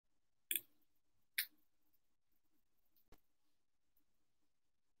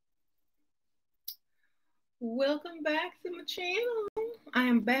Welcome back to my channel. I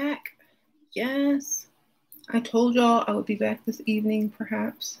am back. Yes, I told y'all I would be back this evening,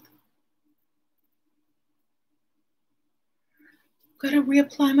 perhaps. Gotta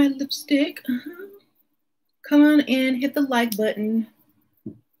reapply my lipstick. Come on in, hit the like button.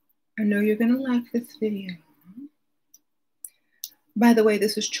 I know you're gonna like this video. By the way,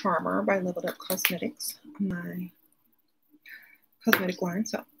 this is Charmer by Leveled Up Cosmetics, my cosmetic line.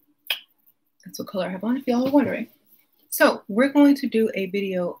 So that's what color I have on, if y'all are wondering. So we're going to do a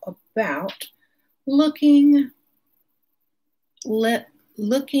video about looking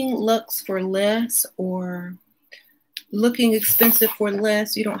luxe for less, or looking expensive for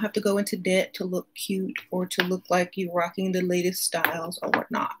less. You don't have to go into debt to look cute or to look like you're rocking the latest styles or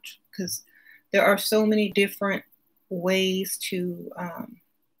whatnot, because there are so many different ways to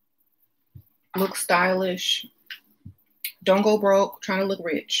look stylish. Don't go broke trying to look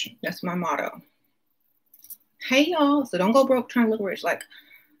rich. That's my motto. Hey, y'all. So don't go broke trying to look rich. Like,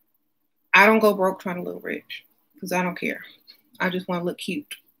 I don't go broke trying to look rich because I don't care. I just want to look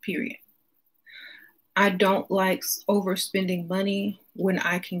cute, period. I don't like overspending money when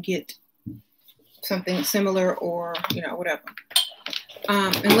I can get something similar or, whatever.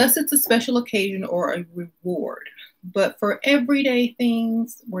 Unless it's a special occasion or a reward. But for everyday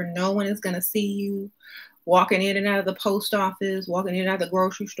things where no one is going to see you, walking in and out of the post office, walking in and out of the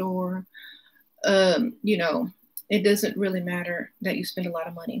grocery store, it doesn't really matter that you spend a lot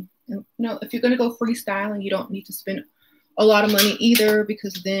of money. And, if you're going to go freestyling, you don't need to spend a lot of money either,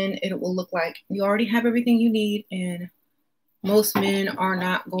 because then it will look like you already have everything you need, and most men are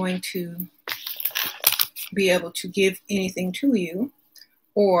not going to be able to give anything to you,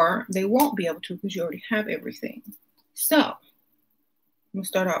 or they won't be able to because you already have everything. So I'm going to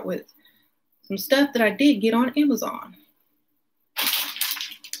start out with some stuff that I did get on Amazon.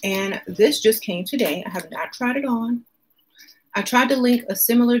 And this just came today. I have not tried it on. I tried to link a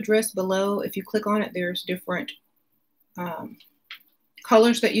similar dress below. If you click on it, there's different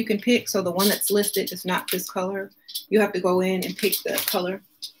colors that you can pick. So the one that's listed is not this color. You have to go in and pick the color.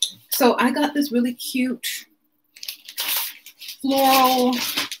 So I got this really cute floral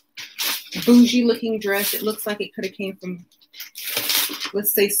bougie looking dress. It looks like it could have came from,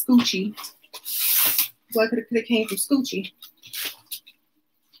 let's say, Scoochie. Like it could have came from Scoochie.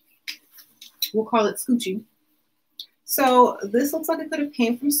 We'll call it Scoochie. So this looks like it could have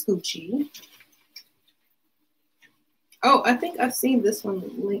came from Scoochie. Oh, I think I've seen this one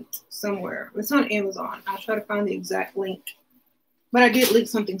linked somewhere. It's on Amazon. I'll try to find the exact link. But I did link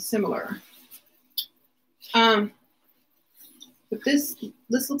something similar. But this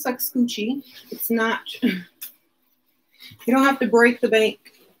looks like Scoochie. It's not. You don't have to break the bank.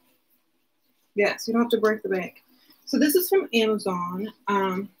 Yes, you don't have to break the bank. So this is from Amazon.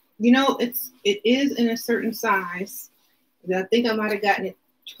 It is in a certain size. I think I might have gotten it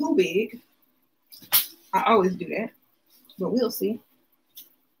too big. I always do that, but we'll see.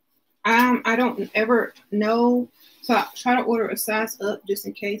 I don't ever know, so I try to order a size up just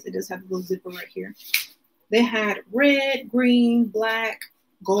in case. It does have a little zipper right here. They had red, green, black,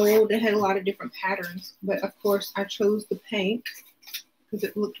 gold. They had a lot of different patterns, but of course I chose the pink because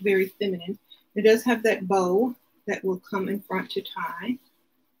it looked very feminine. It does have that bow that will come in front to tie.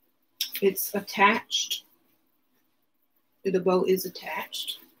 It's attached. The bow is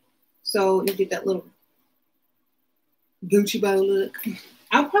attached. So you get that little Gucci bow look.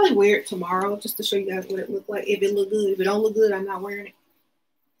 I'll probably wear it tomorrow just to show you guys what it looked like. If it look good. If it don't look good, I'm not wearing it.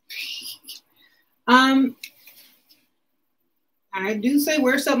 I do say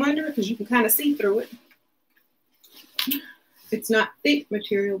wear something under it because you can kind of see through it. It's not thick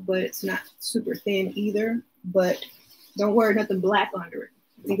material, but it's not super thin either. But don't wear nothing black under it.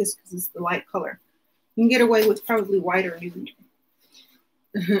 I think it's because it's the light color. You can get away with probably white or nude.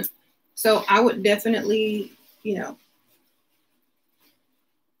 So I would definitely, it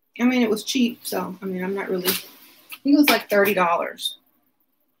was cheap. So, I'm not really, I think it was like $30.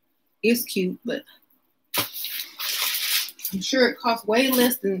 It's cute, but I'm sure it costs way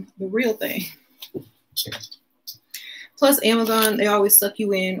less than the real thing. Plus Amazon, they always suck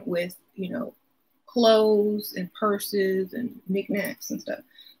you in with, clothes and purses and knickknacks and stuff.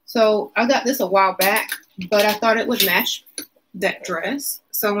 So I got this a while back, but I thought it would match that dress.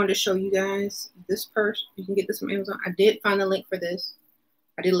 So I wanted to show you guys this purse. You can get this from Amazon. I did find a link for this.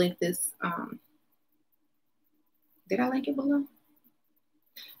 I did link this. Did I link it below?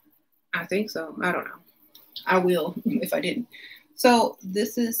 I think so. I don't know. I will if I didn't. So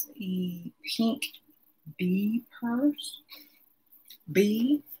this is a pink bee purse.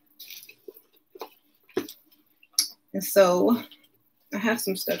 Bee. And so I have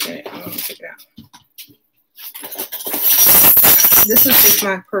some stuff in it. I'm going to check it out. This is just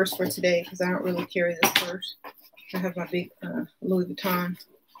my purse for today because I don't really carry this purse. I have my big Louis Vuitton.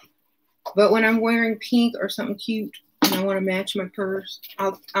 But when I'm wearing pink or something cute and I want to match my purse,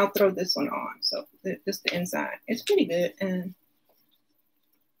 I'll throw this one on. So this the inside. It's pretty good and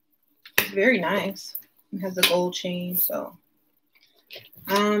it's very nice. It has a gold chain. So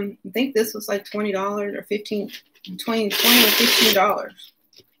I think this was like $20 or $20 or $15.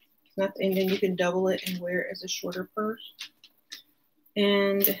 And then you can double it and wear it as a shorter purse.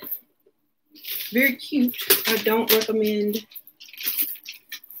 And very cute. I don't recommend.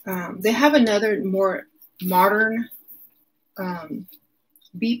 They have another more modern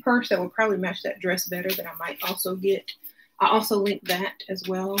bee purse that will probably match that dress better that I might also get. I also link that as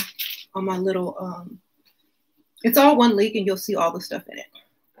well on my little, it's all one link and you'll see all the stuff in it.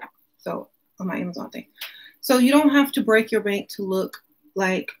 So on my Amazon thing. So you don't have to break your bank to look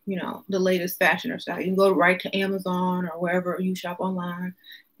like, you know, the latest fashion or style. You can go right to Amazon or wherever you shop online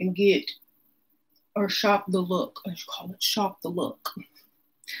and get or shop the look. I should call it shop the look.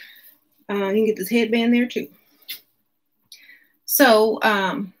 You can get this headband there too. So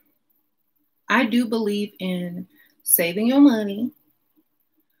I do believe in saving your money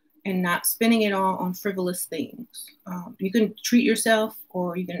and not spending it all on frivolous things. You can treat yourself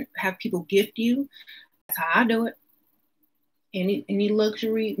or you can have people gift you. That's how I do it. Any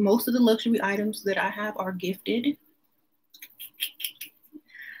luxury, most of the luxury items that I have are gifted.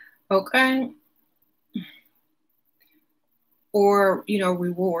 Okay. Or, you know,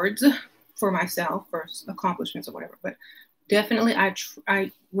 rewards for myself for accomplishments or whatever. But definitely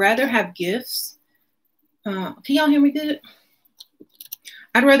I rather have gifts. Can y'all hear me good?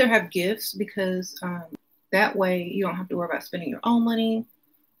 I'd rather have gifts because that way you don't have to worry about spending your own money.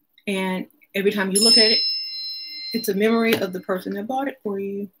 And every time you look at it, it's a memory of the person that bought it for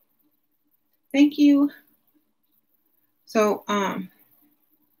you. Thank you. So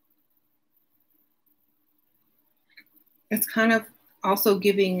it's kind of also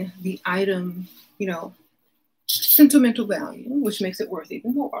giving the item, you know, sentimental value, which makes it worth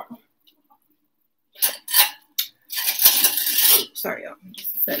even more. Sorry, y'all,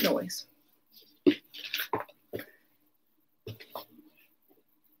 that noise.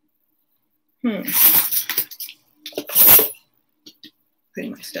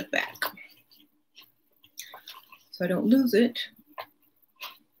 Putting my stuff back so I don't lose it.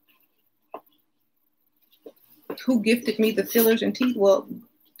 Who gifted me the fillers and teeth? Well,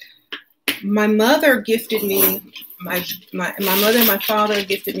 my mother gifted me my mother and my father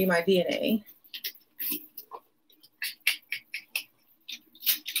gifted me my DNA.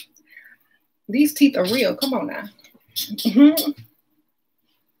 These teeth are real. Come on now.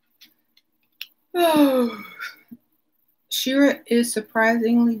 Oh, Shira is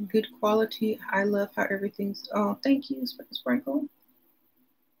surprisingly good quality. I love how everything's. Oh, thank you, Sprinkle.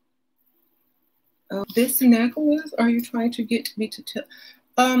 This necklace, are you trying to get me to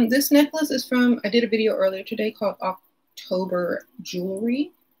tell? This necklace is from, I did a video earlier today called October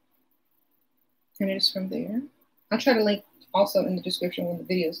Jewelry. And it is from there. I'll try to link also in the description when the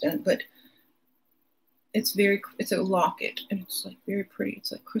video is done, but it's a locket and it's like very pretty.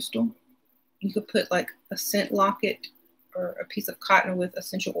 It's like crystal. You could put like a scent locket or a piece of cotton with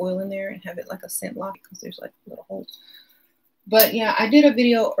essential oil in there and have it like a scent locket because there's like little holes. But yeah, I did a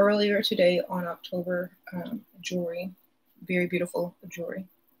video earlier today on October jewelry. Very beautiful jewelry.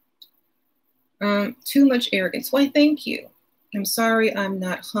 Too much arrogance. Why, thank you. I'm sorry I'm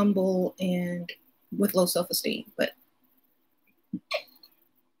not humble and with low self-esteem, but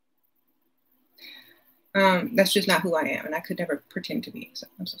that's just not who I am, and I could never pretend to be. So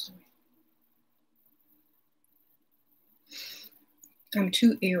I'm so sorry. I'm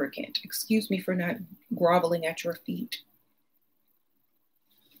too arrogant. Excuse me for not groveling at your feet.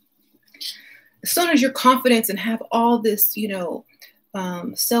 As soon as you're confident and have all this, you know,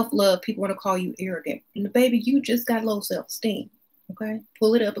 self-love, people want to call you arrogant. And baby, you just got low self-esteem. Okay,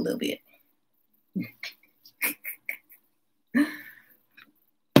 pull it up a little bit.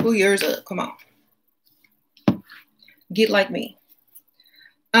 Pull yours up. Come on. Get like me.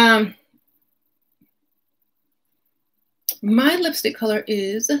 My lipstick color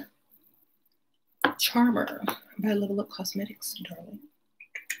is Charmer by Level Up Cosmetics, darling.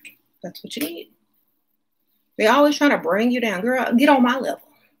 That's what you need. They always trying to bring you down. Girl, get on my level.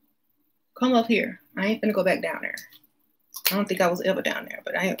 Come up here. I ain't gonna go back down there. I don't think I was ever down there,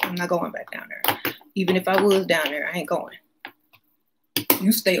 but I'm not going back down there. Even if I was down there, I ain't going.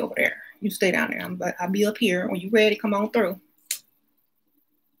 You stay over there. You stay down there. I'll be up here. When you ready, come on through.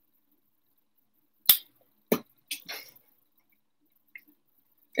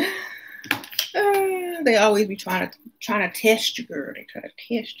 They always be trying to test you, girl. They try to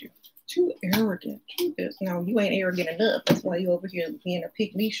test you. Too arrogant. No, you ain't arrogant enough. That's why you over here being a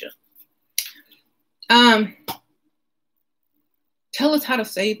pygmisha. Tell us how to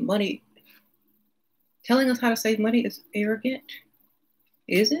save money. Telling us how to save money is arrogant.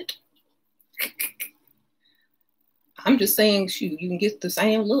 Is it? I'm just saying, shoot, you can get the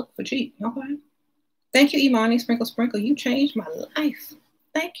same look for cheap. Okay. Thank you, Imani. Sprinkle, sprinkle. You changed my life.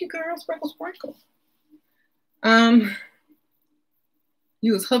 Thank you, girl. Sprinkle, sprinkle.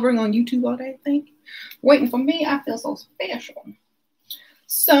 You was hovering on YouTube all day, thank you. Waiting for me. I feel so special.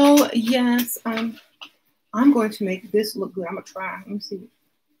 So yes, I'm going to make this look good. I'm gonna try. Let me see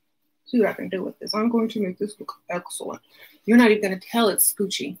what I can do with this. I'm going to make this look excellent. You're not even gonna tell it's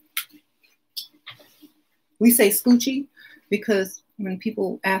Scoochie. We say Scoochie because when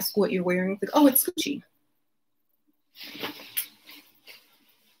people ask what you're wearing, it's like, oh, it's Scoochie.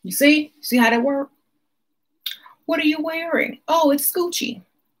 You see how that works? What are you wearing? Oh, it's Scoochie.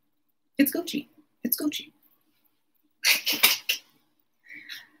 It's Gucci. It's Gucci.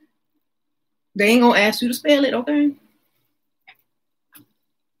 They ain't gonna ask you to spell it, okay?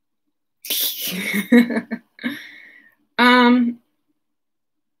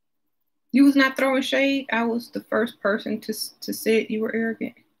 You was not throwing shade. I was the first person to say you were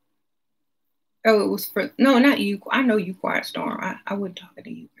arrogant. Oh, it was for no, not you. I know you, Quiet Storm. I wouldn't talk to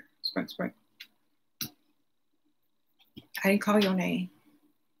you. Spring. I didn't call your name.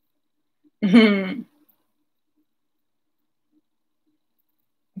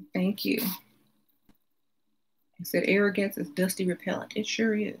 Thank you. He said arrogance is dusty repellent. It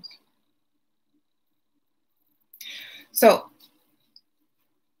sure is. So,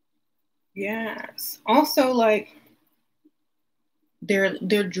 yes. Also, like their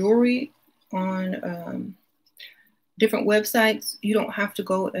jewelry on different websites, you don't have to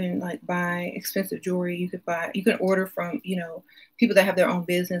go and like buy expensive jewelry. You can order from, people that have their own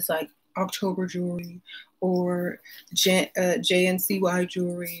business, like October Jewelry or JNCY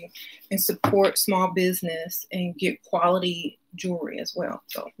Jewelry, and support small business and get quality jewelry as well.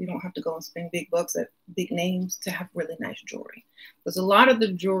 So you don't have to go and spend big bucks at big names to have really nice jewelry, because a lot of the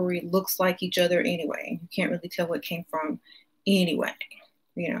jewelry looks like each other anyway. You can't really tell what it came from anyway,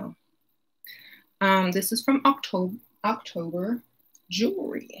 This is from October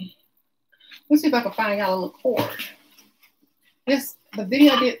Jewelry. Let's see if I can find y'all a little cord. This, the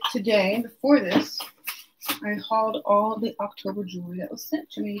video I did today, before this, I hauled all the October jewelry that was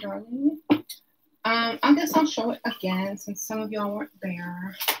sent to me, darling. I guess I'll show it again since some of y'all weren't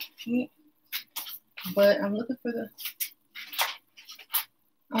there. But I'm looking for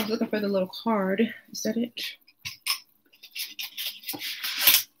I was looking for the little card. Is that it?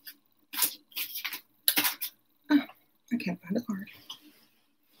 Oh, I can't find the card.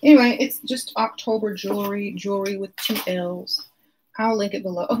 Anyway, it's just October Jewelry with 2 L's. I'll link it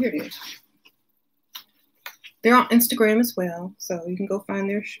below. Oh, here it is. They're on Instagram as well, so you can go find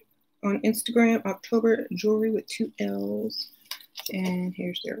their on Instagram, October Jewelry with 2 L's. And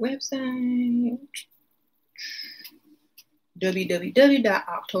here's their website,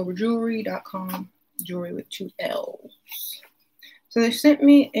 www.octoberjewelry.com, jewelry with 2 L's. So they sent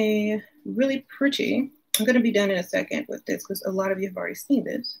me a really pretty, I'm going to be done in a second with this because a lot of you have already seen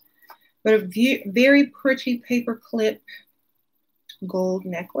this, but a very pretty paper clip gold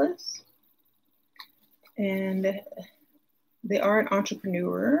necklace. And they are an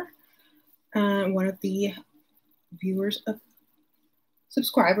entrepreneur, one of the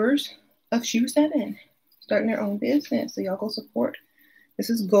subscribers of SheRaSeven, starting their own business. So y'all go support.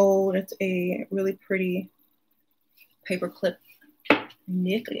 This is gold. It's a really pretty paper clip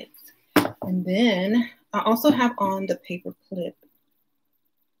necklace. And then I also have on the paper clip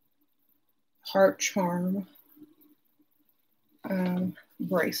heart charm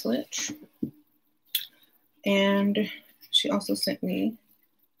bracelet. And she also sent me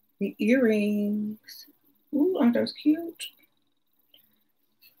the earrings. Ooh, aren't those cute?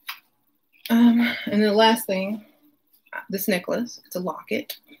 And the last thing, this necklace, it's a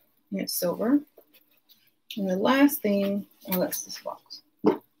locket, and it's silver. And the last thing, oh, that's this box.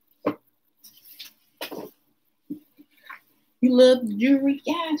 You love the jewelry?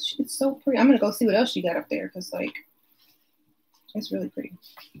 Yes, it's so pretty. I'm gonna go see what else you got up there, because like, it's really pretty.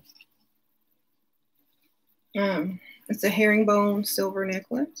 It's a herringbone silver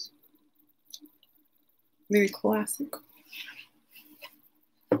necklace. Very classic.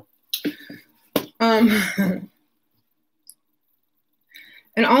 And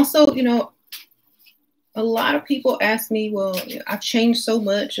also, a lot of people ask me, well, I've changed so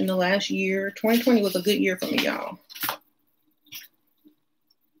much in the last year. 2020 was a good year for me, y'all.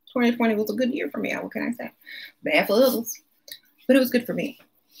 2020 was a good year for me. What can I say? Bad for others, but it was good for me.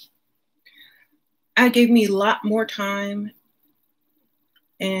 It gave me a lot more time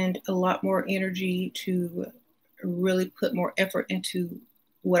and a lot more energy to really put more effort into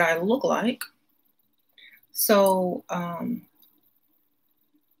what I look like. So,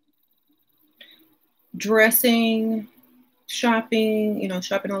 dressing, shopping,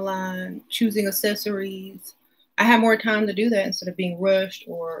 shopping online, choosing accessories. I have more time to do that instead of being rushed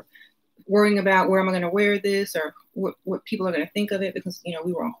or worrying about where am I going to wear this or what people are going to think of it, because,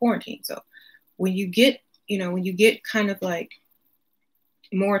 we were on quarantine. So when you get kind of like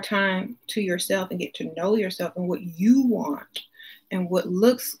more time to yourself and get to know yourself and what you want and what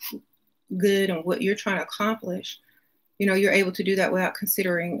looks good and what you're trying to accomplish, you're able to do that without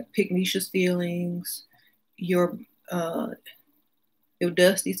considering Pygmicia's feelings, your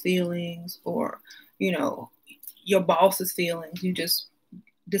Dusty's feelings, or, your boss's feelings.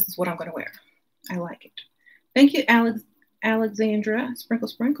 This is what I'm going to wear. I like it. Thank you, Alexandra. Sprinkle,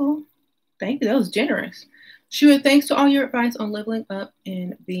 sprinkle. Thank you. That was generous. Sure. Thanks to all your advice on leveling up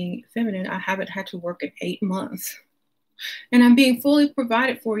and being feminine. I haven't had to work in 8 months. And I'm being fully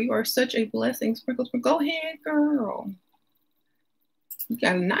provided for. You are such a blessing. Sprinkle, sprinkle. Go ahead, girl. You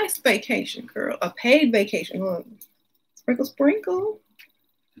got a nice vacation, girl. A paid vacation. Look. Sprinkle, sprinkle.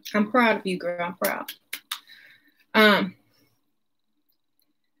 I'm proud of you, girl. I'm proud.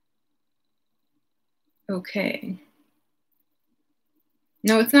 Okay.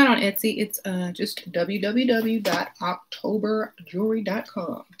 No, it's not on Etsy. It's just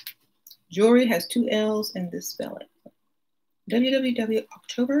www.octoberjewelry.com. Jewelry has 2 L's and this spelling.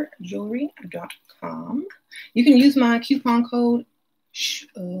 www.octoberjewelry.com. You can use my coupon code.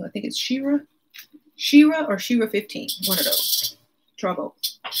 I think it's Shera or Shera15. One of those. Trouble.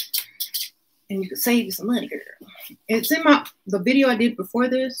 And you can save you some money, girl. It's in the video I did before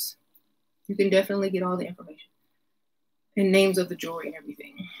this. You can definitely get all the information and names of the jewelry and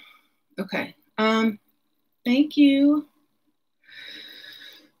everything. Okay. Thank you.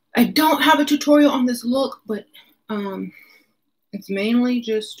 I don't have a tutorial on this look, but it's mainly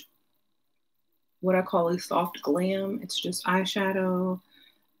just what I call a soft glam. It's just eyeshadow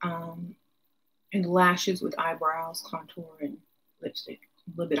and lashes with eyebrows, contour, and lipstick,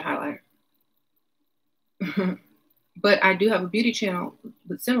 a little bit of highlighter. But I do have a beauty channel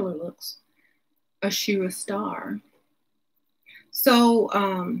with similar looks, a Shera Star. So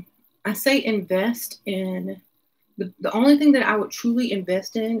I say invest in, the only thing that I would truly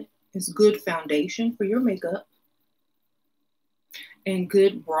invest in is good foundation for your makeup and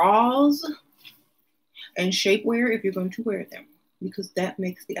good bras and shapewear if you're going to wear them, because that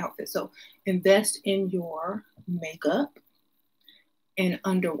makes the outfit. So invest in your makeup and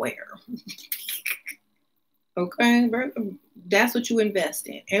underwear. Okay, that's what you invest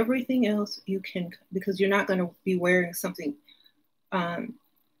in. Everything else you can, because you're not going to be wearing something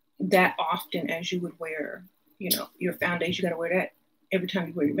that often as you would wear, your foundation. You got to wear that every time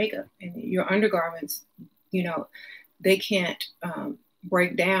you wear your makeup. And your undergarments, they can't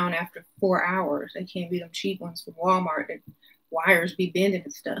break down after 4 hours. They can't be them cheap ones from Walmart that wires be bending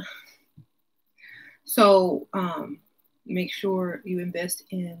and stuff. So make sure you invest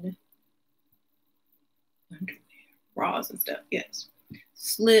in underwear, bras and stuff. Yes,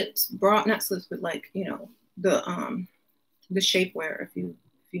 slips, not slips, but like the shapewear if you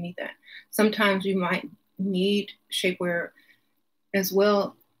need that. Sometimes you might need shapewear as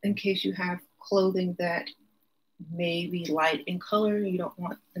well in case you have clothing that may be light in color. You don't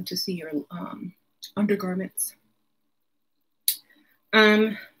want them to see your undergarments.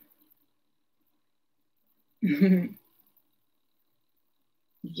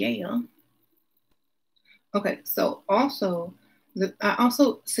 Yeah. Okay, so also, I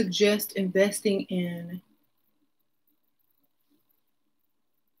also suggest investing in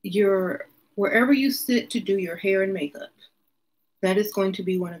wherever you sit to do your hair and makeup. That is going to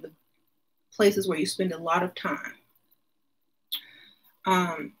be one of the places where you spend a lot of time.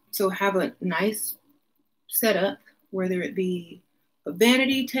 So have a nice setup, whether it be a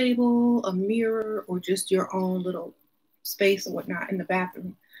vanity table, a mirror, or just your own little space or whatnot in the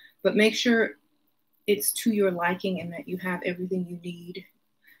bathroom. But make sure it's to your liking and that you have everything you need,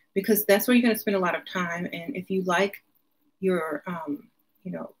 because that's where you're going to spend a lot of time. And if you like your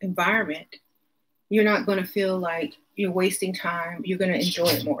environment, you're not going to feel like you're wasting time. You're going to enjoy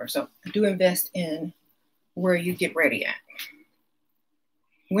it more. So do invest in where you get ready at.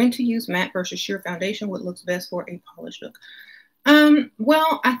 When to use matte versus sheer foundation, what looks best for a polished look?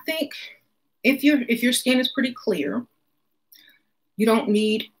 Well, I think if your skin is pretty clear, you don't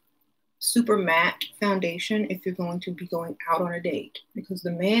need super matte foundation if you're going to be going out on a date, because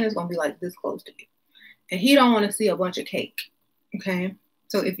the man is going to be like this close to you and he don't want to see a bunch of cake. Okay.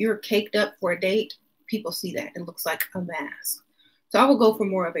 So if you're caked up for a date, people see that. It looks like a mask. So I will go for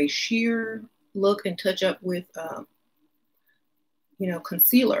more of a sheer look and touch up with,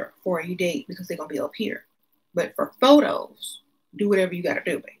 concealer for a date because they're going to be up here. But for photos, do whatever you got to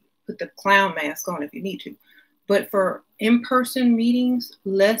do, baby. Put the clown mask on if you need to. But for in-person meetings,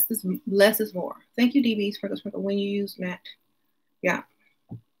 less is more. Thank you, DB, Sprinkle Sprinkle. When you use matte. Yeah.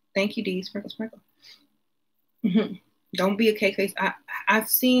 Thank you, D, Sprinkle Sprinkle. Don't be a cake face. I've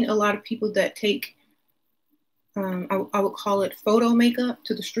seen a lot of people that take, I would call it photo makeup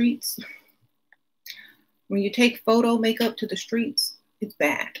to the streets. When you take photo makeup to the streets, it's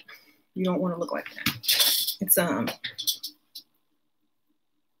bad. You don't want to look like that. It's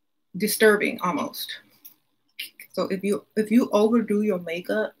disturbing almost. So if you overdo your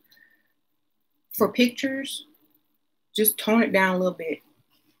makeup for pictures, just tone it down a little bit,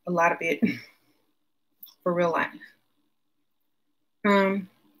 a lot of it, for real life.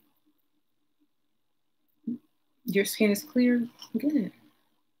 Your skin is clear, good.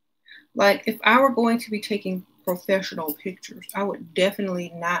 Like if I were going to be taking professional pictures, I would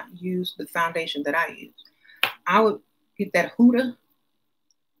definitely not use the foundation that I use. I would get that Huda.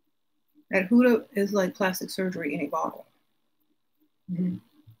 That Huda is like plastic surgery in a bottle.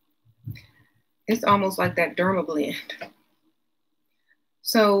 It's almost like that Derma blend.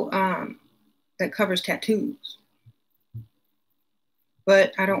 So that covers tattoos.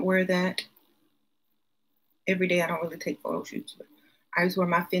 But I don't wear that every day. I don't really take photo shoots. But I just wear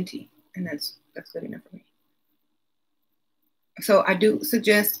my Fenty, and that's good enough for me. So I do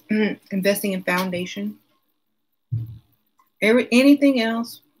suggest investing in foundation. Anything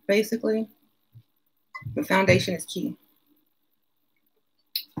else, basically, the foundation is key.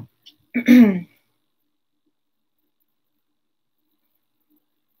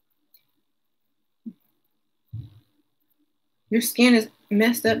 Your skin is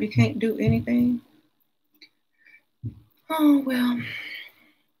messed up. You can't do anything. Oh, well.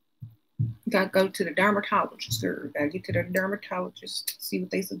 You got to go to the dermatologist, or got to get to the dermatologist, see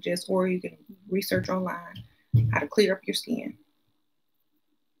what they suggest, or you can research online how to clear up your skin.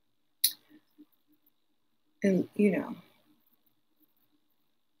 And, you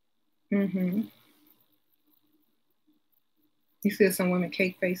feel some women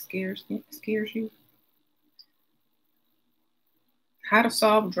cake face scares you. How to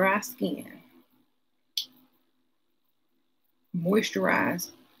solve dry skin.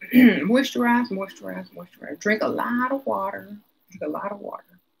 Moisturize. moisturize. Drink a lot of water.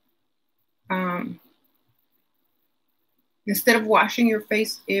 Instead of washing your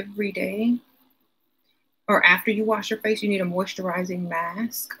face every day, or after you wash your face, you need a moisturizing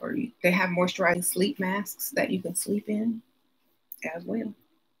mask, or they have moisturizing sleep masks that you can sleep in as well.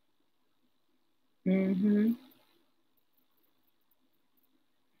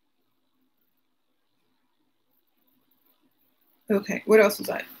 Okay, what else was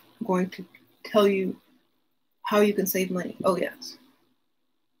I going to tell you how you can save money? Oh, yes.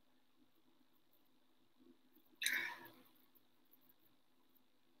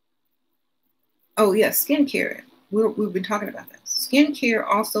 Oh, yes, skincare. We've been talking about that. Skincare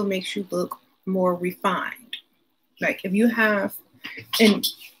also makes you look more refined. Like if you have, and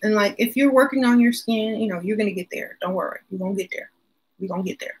like if you're working on your skin, you're going to get there. Don't worry. You're going to get there. We're going to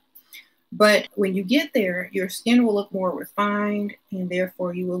get there. But when you get there, your skin will look more refined, and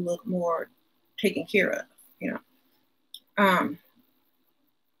therefore you will look more taken care of,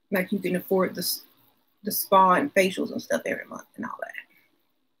 like you can afford the spa and facials and stuff every month and all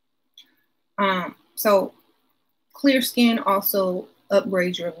that. So clear skin also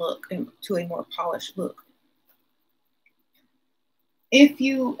upgrades your look to a more polished look. If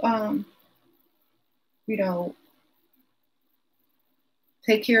you,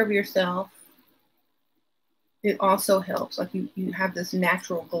 take care of yourself, it also helps. Like you have this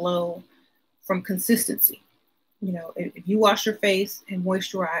natural glow from consistency. If you wash your face and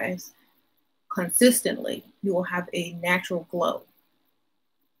moisturize consistently, you will have a natural glow.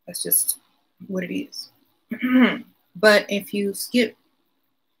 That's just what it is. But if you skip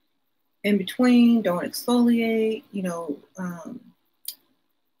in between, don't exfoliate,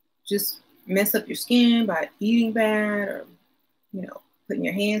 just mess up your skin by eating bad, or, putting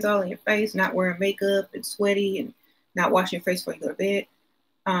your hands all in your face, not wearing makeup and sweaty, and not washing your face before you go to bed.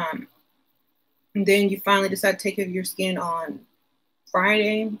 And then you finally decide to take care of your skin on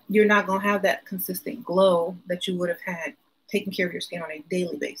Friday, you're not going to have that consistent glow that you would have had taking care of your skin on a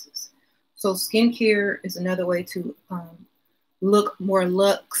daily basis. So skincare is another way to look more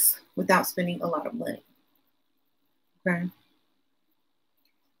luxe without spending a lot of money. Okay.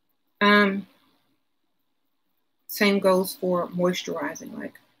 Same goes for moisturizing.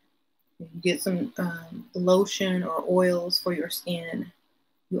 Like you get some lotion or oils for your skin,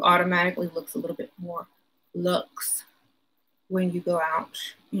 you automatically looks a little bit more luxe when you go out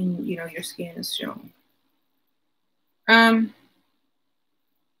and your skin is shown. I'm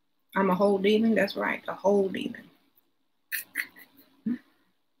a whole demon. That's right, a whole demon.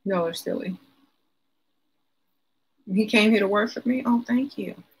 Y'all are silly. He came here to worship me. Oh, thank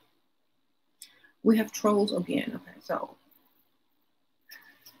you. We have trolls again. Okay, so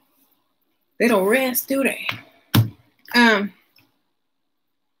they don't rest, do they?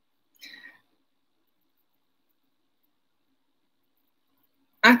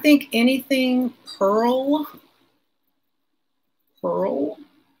 I think anything pearl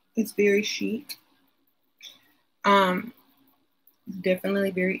is very chic.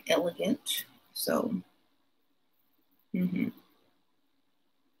 Definitely very elegant. So,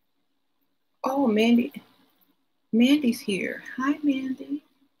 Oh, Mandy's here. Hi, Mandy.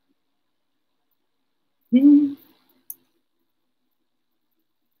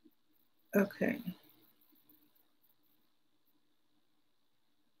 Okay.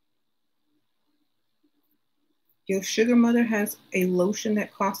 Your sugar mother has a lotion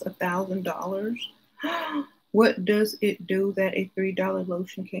that costs $1,000. What does it do that a $3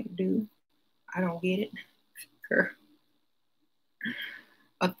 lotion can't do? I don't get it.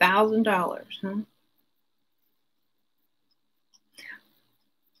 $1,000, huh?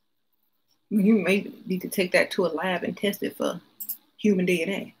 You may need to take that to a lab and test it for human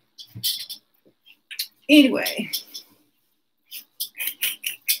DNA. Anyway.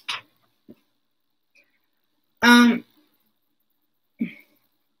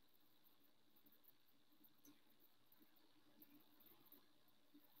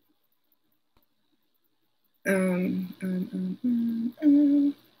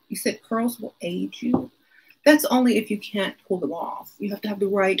 You said curls will age you. That's only if you can't pull them off. You have to have the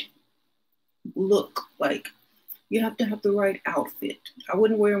right look. Like you have to have the right outfit. I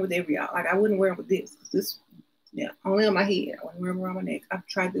wouldn't wear them with every outfit. Like I wouldn't wear them with this. This, yeah, only on my head. I wouldn't wear them around my neck. I've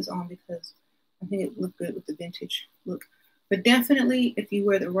tried this on because I think it looked good with the vintage look. But definitely, if you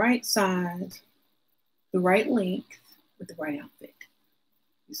wear the right size, the right length with the right outfit,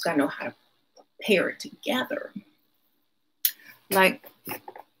 you just gotta know how to pair it together. Like,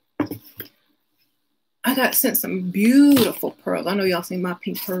 I got sent some beautiful pearls. I know y'all seen my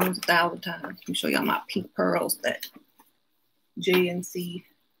pink pearls 1,000 times. Let me show y'all my pink pearls that JNC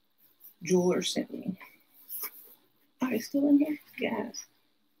jeweler sent me. Are they still in here? Yes.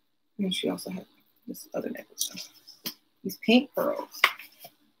 And she also had this other necklace. These pink pearls.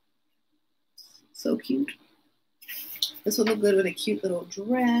 So cute. This will look good with a cute little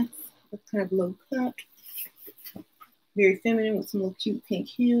dress. It's kind of low cut. Very feminine with some little cute pink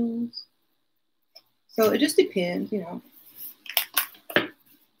heels. So it just depends, you know.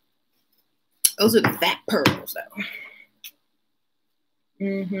 Those are the fat pearls,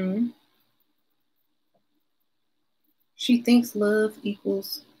 though. She thinks love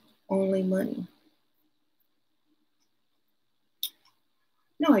equals only money.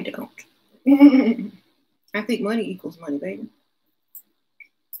 No, I don't. I think money equals money, baby.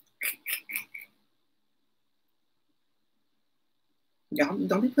 Y'all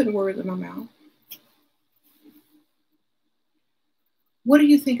don't be putting words in my mouth. What do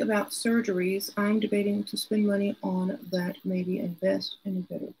you think about surgeries? I'm debating to spend money on that, maybe invest in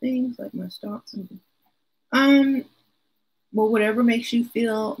better things like my stocks. Well, whatever makes you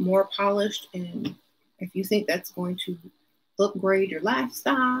feel more polished, and if you think that's going to upgrade your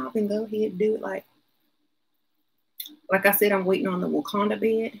lifestyle, then go ahead and do it. Like I said, I'm waiting on the Wakanda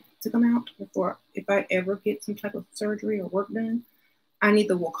bed to come out before, if I ever get some type of surgery or work done, I need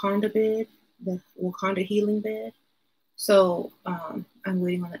the Wakanda bed, the Wakanda healing bed. So I'm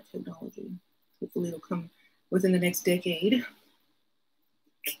waiting on that technology. Hopefully it'll come within the next decade.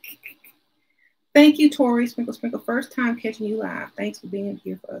 Thank you, Tori. Sprinkle, sprinkle. First time catching you live. Thanks for being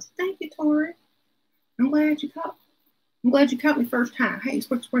here for us. Thank you, Tori. I'm glad you caught me first time. Hey,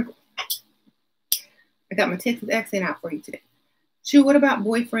 sprinkle, sprinkle. I got my Texas accent out for you today. Sure, what about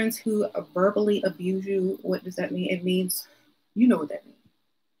boyfriends who verbally abuse you? What does that mean? It means, you know what that means.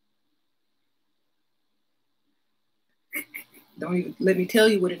 Don't even let me tell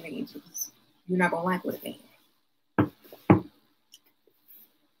you what it means, because you're not going to like what it means.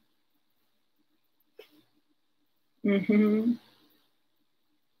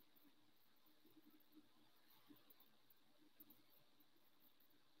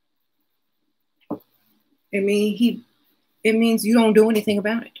 It means you don't do anything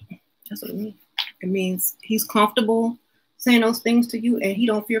about it. That's what it means. It means he's comfortable saying those things to you and he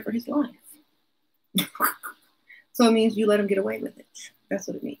don't fear for his life. So it means you let him get away with it. That's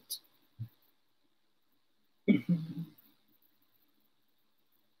what it means.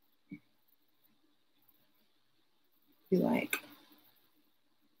 Be like,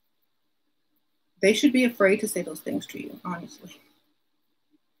 they should be afraid to say those things to you, honestly.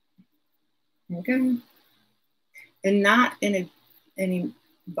 Okay? And not in any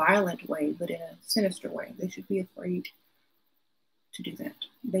violent way, but in a sinister way. They should be afraid to do that.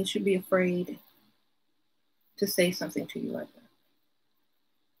 They should be afraid to say something to you like that.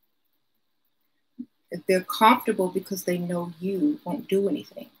 If they're comfortable because they know you won't do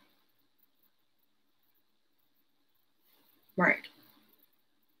anything. Right.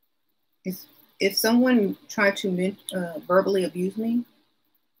 If someone tried to verbally abuse me,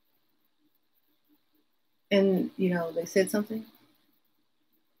 and they said something,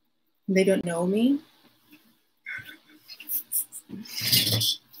 they don't know me,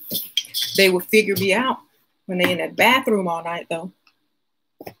 they will figure me out when they're in that bathroom all night, though.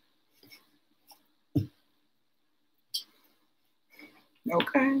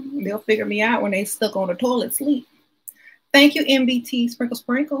 Okay, they'll figure me out when they stuck on the toilet sleep. Thank you, MBT Sprinkle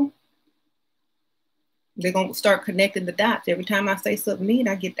Sprinkle. They're gonna start connecting the dots. Every time I say something mean,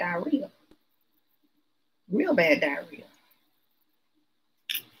 I get diarrhea. Real bad diarrhea.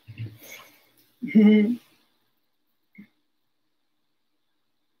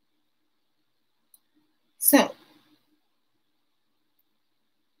 So,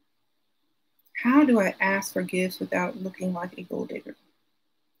 how do I ask for gifts without looking like a gold digger?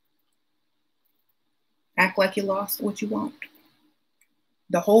 Act like you lost what you want.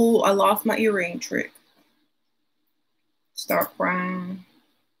 The whole I lost my earring trick. Start crying.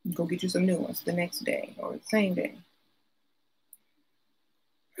 Go get you some new ones the next day or the same day.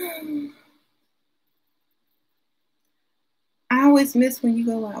 I always miss when you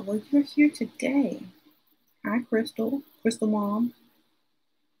go out. Well, you're here today. Hi, Crystal. Crystal Mom.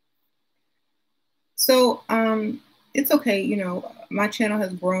 So, it's okay. My channel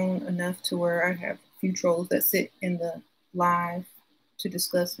has grown enough to where I have a few trolls that sit in the live to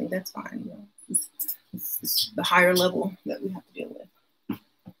discuss me. That's fine. It's the higher level that we have to deal with.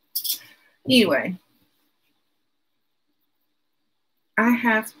 Anyway, I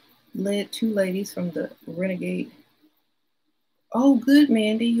have led 2 ladies from the Renegade. Oh, good,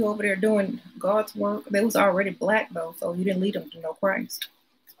 Mandy. You over there doing God's work. They was already black, though, so you didn't lead them to know Christ.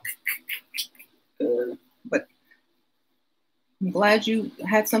 But I'm glad you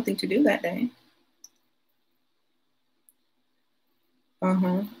had something to do that day.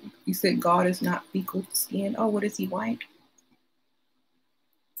 You said God is not fecal skin. Oh, what is he, white?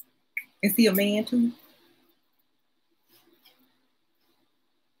 Is he a man, too?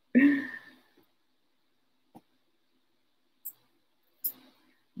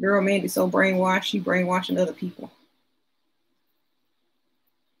 Girl, Mandy's so brainwashed. She brainwashing other people.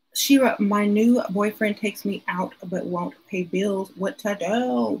 Shira, my new boyfriend takes me out but won't pay bills. What to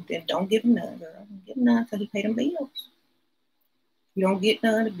do? Then don't give him none, girl. Don't give him none until he pay them bills. You don't get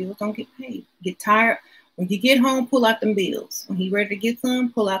none, the bills don't get paid. Get tired. When you get home, pull out them bills. When he ready to get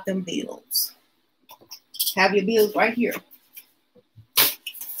some, pull out them bills. Have your bills right here.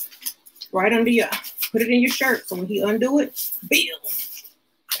 Right under your, put it in your shirt. So when he undo it, bill.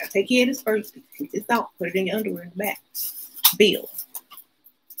 Gotta take care of this first. Take this out. Put it in your underwear in the back. Bill.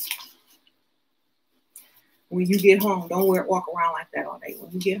 When you get home, don't walk around like that all day.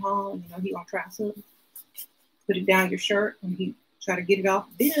 When you get home, he gonna try something. Put it down your shirt. When he try to get it off,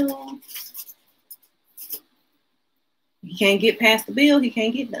 bill. He can't get past the bill. He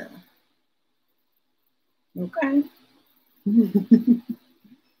can't get done. Okay.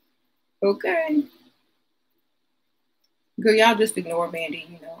 Okay. Girl, y'all just ignore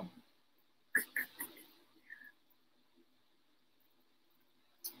Mandy,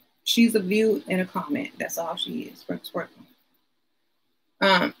 She's a view and a comment. That's all she is.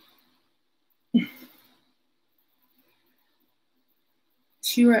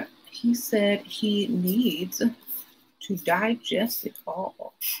 Shira, he said he needs to digest it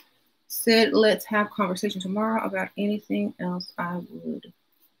all. Said, let's have conversation tomorrow about anything else I would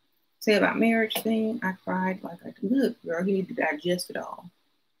say about marriage thing. I cried like I did. Look, girl, he need to digest it all.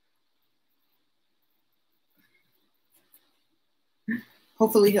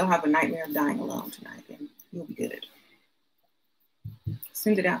 Hopefully he'll have a nightmare of dying alone tonight and he'll be good.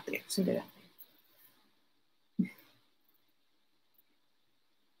 Send it out there. Send it out there.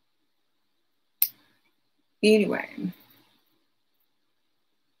 Anyway.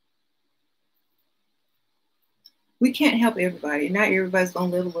 we can't help everybody. Not everybody's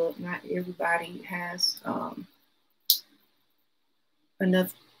gonna level up. Not everybody has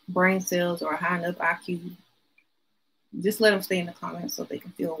enough brain cells or high enough IQ. Just let them stay in the comments so they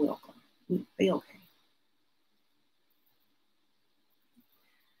can feel welcome. They okay.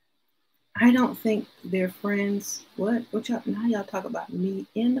 I don't think they're friends. What y'all? Now y'all talk about me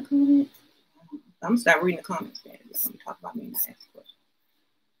in the comments? I'm gonna start reading the comments, man. I'm talk about me and not ask questions.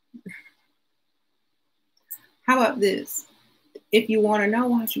 How about this? If you want to know,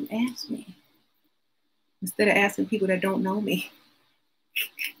 why don't you ask me instead of asking people that don't know me?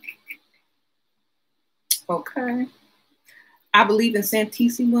 Okay. I believe in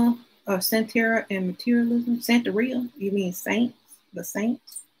Santissima, Santera, and materialism. Santeria, you mean saints? The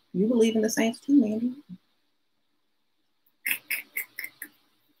saints? You believe in the saints too, Mandy.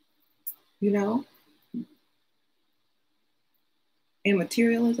 You know? And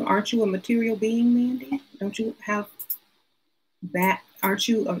materialism. Aren't you a material being, Mandy? Don't you have that? Aren't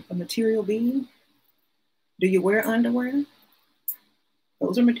you a material being? Do you wear underwear?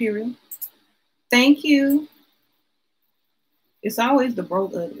 Those are material. Thank you. It's always the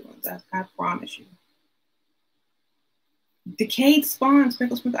broke ugly ones. I promise you. Decayed Spawn,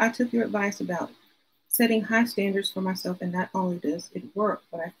 Sprinkle Sprinkle. I took your advice about setting high standards for myself, and not only does it work,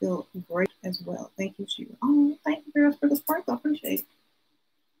 but I feel great as well. Thank you, Sheila. Oh, thank you, girl. Sprinkle Sprinkle. I appreciate it.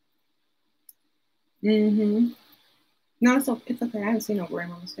 Mm-hmm. No, it's okay. I haven't seen no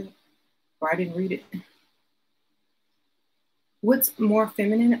grammar mistake, or I didn't read it. What's more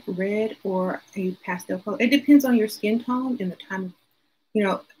feminine, red or a pastel color? It depends on your skin tone and the time of, you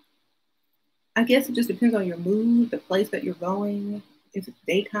know, I guess it just depends on your mood, the place that you're going. If it's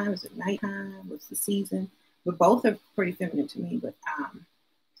daytime, is it nighttime, what's the season? But both are pretty feminine to me. But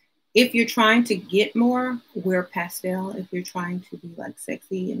if you're trying to get more, wear pastel. If you're trying to be like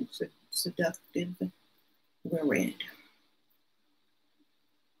sexy and seductive, wear red.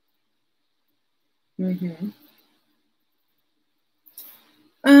 Mm-hmm.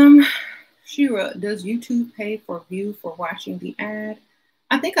 Shira, does YouTube pay for view for watching the ad?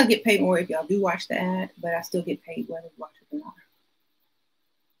 I think I get paid more if y'all do watch the ad, but I still get paid whether you watch it or not.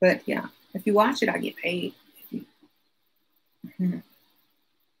 But yeah, if you watch it, I get paid. Mm-hmm.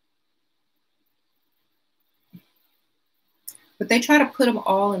 But they try to put them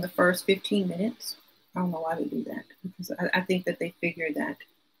all in the first 15 minutes. I don't know why they do that, because I think that they figure that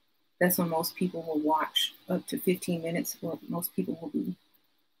that's when most people will watch up to 15 minutes, or most people will be.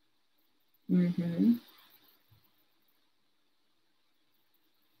 Mm-hmm.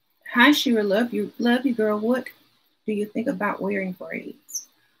 Hi, Shira, love you, girl. What do you think about wearing braids?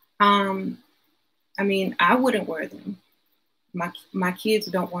 I mean, I wouldn't wear them. My kids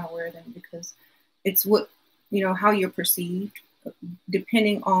don't want to wear them because it's what, you know, how you're perceived,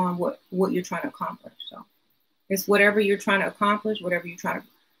 depending on what you're trying to accomplish. So it's whatever you're trying to accomplish, whatever you're trying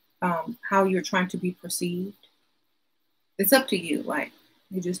to, how you're trying to be perceived. It's up to you. Like,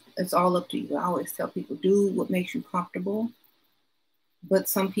 it's all up to you. I always tell people, do what makes you comfortable. But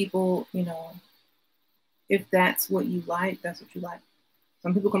some people, you know, if that's what you like, that's what you like.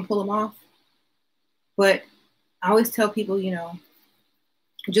 Some people can pull them off. But I always tell people, you know,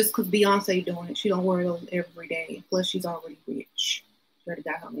 just because Beyonce doing it, she don't wear those every day. Plus, she's already rich. She already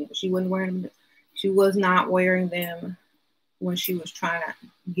got her money. But she wasn't wearing them. She was not wearing them when she was trying to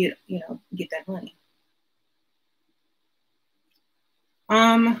get that money.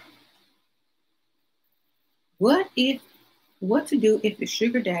 What to do if the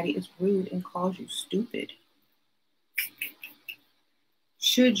sugar daddy is rude and calls you stupid?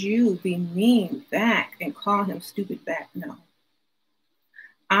 Should you be mean back and call him stupid back? No.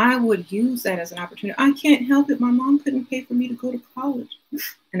 I would use that as an opportunity. I can't help it. My mom couldn't pay for me to go to college.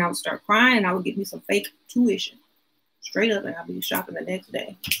 And I would start crying, and I would get me some fake tuition. Straight up, and I'll be shopping the next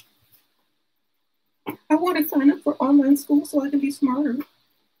day. I want to sign up for online school so I can be smarter.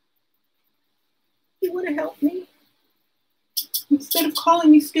 You want to help me? Instead of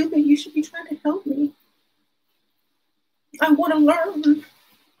calling me stupid, you should be trying to help me. I want to learn.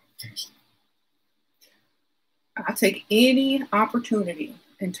 I'll take any opportunity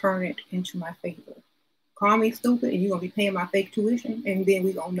and turn it into my favor. Call me stupid, and you're going to be paying my fake tuition, and then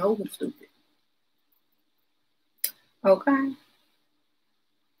we're going to know who's stupid. Okay?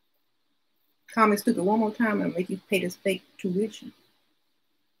 Call me stupid one more time, and I'll make you pay this fake tuition.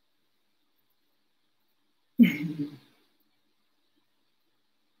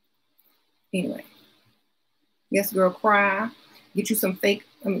 Anyway, yes, girl, cry. Get you some fake.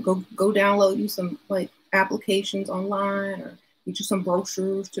 Go download you some like applications online, or get you some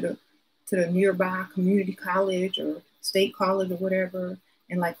brochures to the nearby community college or state college or whatever,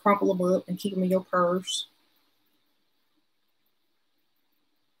 and like crumple them up and keep them in your purse.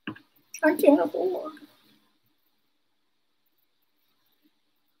 I can't afford.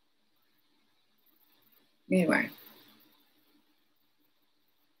 Anyway.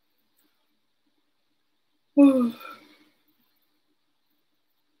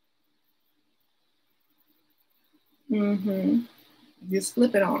 Just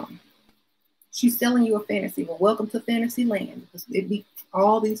flip it on them. She's selling you a fantasy. Well, welcome to fantasy land. Because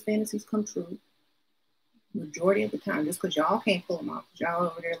all these fantasies come true majority of the time. Just because y'all can't pull them off, because y'all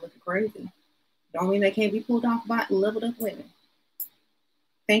over there looking crazy, don't mean they can't be pulled off by leveled up women.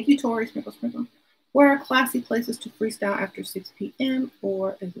 Thank you, Tori. Sprinkle, sprinkle. Where are classy places to freestyle after 6 p.m.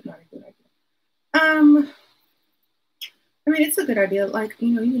 or is it not a good idea? I mean, it's a good idea. Like, you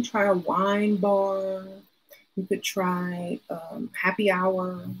know, you can try a wine bar. You could try happy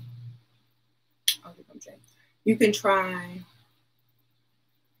hour. You can try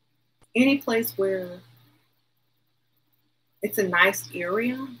any place where it's a nice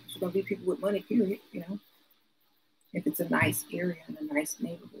area. There's going to be people with money, period, you know, if it's a nice area in a nice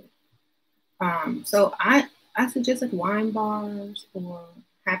neighborhood. So I suggest like wine bars or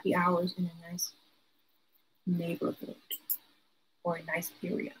happy hours in a nice neighborhood or a nice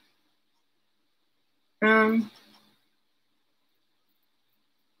area.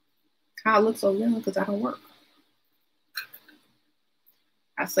 How I look so young because I don't work.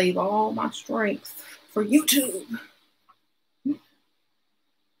 I save all my strength for YouTube.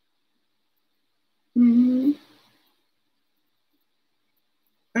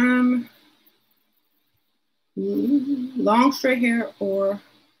 Long straight hair or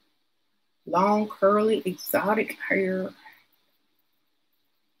long curly exotic hair.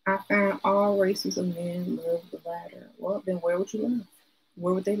 I found all races of men love the latter. Well, then where would you love?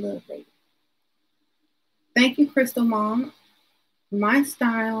 Where would they love, baby? Thank you, Crystal Mom. My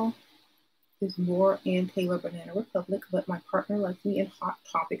style is more in Taylor Banana Republic, but my partner likes me in Hot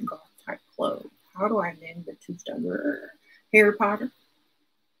Topic goth type clothes. How do I mend the two-star? Harry Potter.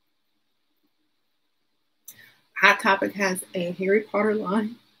 Hot Topic has a Harry Potter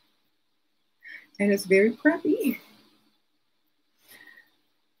line, and it's very preppy.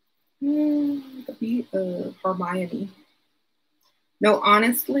 The beat of Hermione. No,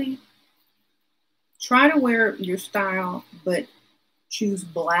 honestly, try to wear your style, but choose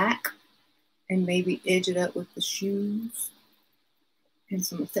black and maybe edge it up with the shoes and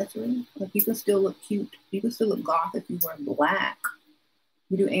some accessories. Like you can still look cute. You can still look goth if you wear black.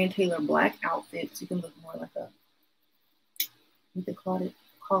 You do Ann Taylor black outfits. You can look more like a, what they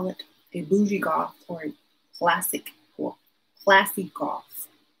call it a bougie goth or a classic or classy goth.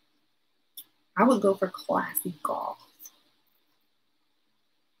 I would go for classy goth.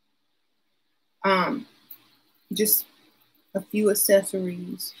 Just a few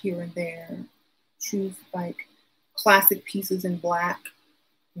accessories here and there. Choose like classic pieces in black,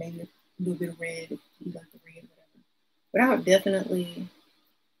 maybe a little bit of red if you like the red, whatever. But I would definitely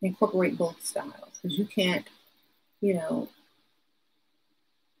incorporate both styles because you can't, you know,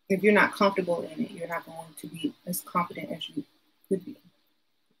 if you're not comfortable in it, you're not going to be as confident as you could be.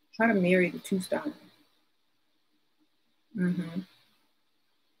 Try to marry the two styles.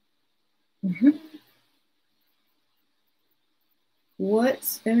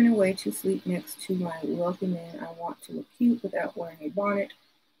 What's feminine way to sleep next to my wealthy man? I want to look cute without wearing a bonnet.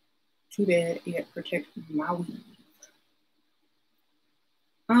 Too bad, yet protect my weave.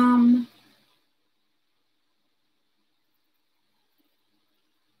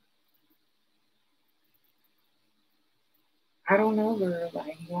 I don't know, girl.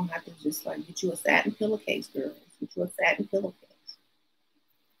 Like you don't have to just like get you a satin pillowcase, girl. Get you a satin pillowcase.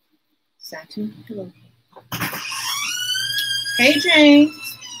 Satin pillowcase. Hey,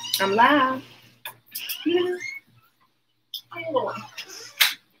 James. I'm live.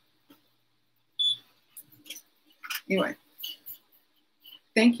 Anyway,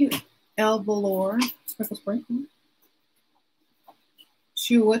 thank you, El Valor. Sprinkle, sprinkle.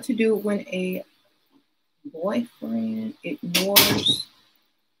 Sure, what to do when a boyfriend ignores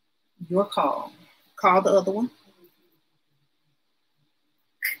your call? Call the other one.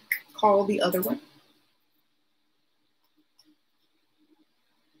 Call the other one.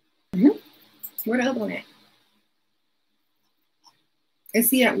 Where the other one at?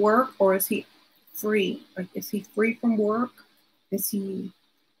 Is he at work or is he free? Like, is he free from work? Is he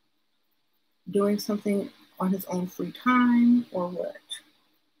doing something on his own free time or what?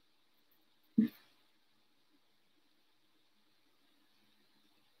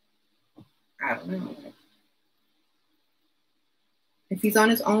 I don't know. If he's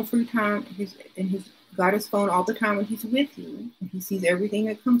on his own free time he's got his phone all the time when he's with you, and he sees everything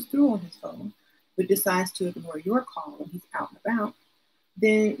that comes through on his phone, but decides to ignore your call when he's out and about,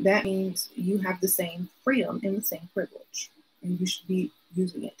 then that means you have the same freedom and the same privilege, and you should be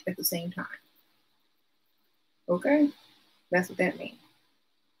using it at the same time. Okay? That's what that means.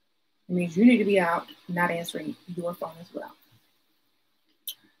 It means you need to be out, not answering your phone as well.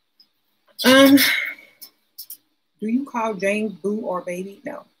 Do you call James boo or baby?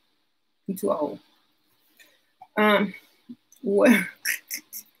 No. He's too old.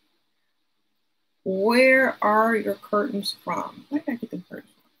 Where are your curtains from? Where did I get the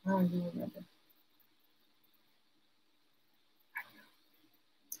curtains from? I don't even remember.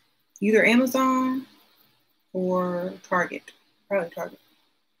 Either Amazon or Target. Probably Target.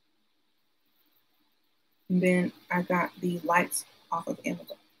 And then I got the lights off of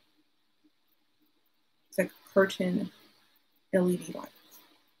Amazon. It's like curtain LED lights.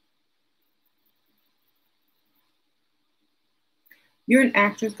 You're an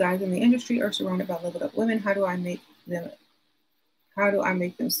actress, guys in the industry are surrounded by leveled up women. How do I make them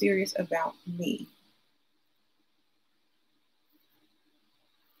serious about me?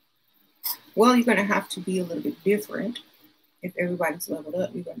 Well, you're going to have to be a little bit different. If everybody's leveled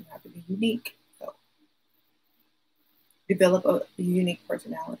up, you're going to have to be unique. So develop a unique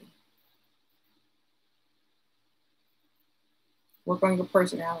personality. Work on your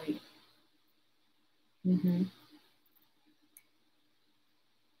personality.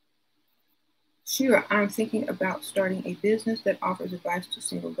 Shira, I'm thinking about starting a business that offers advice to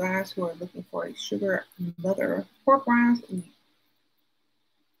single guys who are looking for a sugar mother. Pork rinds.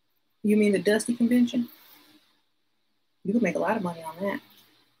 You mean the Dusty convention? You can make a lot of money on that.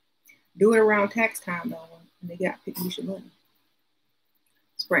 Do it around tax time, though, when they got Misha money.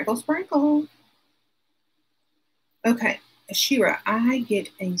 Sprinkle, sprinkle. Okay, Shira, I get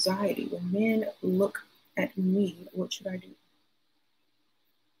anxiety when men look at me. What should I do?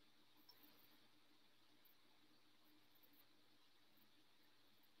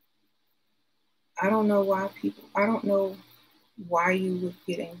 I don't know why you would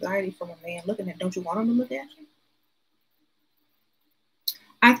get anxiety from a man looking at you. Don't you want him to look at you?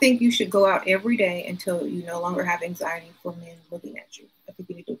 I think you should go out every day until you no longer have anxiety for men looking at you. I think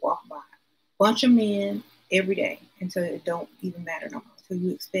you need to walk by a bunch of men every day until it don't even matter no more, until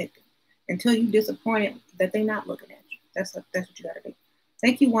you expect it, until you're disappointed that they're not looking at you. That's what you got to do.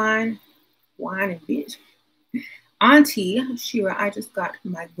 Thank you, wine and bitch. Auntie Shira, I just got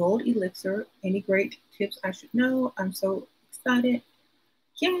my gold elixir. Any great tips I should know? I'm so excited.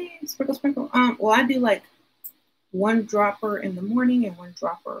 Yay, sprinkle, sprinkle. Well, I do like one dropper in the morning and one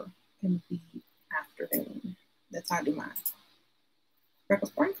dropper in the afternoon. That's how I do mine. Sprinkle,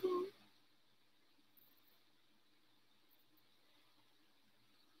 sprinkle.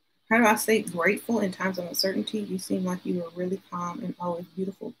 How do I stay grateful in times of uncertainty? You seem like you are really calm and always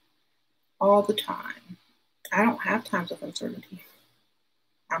beautiful all the time. I don't have times of uncertainty.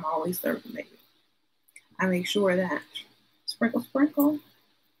 I'm always certain, baby. I make sure that sprinkle, sprinkle.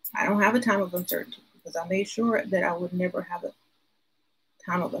 I don't have a time of uncertainty because I made sure that I would never have a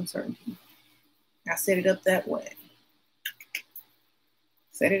time of uncertainty. I set it up that way.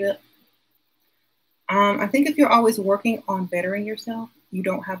 Set it up. I think if you're always working on bettering yourself, you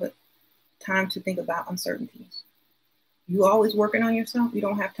don't have a time to think about uncertainties. You always working on yourself, you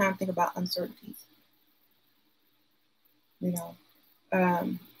don't have time to think about uncertainties. You know,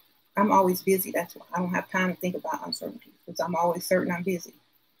 I'm always busy. That's why I don't have time to think about uncertainties because I'm always certain I'm busy.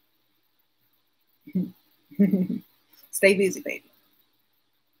 Stay busy, baby.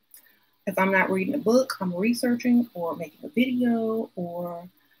 If I'm not reading a book, I'm researching or making a video or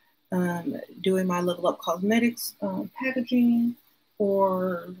doing my level up cosmetics packaging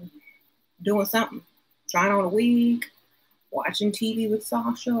or doing something, trying on a wig, watching TV with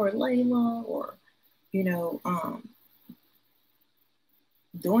Sasha or Layla or, you know,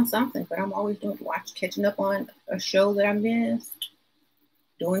 doing something, but I'm always catching up on a show that I missed,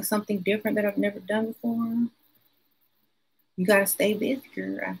 doing something different that I've never done before. You got to stay busy,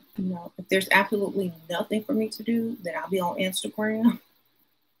 girl. You know, if there's absolutely nothing for me to do, then I'll be on Instagram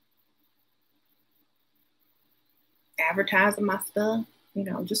advertising my stuff. You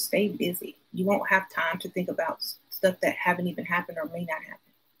know, just stay busy. You won't have time to think about stuff that haven't even happened or may not happen.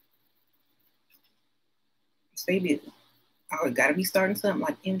 Stay busy. I got to be starting something,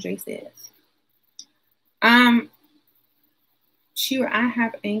 like MJ says. Shira, I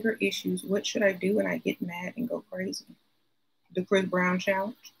have anger issues. What should I do when I get mad and go crazy? The Chris Brown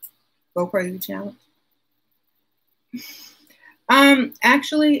challenge. Go crazy challenge.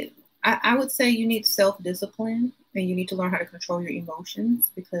 Actually, I would say you need self-discipline and you need to learn how to control your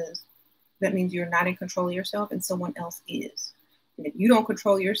emotions because that means you're not in control of yourself and someone else is. And if you don't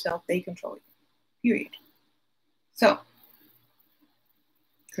control yourself, they control you. Period. So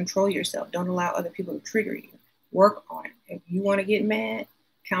Control yourself. Don't allow other people to trigger you. Work on it. If you want to get mad,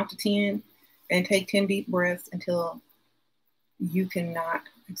 count to 10 and take 10 deep breaths until you cannot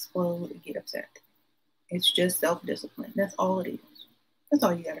explode and get upset. It's just self-discipline. That's all it is. That's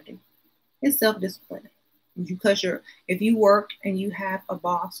all you got to do. It's self-discipline. Would you if you work and you have a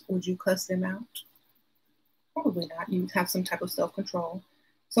boss, would you cuss them out? Probably not. You have some type of self-control.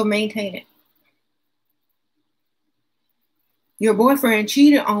 So maintain it. Your boyfriend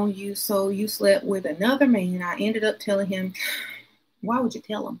cheated on you, so you slept with another man. I ended up telling him. Why would you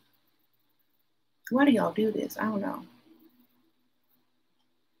tell him? Why do y'all do this? I don't know.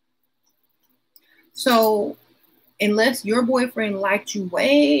 So unless your boyfriend liked you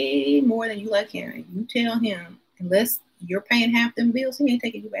way more than you like him, you tell him, unless you're paying half them bills, he ain't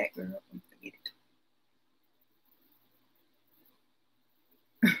taking you back, girl. Forget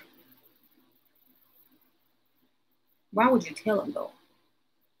it. Why would you tell him, though?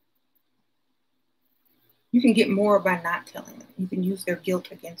 You can get more by not telling them. You can use their guilt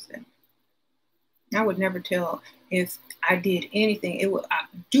against them. I would never tell if I did anything. I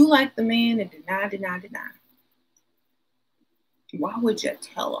do like the man and deny. Why would you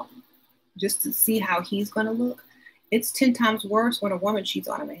tell him? Just to see how he's going to look? It's 10 times worse when a woman cheats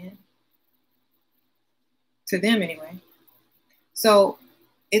on a man. To them, anyway. So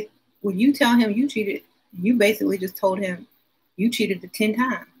when you tell him you cheated, you basically just told him you cheated the 10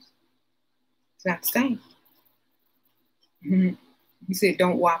 times. It's not the same. You said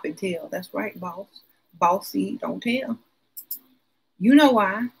don't whop and tell. That's right, boss. Bossy, don't tell. You know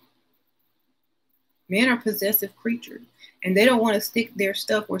why? Men are possessive creatures, and they don't want to stick their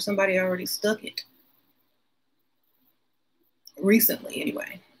stuff where somebody already stuck it. Recently,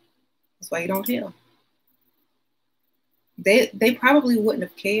 anyway. That's why you don't tell. They probably wouldn't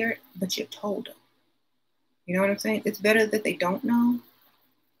have cared, but you told them. You know what I'm saying? It's better that they don't know.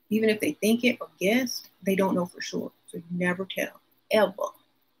 Even if they think it or guessed, they don't know for sure. So you never tell, ever.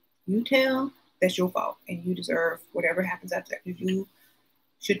 You tell, that's your fault, and you deserve whatever happens after that. You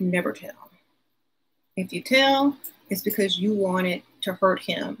should never tell. If you tell, it's because you wanted to hurt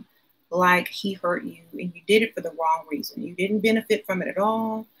him like he hurt you, and you did it for the wrong reason. You didn't benefit from it at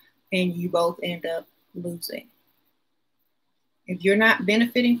all, and you both end up losing. If you're not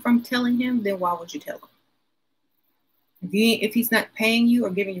benefiting from telling him, then why would you tell him? If he's not paying you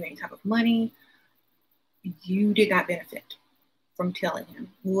or giving you any type of money, you did not benefit from telling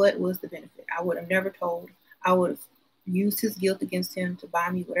him. What was the benefit? I would have never told. I would have used his guilt against him to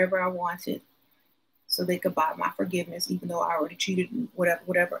buy me whatever I wanted so they could buy my forgiveness, even though I already cheated and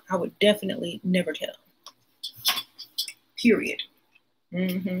whatever. I would definitely never tell. Period.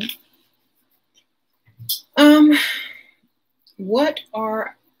 You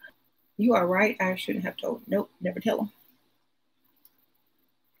are right. I shouldn't have told. Nope, never tell them.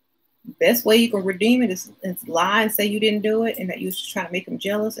 Best way you can redeem it is lie and say you didn't do it and that you was just trying to make them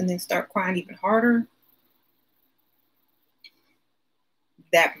jealous and then start crying even harder.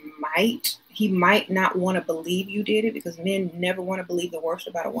 He might not want to believe you did it, because men never want to believe the worst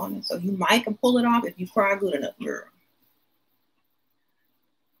about a woman. So you might can pull it off if you cry good enough, girl.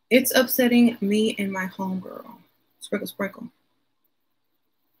 It's upsetting me and my homegirl. Sprinkle, sprinkle.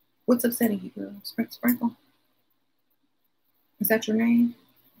 What's upsetting you, girl? Sprinkle, sprinkle. Is that your name?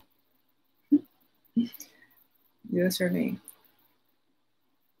 Yeah, that's her name.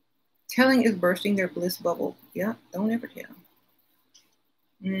 Telling is bursting their bliss bubble. Yeah, don't ever tell.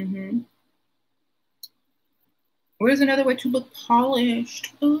 Where's another way to look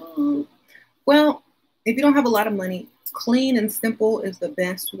polished? Ooh. Well, if you don't have a lot of money, clean and simple is the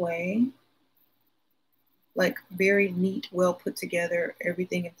best way. Like very neat, well put together,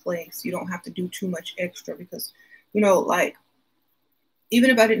 everything in place. You don't have to do too much extra because, like, even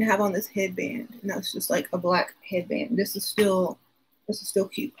if I didn't have on this headband, and that's just like a black headband, this is still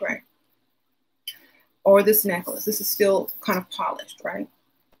cute, right? Or this necklace, this is still kind of polished, right?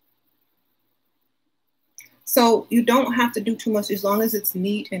 So you don't have to do too much as long as it's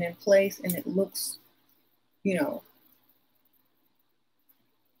neat and in place and it looks,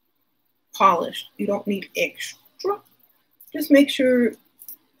 polished. You don't need extra. Just make sure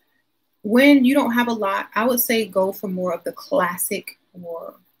when you don't have a lot, I would say go for more of the classic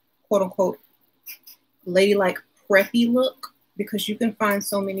or quote unquote ladylike preppy look, because you can find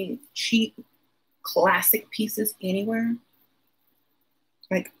so many cheap classic pieces anywhere.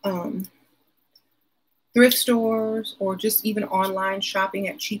 Like thrift stores or just even online shopping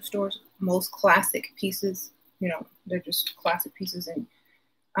at cheap stores. Most classic pieces, they're just classic pieces,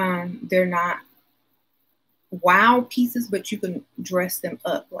 and they're not wow pieces, but you can dress them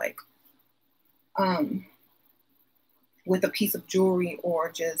up. Like with a piece of jewelry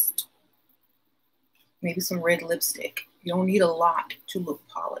or just maybe some red lipstick. You don't need a lot to look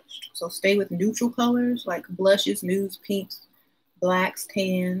polished. So stay with neutral colors like blushes, nudes, pinks, blacks,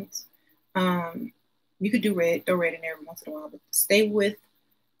 tans. You could do red, throw red in there every once in a while, but stay with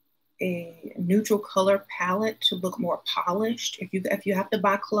a neutral color palette to look more polished. If you have to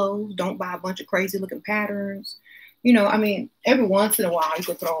buy clothes, don't buy a bunch of crazy looking patterns. You know, I mean, every once in a while you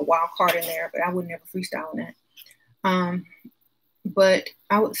could throw a wild card in there, but I would never freestyle in that. But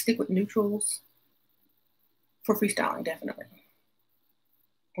I would stick with neutrals for freestyling, definitely.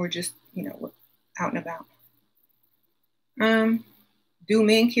 Or just, you know, out and about. Do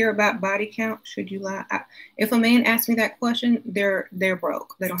men care about body count? Should you lie? If a man asks me that question, they're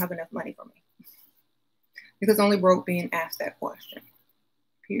broke. They don't have enough money for me. Because only broke being asked that question.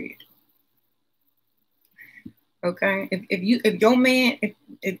 Period. Okay. If your man,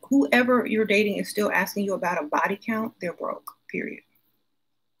 if whoever you're dating is still asking you about a body count, they're broke. Period.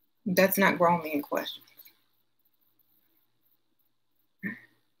 That's not grown man question.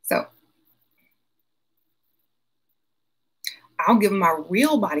 So I'll give them my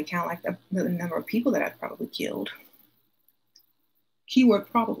real body count, like the number of people that I've probably killed. Keyword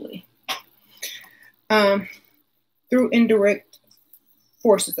probably. Through indirect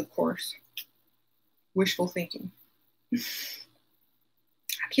forces, of course. Wishful thinking. I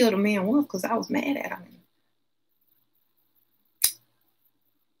killed a man once because I was mad at him.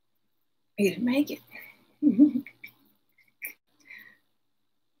 He didn't make it.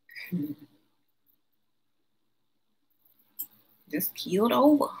 Just keeled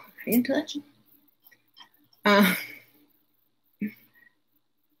over. I didn't touch him.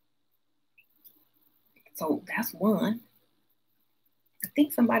 So that's one. I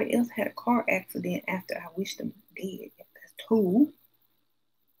think somebody else had a car accident after I wished them dead. That's two.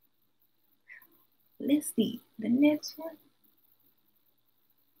 Let's see. The next one.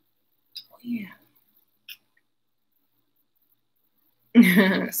 Oh, yeah.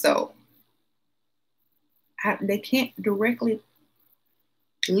 So they can't directly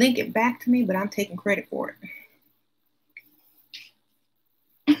link it back to me, but I'm taking credit for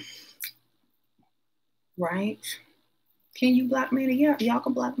it. Right? Can you block Mandy? Yeah, y'all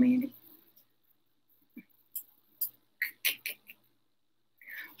can block Mandy.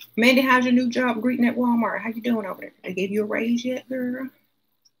 Mandy, how's your new job greeting at Walmart? How you doing over there? They gave you a raise yet, girl?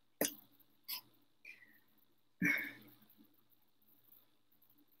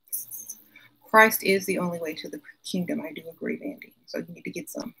 Christ is the only way to the kingdom. I do agree, Mandy. So you need to get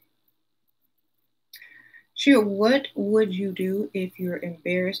some. Sure, what would you do if you're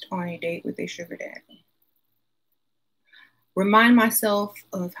embarrassed on a date with a sugar daddy? Remind myself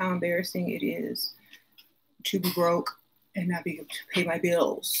of how embarrassing it is to be broke and not be able to pay my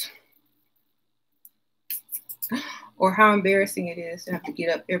bills. Or how embarrassing it is to have to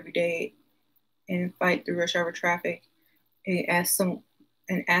get up every day and fight through rush hour traffic and ask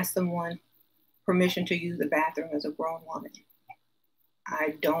someone permission to use the bathroom as a grown woman.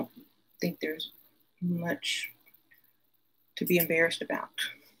 I don't think there's much to be embarrassed about.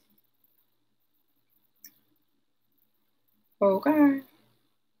 Okay.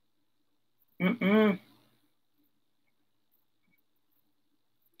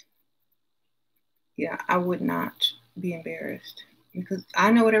 Yeah, I would not be embarrassed because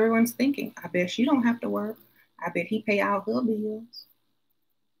I know what everyone's thinking. I bet she don't have to work. I bet he pay out her bills.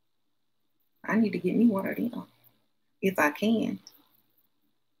 I need to get me one of them if I can.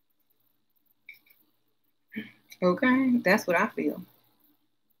 Okay, that's what I feel.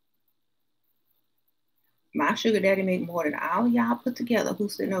 My sugar daddy make more than all y'all put together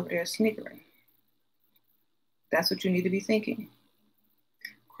who's sitting over there snickering. That's what you need to be thinking.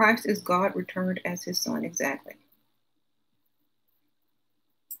 Christ is God returned as his son, exactly.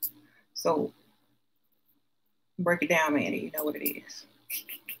 So break it down, Mandy. You know what it is.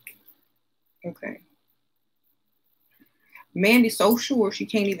 Okay. Mandy's so sure she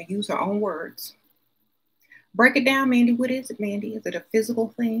can't even use her own words. Break it down, Mandy. What is it, Mandy? Is it a physical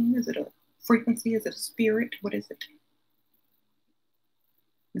thing? Is it a frequency? Is it a spirit? What is it?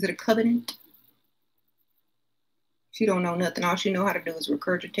 Is it a covenant? She don't know nothing. All she know how to do is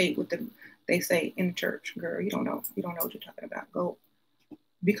regurgitate what they say in the church. Girl, you don't know. You don't know what you're talking about. Go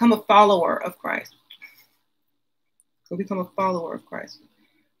become a follower of Christ. Go become a follower of Christ.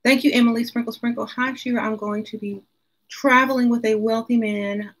 Thank you, Emily. Sprinkle, sprinkle. Hi, Shira. I'm going to be traveling with a wealthy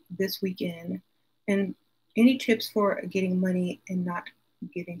man this weekend. And any tips for getting money and not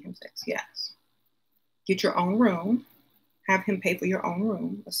giving him sex? Yes. Get your own room. Have him pay for your own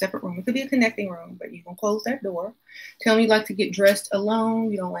room, a separate room. It could be a connecting room, but you're going to close that door. Tell him you like to get dressed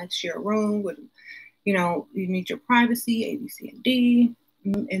alone. You don't like to share a room with You know, you need your privacy, A, B, C, and D,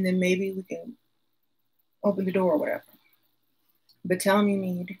 and then maybe we can open the door or whatever. But tell them you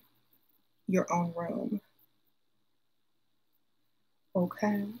need your own room.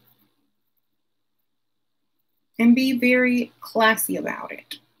 Okay. And be very classy about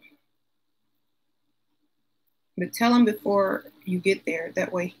it. But tell him before you get there.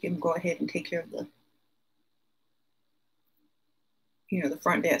 That way he can go ahead and take care of the, you know, the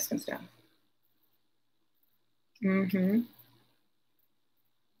front desk and stuff. Mm-hmm.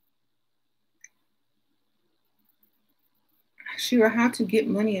 Sure, how to get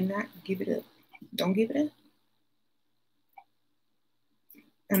money and not give it up. Don't give it up.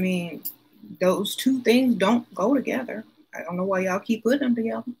 I mean, those two things don't go together. I don't know why y'all keep putting them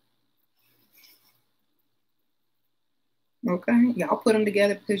together. Okay, y'all put them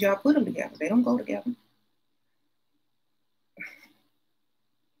together because y'all put them together. They don't go together.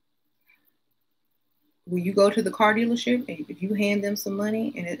 When you go to the car dealership, and if you hand them some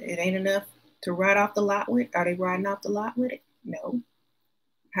money and it ain't enough to ride off the lot with, are they riding off the lot with it? No.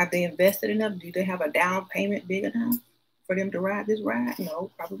 Have they invested enough? Do they have a down payment big enough for them to ride this ride? No,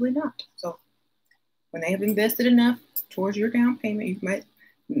 probably not. So when they have invested enough towards your down payment, you might,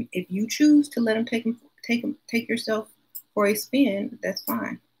 if you choose to let them take yourself for a spin, that's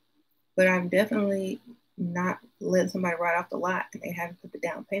fine. But I'm definitely not letting somebody ride off the lot and they haven't put the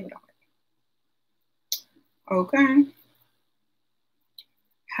down payment on it. Okay.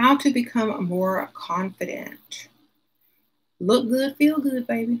 How to become more confident. Look good, feel good,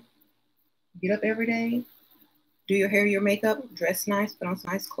 baby. Get up every day, do your hair, your makeup, dress nice, put on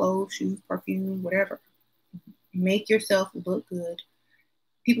some nice clothes, shoes, perfume, whatever. Make yourself look good.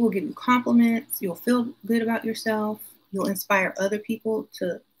 People will give you compliments. You'll feel good about yourself. You'll inspire other people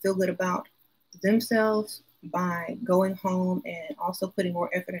to feel good about themselves by going home and also putting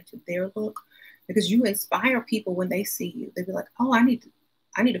more effort into their look, because you inspire people when they see you. They'll be like, oh, I need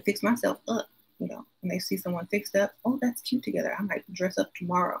to fix myself up. You know, when they see someone fixed up, oh, that's cute together. I might dress up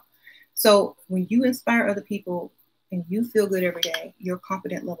tomorrow. So when you inspire other people and you feel good every day, your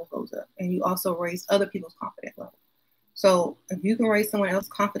confidence level goes up, and you also raise other people's confidence level. So if you can raise someone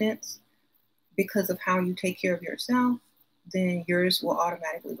else's confidence because of how you take care of yourself, then yours will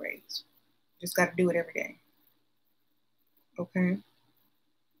automatically raise. Just got to do it every day. Okay.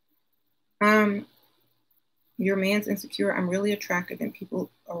 Your man's insecure. I'm really attractive, and people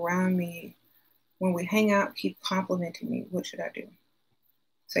around me, when we hang out, keep complimenting me. What should I do?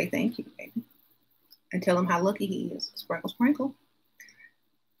 Say thank you, baby, and tell him how lucky he is. Sprinkle, sprinkle.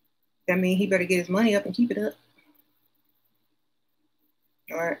 That means he better get his money up and keep it up,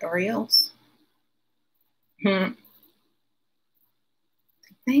 or else.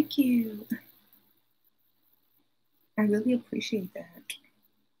 Thank you. I really appreciate that.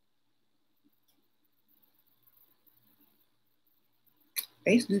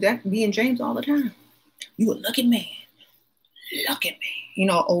 They used to do that to me and James all the time. You a lucky man. Lucky man. You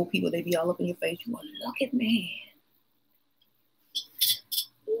know, old people, they be all up in your face. You a lucky man.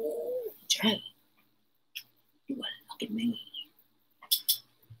 Ooh, James. You a lucky man.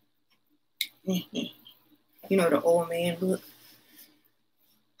 You know, the old man look.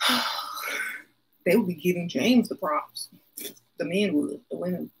 They would be giving James the props. The men would. The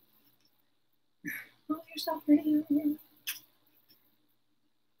women. Oh, you're so pretty.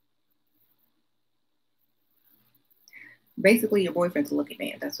 Basically, your boyfriend's a lucky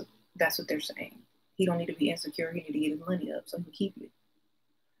man. That's what they're saying. He don't need to be insecure. He need to get his money up so he can keep it.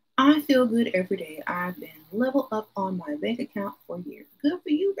 I feel good every day. I've been level up on my bank account for years. Good for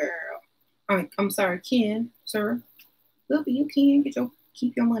you, girl. I'm sorry, Ken, sir. Good for you, Ken.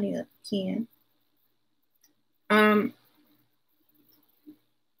 Keep your money up, Ken.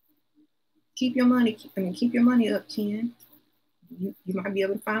 Keep your money up, Ken. You might be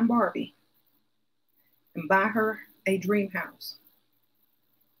able to find Barbie and buy her a dream house.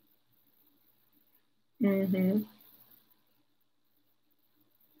 Mm-hmm.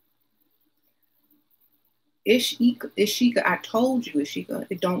 Ishika, I told you, Ishika,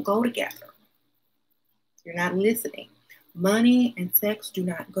 it don't go together. You're not listening. Money and sex do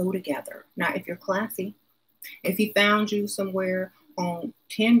not go together. Not if you're classy. If he found you somewhere on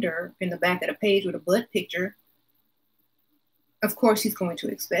Tinder in the back of the page with a butt picture, of course he's going to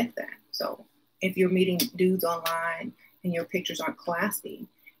expect that. So if you're meeting dudes online and your pictures aren't classy,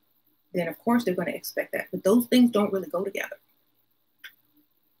 then of course they're going to expect that. But those things don't really go together.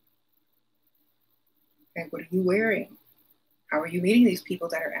 And what are you wearing? How are you meeting these people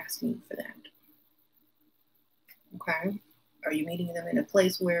that are asking you for that? Okay. Are you meeting them in a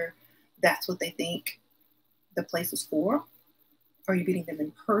place where that's what they think the place is for? Are you meeting them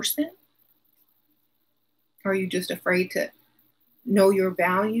in person? Are you just afraid to know your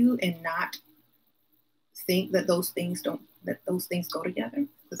value and not think that those things go together?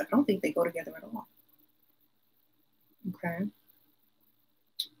 Because I don't think they go together at all. Okay.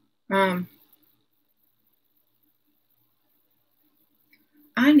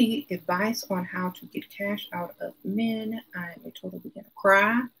 I need advice on how to get cash out of men. I am a total beginner.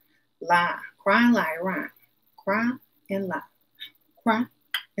 Cry, lie, rhyme. Cry and lie. Cry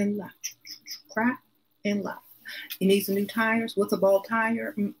and lie. Cry and lie. You need some new tires. What's a bald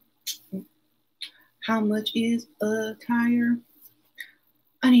tire? How much is a tire?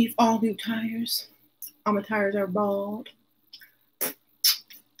 I need all new tires. All my tires are bald.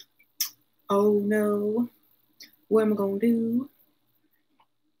 Oh no. What am I going to do?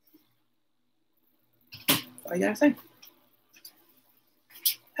 That's all you got to say.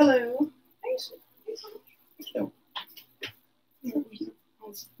 Hello. Hey,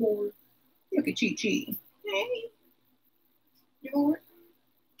 look at Chi Chi. Hey. You bored?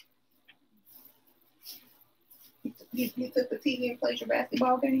 You took the TV and played your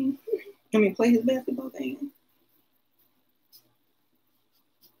basketball game? Play his basketball game.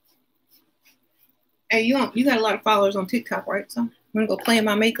 Hey, you got a lot of followers on TikTok, right? So I'm gonna go play in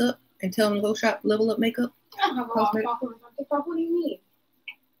my makeup and tell them to go shop Level Up Makeup. I don't have a lot of followers on TikTok. What do you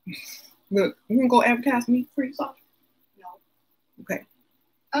mean? Look, you gonna go advertise me free sauce? No. Okay.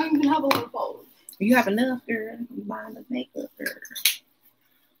 I don't even have a lot of followers. You have enough, girl. You buying the makeup, girl.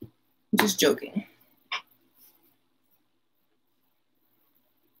 I'm just joking.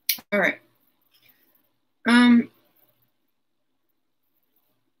 All right.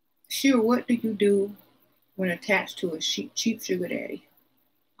 Sure, what do you do when attached to a cheap sugar daddy?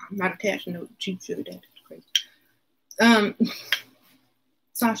 I'm not attached to no cheap sugar daddy. Crazy.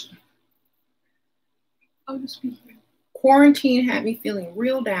 Sasha. I'll just be here. Quarantine had me feeling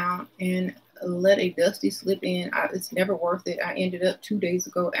real down and let a dusty slip in. It's never worth it. I ended up 2 days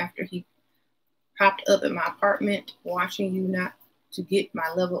ago after he popped up at my apartment watching you not to get my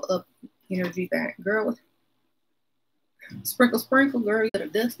level up energy back. Girl, sprinkle, girl, you got a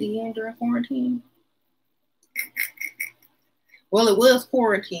dusty in during quarantine. Well, it was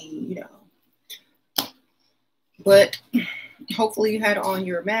quarantine, you know. But hopefully you had on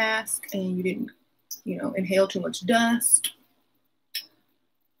your mask and you didn't, inhale too much dust.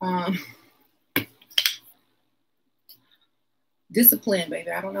 Discipline,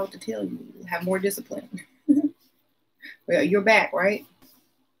 baby. I don't know what to tell you. Have more discipline. Well, you're back, right?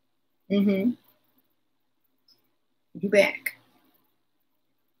 Mm-hmm. You back.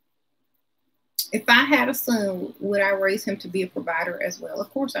 If I had a son, would I raise him to be a provider as well? Of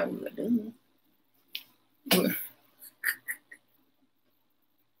course I would do.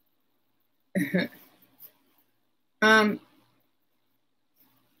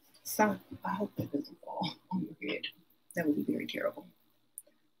 So I hope that doesn't fall on your head. That would be very terrible.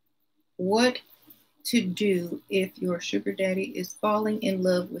 What to do if your sugar daddy is falling in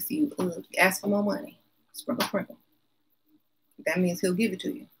love with you? Ask for more money. Sprinkle. That means he'll give it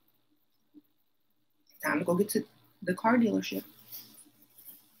to you. Time to go get to the car dealership.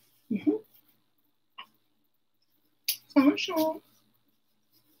 Sure.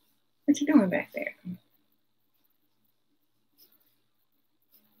 What you doing back there?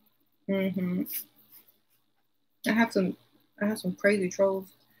 I have some crazy trolls.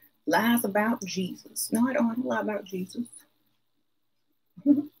 Lies about Jesus. No, I don't lie about Jesus.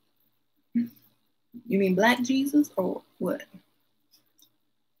 You mean Black Jesus or what?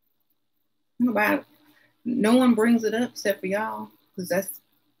 No one brings it up except for y'all, because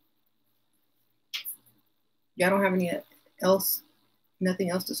y'all don't have nothing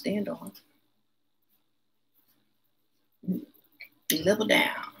else to stand on. Level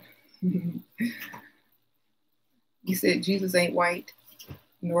down. You said Jesus ain't white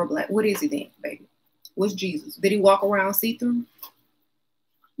nor black. What is he then, baby? What's Jesus? Did he walk around see-through?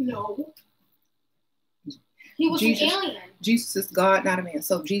 No. He was an alien. Jesus is God, not a man.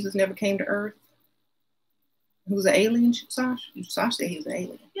 So Jesus never came to earth? He was an alien, Sasha? Sasha said he was an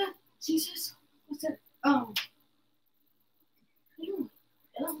alien. Yeah, Jesus was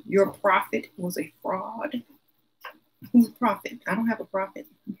Your prophet was a fraud. Who's a prophet? I don't have a prophet.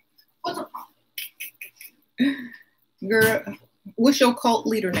 What's a prophet? Girl, what's your cult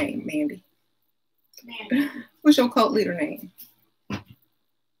leader name, Mandy? Mandy. What's your cult leader name?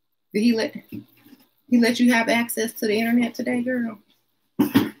 Did he let you have access to the internet today, girl?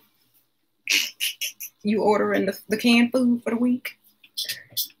 You ordering the canned food for the week?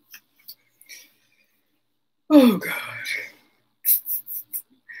 Oh God.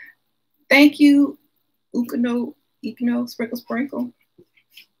 Thank you, Ukano, Sprinkle.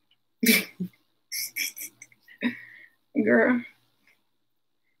 Girl,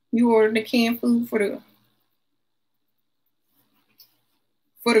 you ordered the canned food for the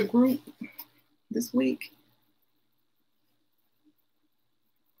group this week.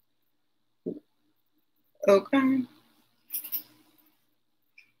 Okay.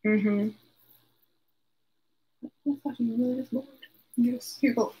 Mm-hmm. I thought you really this morning. Yes.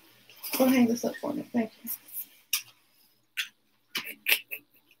 Here, go. Go hang this up for me. Thank you.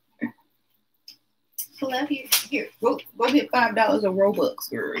 I love you. Here, go get $5 of Robux,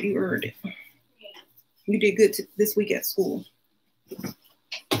 girl. You earned it. You did good this week at school.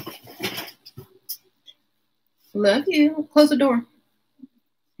 Love you. Close the door.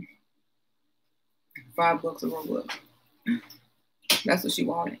 $5 of Robux. That's what she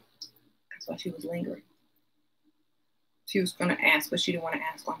wanted. That's why she was lingering. She was going to ask, but she didn't want to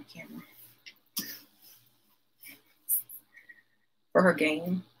ask on camera. For her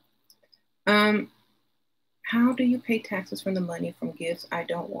game. How do you pay taxes from the money from gifts? I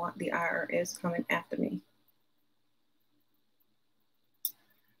don't want the IRS coming after me.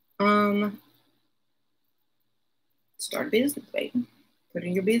 Start a business, baby. Put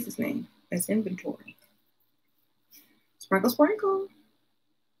in your business name as inventory. Sprinkle, sprinkle.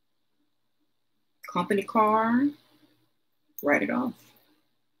 Company car. Write it off.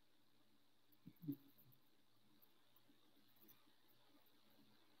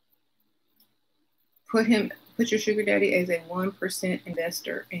 Put your sugar daddy as a 1%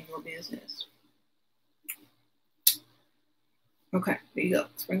 investor in your business. Okay, there you go.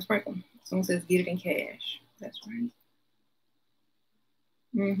 Sprinkle. Someone says get it in cash. That's right.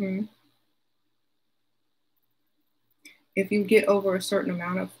 Mm-hmm. If you get over a certain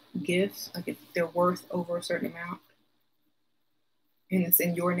amount of gifts, like if they're worth over a certain amount, and it's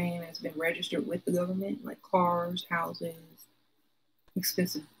in your name and it's been registered with the government, like cars, houses,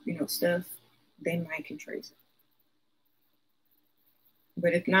 expensive, stuff, they might can trace it.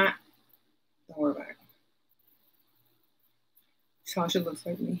 But if not, don't worry about it. Sasha looks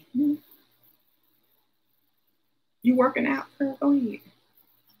like me. You working out, girl? Go ahead.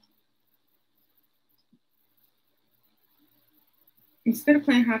 Instead of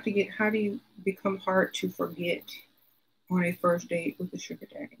playing how do you become hard to forget on a first date with a sugar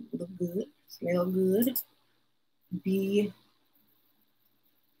daddy? Look good, smell good, be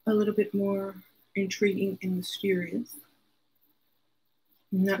a little bit more intriguing and mysterious,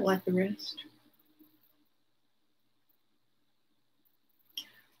 not like the rest.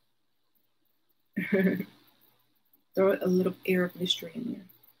 Throw a little air of mystery in there.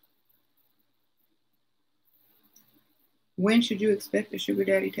 When should you expect a sugar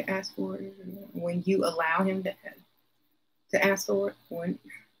daddy to ask for it? When you allow him to ask for it? When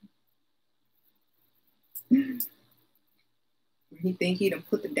he think he done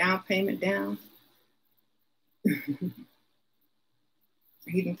put the down payment down?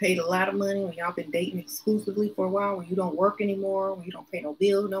 He done paid a lot of money when y'all been dating exclusively for a while, when you don't work anymore, when you don't pay no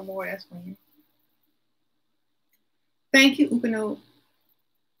bills no more. That's when. Thank you, Ukuno.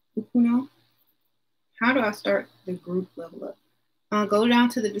 How do I start the group level up? Go down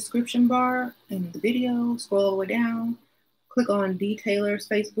to the description bar in the video, scroll all the way down, click on Detailer's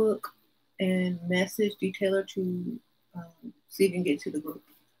Facebook, and message Detailer to see if you can get to the group.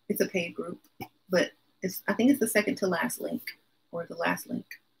 It's a paid group, but I think it's the second to last link, or the last link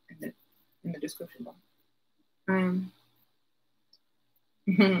in the description bar.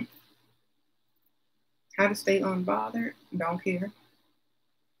 How to stay unbothered? Don't care.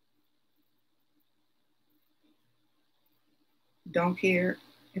 Don't care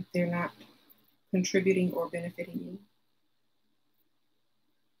if they're not contributing or benefiting you.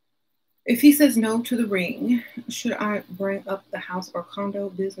 If he says no to the ring, should I bring up the house or condo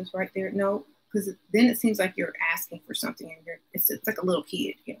business right there? No, because then it seems like you're asking for something, and it's like a little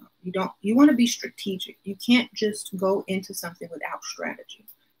kid. You want to be strategic. You can't just go into something without strategy.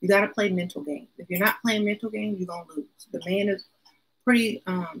 You got to play mental games. If you're not playing mental games, you're gonna lose. The man is pretty.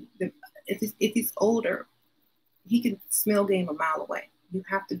 If he's older, he can smell game a mile away. You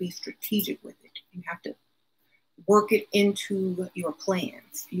have to be strategic with it. You have to work it into your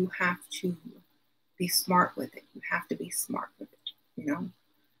plans. You have to be smart with it. You have to be smart with it.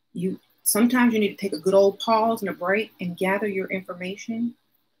 Sometimes you need to take a good old pause and a break and gather your information,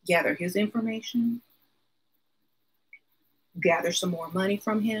 gather his information, gather some more money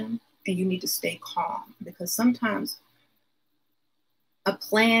from him, and you need to stay calm, because sometimes a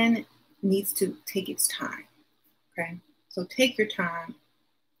plan needs to take its time. Okay, so take your time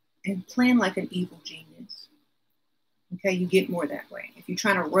and plan like an evil genius. Okay, you get more that way. If you're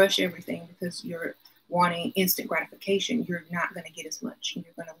trying to rush everything because you're wanting instant gratification, you're not going to get as much, and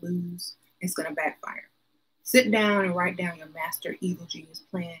you're going to lose. It's going to backfire. Sit down and write down your master evil genius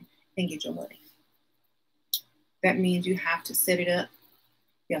plan and get your money. That means you have to set it up.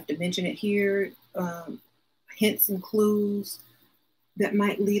 You have to mention it here, hints and clues that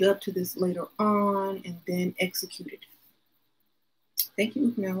might lead up to this later on, and then execute it. Thank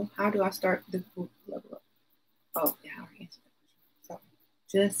you. No, how do I start the book level up? Oh, yeah, I already answered that question.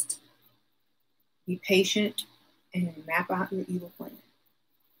 So just be patient and map out your evil plan.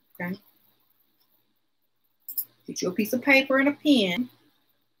 Okay? Get you a piece of paper and a pen.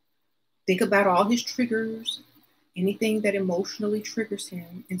 Think about all his triggers, anything that emotionally triggers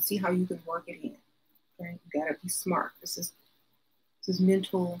him, and see how you can work it in. Okay? You gotta be smart. This is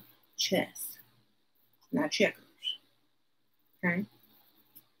mental chess, not checkers. Okay?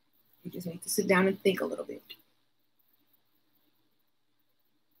 You just need to sit down and think a little bit.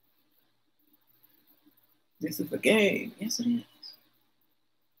 This is a game. Yes, it is.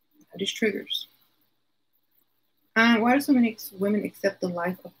 Just triggers. Why do so many women accept the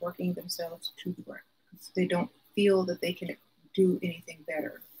life of working themselves to the ground? Because they don't feel that they can do anything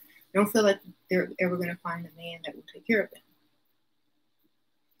better. They don't feel like they're ever going to find a man that will take care of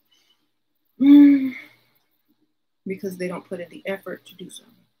them. Because they don't put in the effort to do so.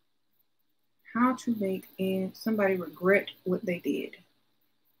 How to make somebody regret what they did.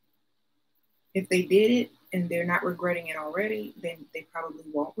 If they did it and they're not regretting it already, then they probably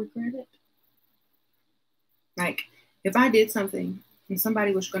won't regret it. Like, if I did something and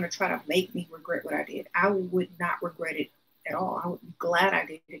somebody was going to try to make me regret what I did, I would not regret it at all. I would be glad I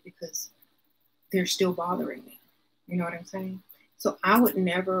did it because they're still bothering me. You know what I'm saying? So I would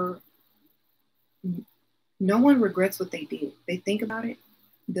never, no one regrets what they did. They think about it,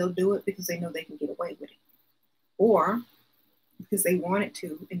 they'll do it because they know they can get away with it. Or because they wanted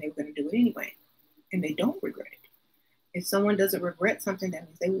to and they were going to do it anyway. And they don't regret it. If someone doesn't regret something, that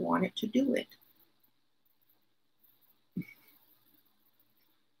means they wanted to do it.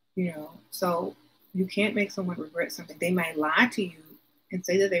 You know, so you can't make someone regret something. They might lie to you and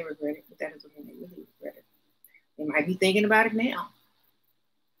say that they regret it, but that doesn't mean they really regret it. They might be thinking about it now.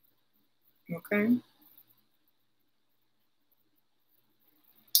 Okay.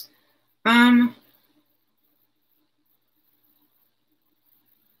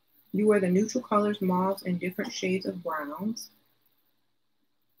 You wear the neutral colors, mauves, and different shades of browns.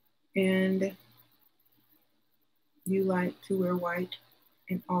 And you like to wear white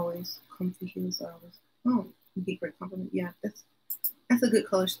and always comfy heels. Oh, you get great compliment. Yeah, that's a good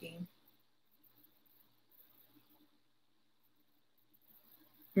color scheme.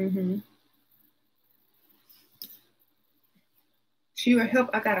 SheRaSeven,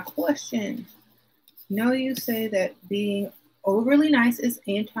 I got a question. No, you say that being overly nice is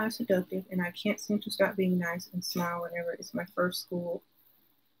anti-seductive, and I can't seem to stop being nice and smile whenever it's my first school,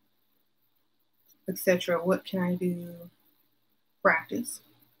 etc. What can I do? Practice.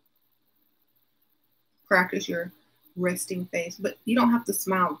 Practice your resting face, but you don't have to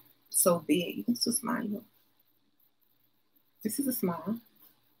smile so big. You can still smile. This is a smile.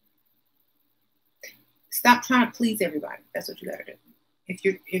 Stop trying to please everybody. That's what you got to do.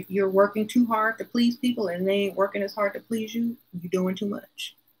 If you're working too hard to please people and they ain't working as hard to please you, you're doing too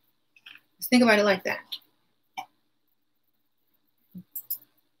much. Just think about it like that.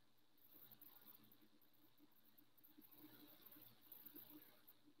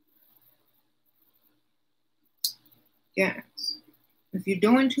 Yes. If you're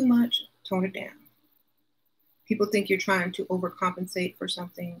doing too much, tone it down. People think you're trying to overcompensate for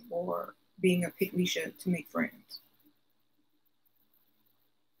something or being a pick-me-shit to make friends.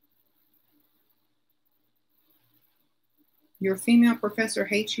 Your female professor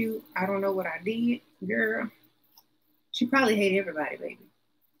hates you. I don't know what I did. Girl, she probably hated everybody, baby.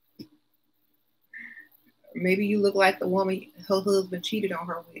 Maybe you look like the woman her husband cheated on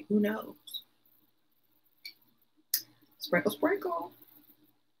her with. Who knows? Sprinkle, sprinkle.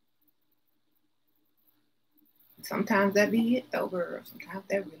 Sometimes that be it, though, girl. Sometimes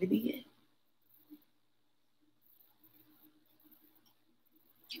that really be it.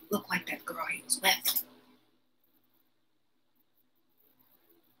 You look like that girl he was with.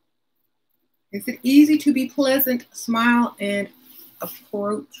 Is it easy to be pleasant, smile, and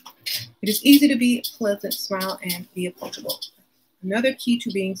approach? It is easy to be pleasant, smile, and be approachable. Another key to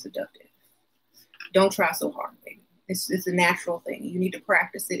being seductive. Don't try so hard, baby. It's a natural thing. You need to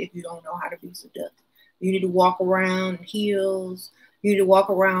practice it if you don't know how to be seductive. You need to walk around in heels. You need to walk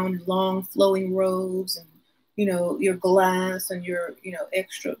around in long flowing robes and, you know, your glass and your, you know,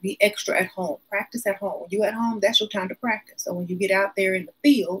 be extra at home. Practice at home. When you're at home, that's your time to practice. So when you get out there in the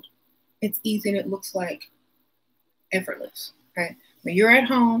field, it's easy and it looks like effortless. Okay. When you're at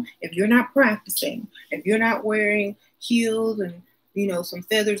home, if you're not practicing, if you're not wearing heels and, some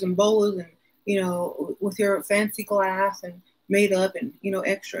feathers and boas and, with your fancy glass and made up and,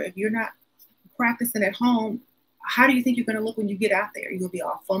 extra, if you're not practicing at home, how do you think you're going to look when you get out there? You're going to be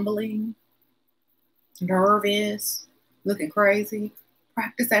all fumbling, nervous, looking crazy.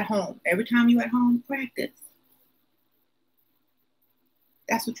 Practice at home. Every time you're at home, practice.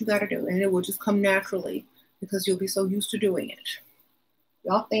 That's what you got to do. And it will just come naturally because you'll be so used to doing it.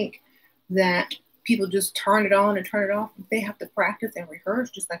 Y'all think that people just turn it on and turn it off? They have to practice and rehearse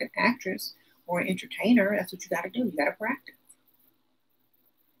just like an actress or an entertainer. That's what you got to do. You got to practice.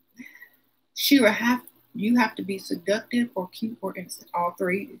 Shira, you have to be seductive or cute or innocent. All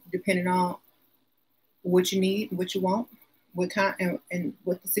three, depending on what you need, what you want, what kind, and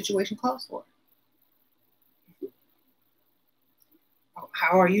what the situation calls for.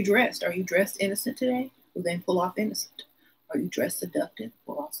 How are you dressed? Are you dressed innocent today? Well, then pull off innocent. Are you dressed seductive?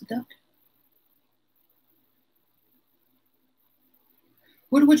 Pull off seductive.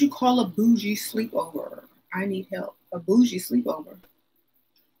 What would you call a bougie sleepover? I need help. A bougie sleepover.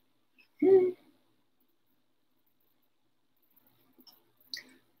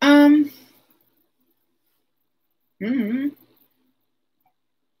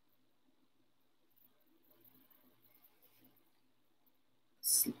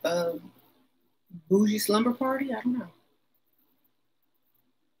 Bougie slumber party? I don't know.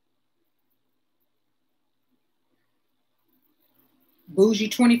 Bougie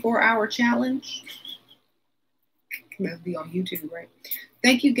 24-hour challenge. That'll be on YouTube, right?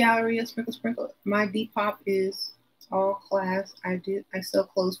 Thank you, Galleria Sprinkle Sprinkle. My Depop is all class. I sell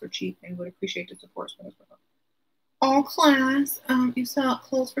clothes for cheap and would appreciate the support. Sprinkle Sprinkle. All class. You sell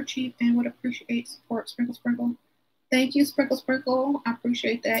clothes for cheap and would appreciate support. Sprinkle Sprinkle. Thank you, Sprinkle Sprinkle. I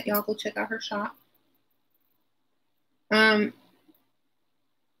appreciate that. Y'all go check out her shop.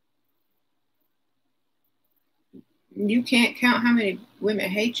 You can't count how many women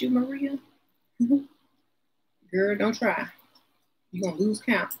hate you, Maria. Girl, don't try. You're going to lose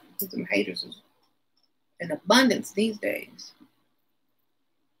count. Because some haters is in abundance these days.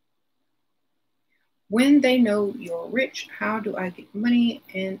 When they know you're rich, how do I get money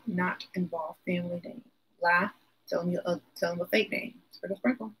and not involve family name? Lie. Tell them a fake name. Sprinkle,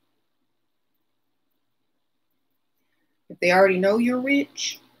 sprinkle. If they already know you're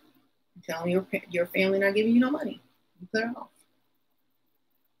rich, tell them your family not giving you no money. You put it off.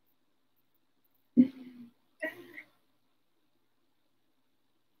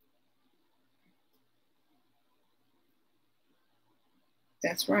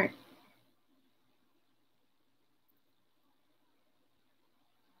 That's right.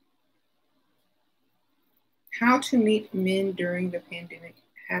 How to meet men during the pandemic.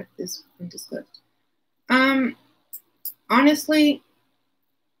 Had this been discussed? Honestly,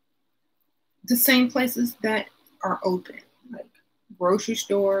 the same places that are open, like grocery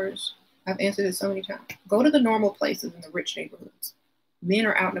stores. I've answered it so many times. Go to the normal places in the rich neighborhoods. Men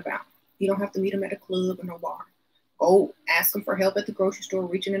are out and about. You don't have to meet them at a club or no bar. Go ask them for help at the grocery store,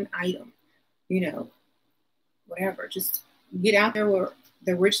 reaching an item, whatever. Just get out there where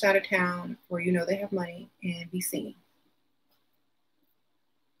the rich side of town where they have money and be seen.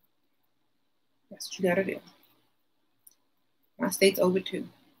 That's what you gotta do. My state's over too.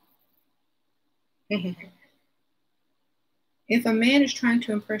 If a man is trying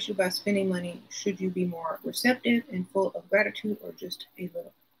to impress you by spending money, should you be more receptive and full of gratitude or just a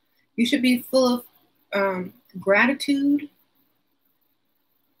little? You should be full of gratitude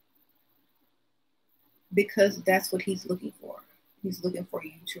because that's what he's looking for. He's looking for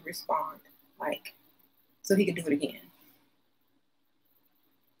you to respond, so he can do it again.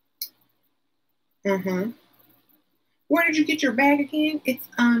 Where did you get your bag again? It's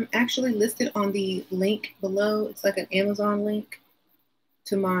actually listed on the link below. It's like an Amazon link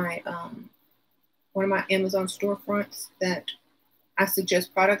to my one of my Amazon storefronts that I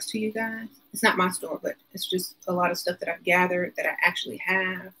suggest products to you guys. It's not my store, but it's just a lot of stuff that I've gathered that I actually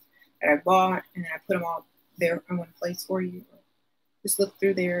have, that I bought, and then I put them all there in one place for you. Just look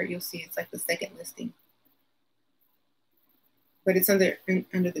through there. You'll see it's like the second listing. But it's under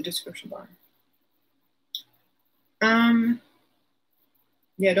the description bar.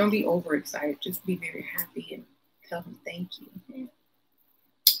 Yeah, don't be overexcited. Just be very happy and tell him thank you.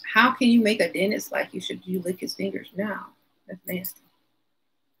 How can you make a dentist like you? Should you lick his fingers? No, that's nasty.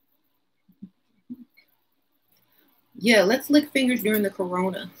 Yeah, let's lick fingers during the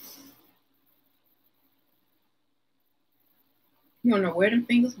corona. You don't know where them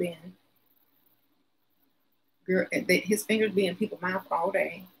fingers been. Girl, his fingers be in people's mouth all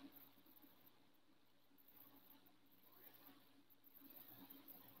day.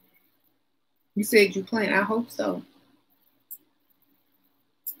 You said you plan. I hope so.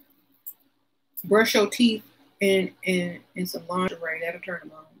 Brush your teeth in some lingerie. That'll turn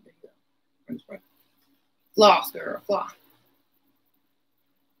them on. There you go. Floss, girl. Floss.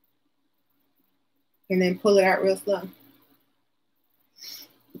 And then pull it out real slow.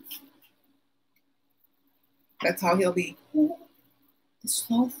 That's how he'll be. Ooh, the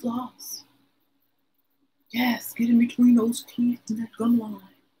slow floss. Yes, get in between those teeth and that gum line.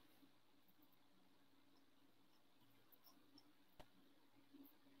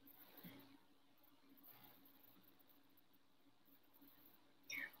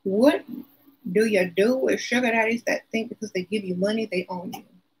 What do you do with sugar daddies that think because they give you money, they own you?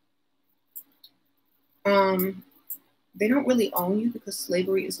 They don't really own you because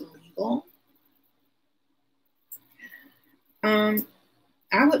slavery is illegal.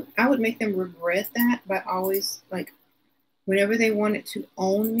 I would make them regret that by always, like, whenever they wanted to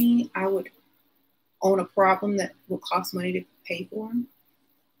own me, I would own a problem that would cost money to pay for.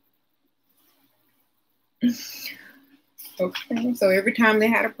 Okay, so every time they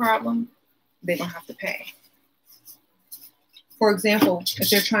had a problem, they don't have to pay. For example, if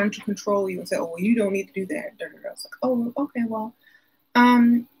they're trying to control you and say, "Oh, well, you don't need to do that," it's like, "Oh, okay, well,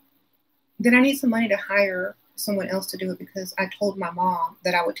 then I need some money to hire someone else to do it because I told my mom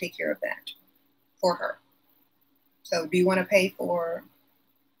that I would take care of that for her. So, do you want to pay for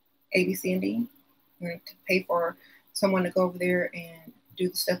A, B, C, and D? You want to pay for someone to go over there and do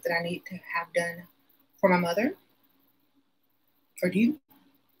the stuff that I need to have done for my mother, or do you?"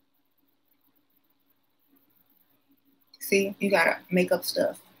 See, you gotta make up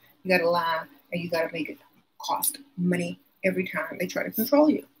stuff. You gotta lie, and you gotta make it cost money every time they try to control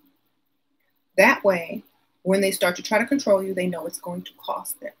you. That way, when they start to try to control you, they know it's going to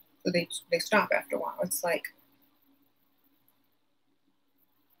cost them. So they stop after a while. It's like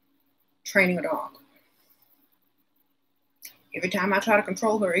training a dog. Every time I try to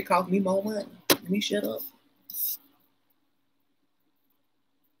control her, it costs me more money. Let me shut up.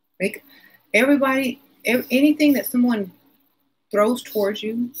 Make everybody, anything that someone throws towards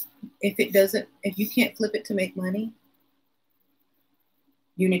you, if you can't flip it to make money,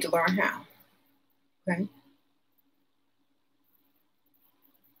 you need to learn how. Okay?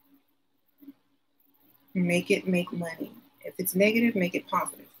 Make it make money. If it's negative, make it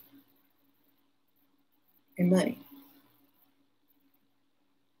positive. And money.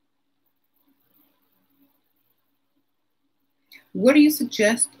 What do you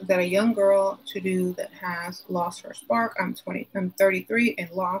suggest that a young girl to do that has lost her spark? I'm 33 and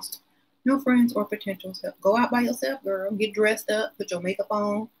lost no friends or potentials. Go out by yourself, girl. Get dressed up, put your makeup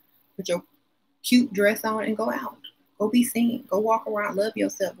on, put your cute dress on, and go out. Go be seen. Go walk around. Love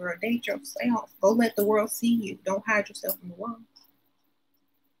yourself, girl. Date yourself. Go let the world see you. Don't hide yourself from the world.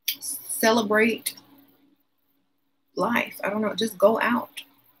 Celebrate life. I don't know. Just go out.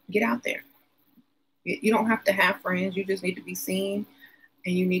 Get out there. You don't have to have friends. You just need to be seen,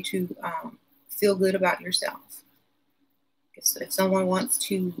 and you need to feel good about yourself. If someone wants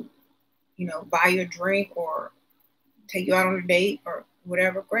to, buy you a drink or take you out on a date or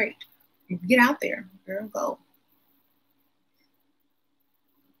whatever, great. Get out there, girl. Go.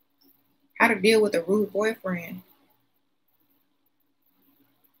 How to deal with a rude boyfriend.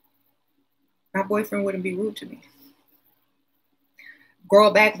 My boyfriend wouldn't be rude to me. Grow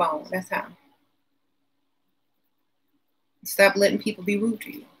a backbone. That's how. Stop letting people be rude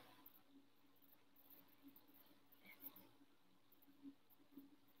to you.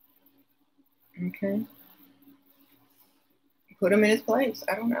 Okay. Put him in his place.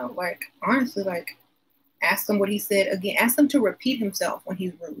 I don't know. Honestly, ask him what he said again. Ask him to repeat himself when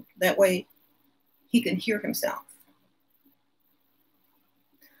he's rude. That way he can hear himself.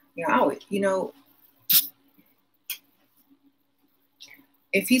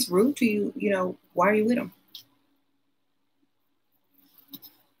 If he's rude to you, why are you with him?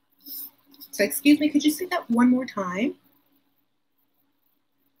 So, excuse me, could you say that one more time?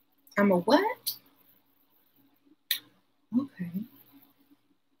 I'm a what? Okay.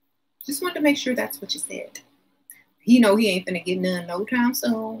 Just wanted to make sure that's what you said. He ain't gonna get none no time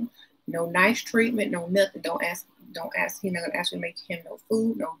soon. No nice treatment, no nothing. Don't ask. He's not gonna ask you to make him no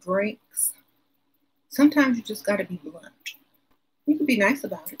food, no drinks. Sometimes you just gotta be blunt. You can be nice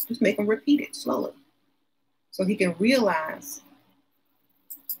about it. Just make him repeat it slowly, so he can realize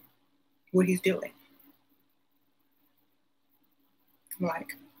what he's doing.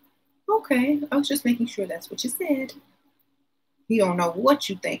 Like, okay, I was just making sure that's what you said. He don't know what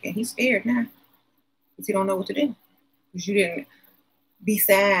you thinking. He's scared now because he don't know what to do. Because you didn't be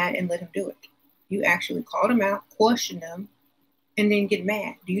sad and let him do it. You actually called him out, questioned him, and then get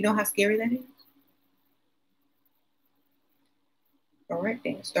mad. Do you know how scary that is? All right,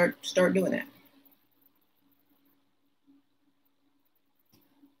 then start doing that.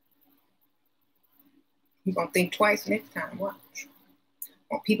 You're gonna think twice next time. Watch.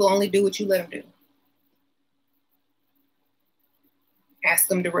 People only do what you let them do. Ask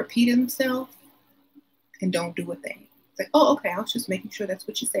them to repeat themselves and don't do a thing. It's like, oh, okay, I was just making sure that's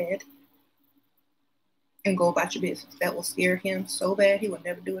what you said. And go about your business. That will scare him so bad he will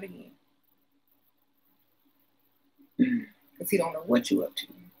never do it again. Because he don't know what you're up to.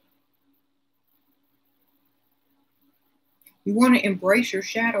 You want to embrace your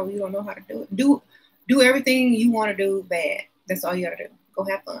shadow. You don't know how to do it. Do everything you want to do bad. That's all you got to do. Go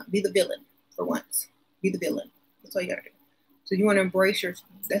have fun. Be the villain for once. Be the villain. That's all you got to do. So you want to embrace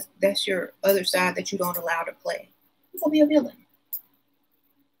that's your other side that you don't allow to play. You're going to be a villain.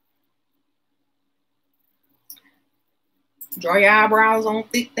 Draw your eyebrows on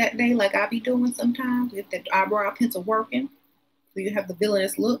thick that day like I be doing sometimes. If that eyebrow pencil working, so you have the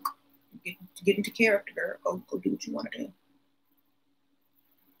villainous look. Get into character, girl. Go do what you want to do.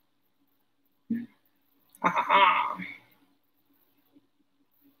 Ha ha ha.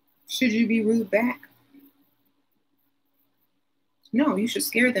 Should you be rude back? No, you should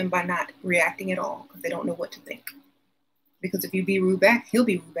scare them by not reacting at all because they don't know what to think. Because if you be rude back, he'll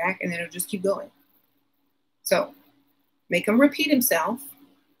be rude back and then it'll just keep going. So make him repeat himself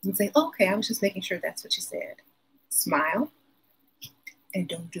and say, oh, okay, I was just making sure that's what you said. Smile and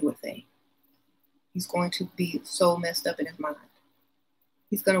don't do a thing. He's going to be so messed up in his mind.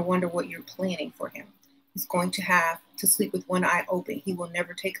 He's going to wonder what you're planning for him. He's going to have to sleep with one eye open. He will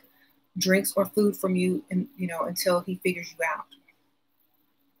never take drinks or food from you, until he figures you out.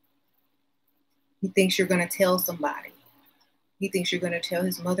 He thinks you're going to tell somebody. He thinks you're going to tell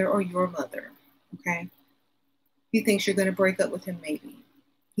his mother or your mother. Okay? He thinks you're going to break up with him, maybe.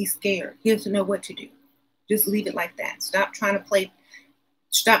 He's scared. He doesn't know what to do. Just leave it like that. Stop trying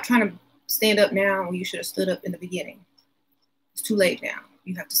to stand up now when you should have stood up in the beginning. It's too late now.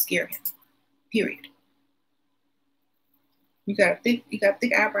 You have to scare him. Period. You got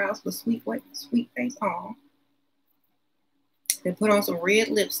thick eyebrows with sweet face on. Then put on some red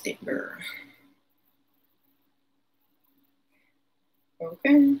lipstick, girl.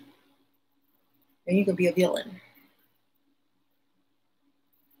 Okay. And you can be a villain.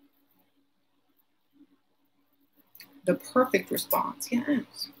 The perfect response,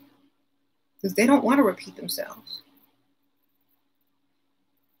 yes. Because they don't want to repeat themselves.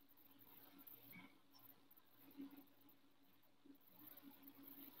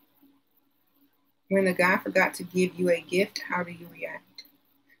 When the guy forgot to give you a gift, how do you react?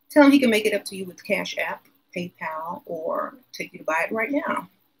 Tell him he can make it up to you with Cash App, PayPal, or take you to buy it right now.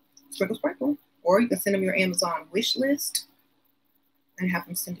 Sprinkle, sprinkle. Or you can send him your Amazon wish list and have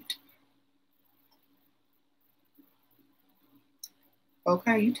him send it.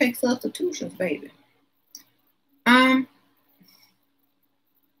 Okay, you take substitutions, baby.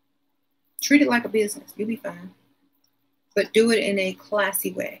 Treat it like a business. You'll be fine. But do it in a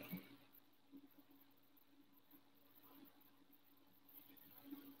classy way.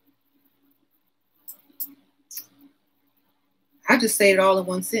 I just say it all in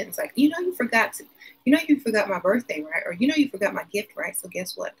one sentence. Like, you forgot my birthday, right? Or you forgot my gift, right? So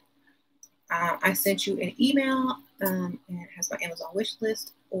guess what? I sent you an email and it has my Amazon wish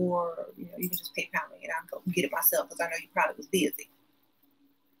list, or you can just PayPal me and I'll go get it myself because I know you probably was busy.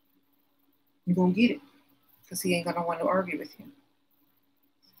 You're gonna get it because he ain't gonna want to argue with you.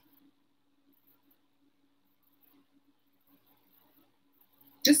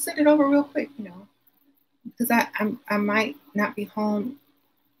 Just send it over real quick, because I might not be home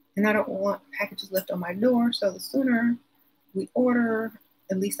and I don't want packages left on my door. So the sooner we order,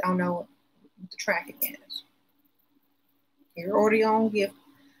 at least I'll know what the tracking is. You're already on gift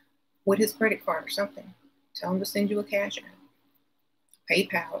with his credit card or something. Tell him to send you a Cash App,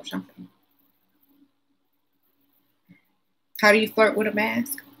 PayPal or something. How do you flirt with a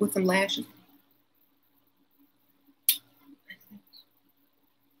mask? With some lashes?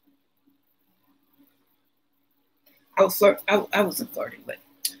 I wasn't flirting, but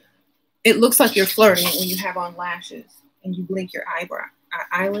it looks like you're flirting when you have on lashes and you blink your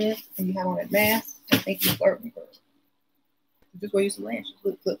eyelid and you have on a mask. I think you're flirting. Just go use some lashes.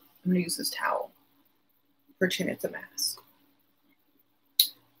 Look, I'm gonna use this towel. Pretend it's a mask.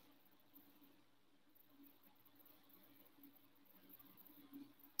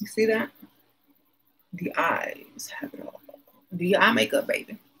 You see that? The eyes have it all. Do your eye makeup,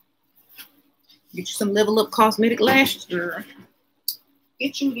 baby. Get you some Level Up cosmetic lashes, girl.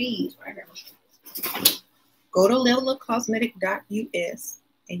 Get you these right here. Go to levelupcosmetic.us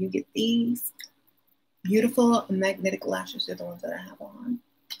and you get these beautiful magnetic lashes are the ones that I have on.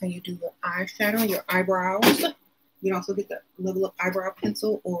 And you do your eyeshadow, your eyebrows. You also get the level of eyebrow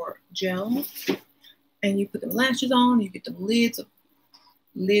pencil or gel. And you put the lashes on, you get the lids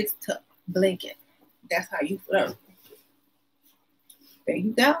to blinking. That's how you flirt. There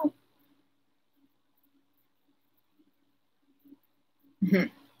you go.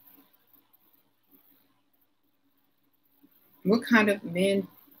 What kind of men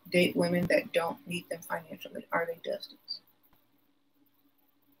date women that don't need them financially? Are they Dustin's?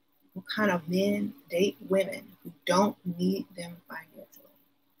 What kind of men date women who don't need them financially?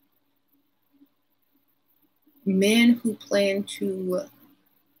 Men who plan to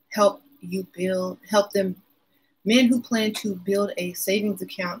men who plan to build a savings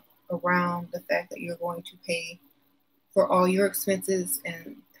account around the fact that you're going to pay for all your expenses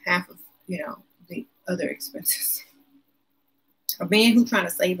and half of, the other expenses. A man who's trying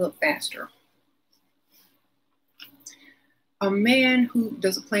to save up faster. A man who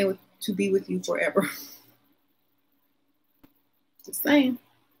doesn't plan to be with you forever. Just saying.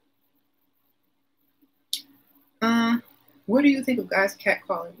 What do you think of guys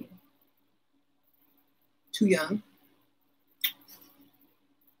catcalling you? Too young.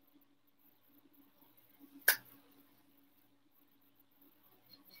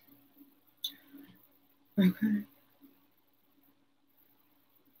 Okay.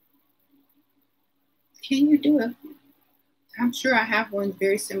 Can you do it? I'm sure I have one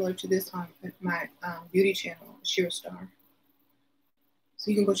very similar to this on my beauty channel, SheRaSeven.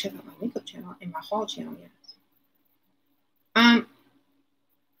 So you can go check out my makeup channel and my haul channel, yes.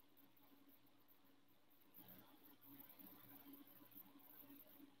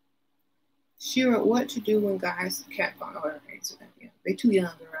 Shira, what to do when guys catcall? Oh, okay, so yeah, they're too young,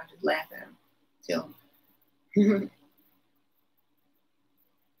 or I just laugh at them. Tell them.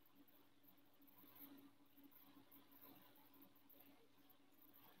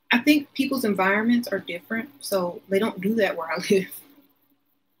 I think people's environments are different, so they don't do that where I live.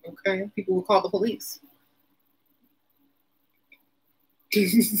 Okay, people will call the police.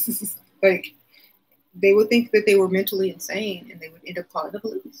 Like, they would think that they were mentally insane and they would end up calling the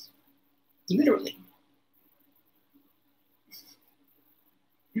police. Literally.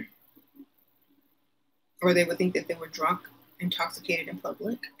 Or they would think that they were drunk, intoxicated in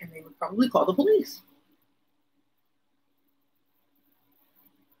public, and they would probably call the police.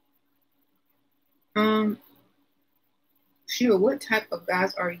 Sheila, what type of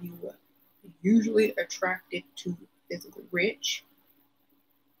guys are you usually attracted to? Physically rich?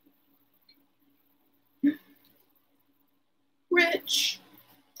 Rich,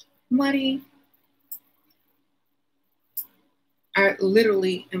 money. I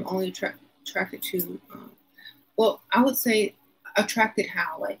literally am only attracted to, well, I would say attracted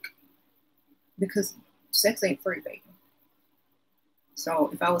how? Like, because sex ain't free, baby. So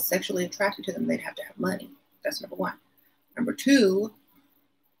if I was sexually attracted to them, they'd have to have money. That's number one. Number two,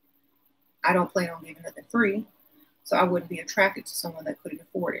 I don't plan on giving nothing free. So I wouldn't be attracted to someone that couldn't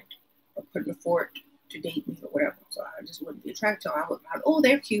afford it or couldn't afford to date me or whatever. So I just wouldn't be attracted to them. Oh,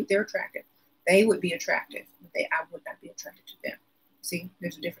 they're cute, they're attractive. They would be attractive, but I would not be attracted to them. See,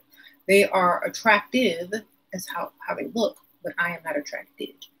 there's a difference. They are attractive as how they look, but I am not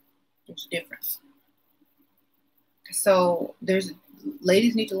attracted. There's a difference. So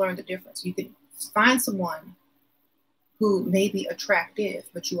ladies need to learn the difference. You can find someone who may be attractive,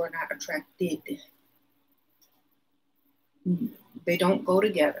 but you are not attracted. They don't go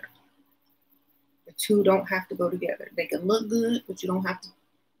together. The two don't have to go together. They can look good, but you don't have to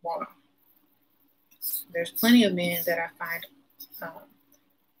want them. There's plenty of men that I find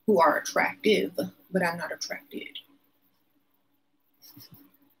who are attractive, but I'm not attracted.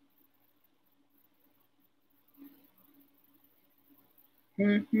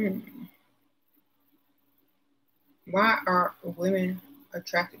 Why are women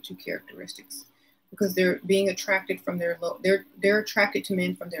attracted to characteristics? Because they're being attracted from they're attracted to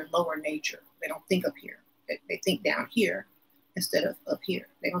men from their lower nature. They don't think up here. They think down here instead of up here.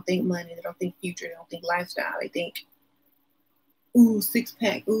 They don't think money. They don't think future. They don't think lifestyle. They think, ooh, six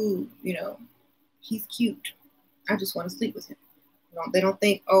pack. Ooh, he's cute. I just want to sleep with him. They don't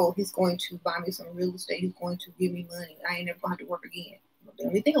think, oh, he's going to buy me some real estate. He's going to give me money. I ain't never going to have to work again. They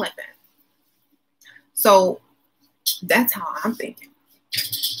don't be thinking like that. So that's how I'm thinking.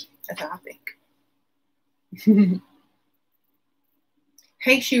 That's how I think.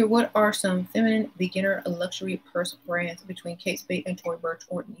 Hey, Sheer, what are some feminine beginner luxury purse brands between Kate Spade and Tory Burch,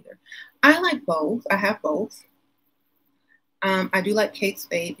 or neither? I like both. I have both. I do like Kate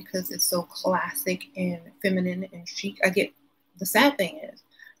Spade because it's so classic and feminine and chic. The sad thing is,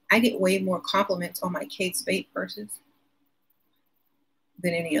 I get way more compliments on my Kate Spade purses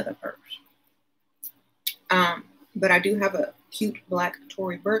than any other purse. But I do have a cute black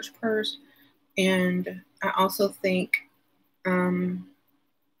Tory Burch purse, and I also think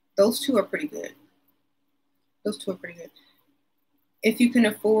those two are pretty good. Those two are pretty good. If you can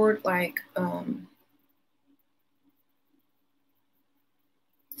afford like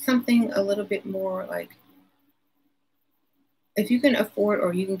something a little bit more like, if you can afford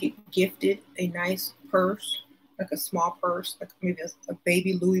or you can get gifted a nice purse, like a small purse, like maybe a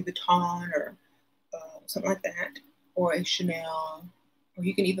baby Louis Vuitton or something like that, or a Chanel, or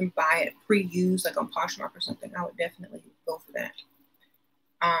you can even buy it pre-used like on Poshmark or something, I would definitely go for that.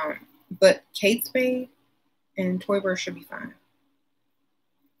 But Kate Spade and Tory Burch should be fine.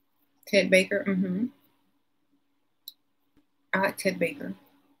 Ted Baker, I like Ted Baker.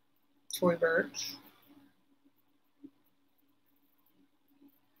 Tory Burch.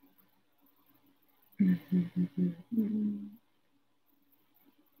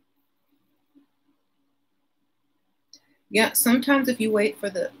 Yeah, sometimes if you wait for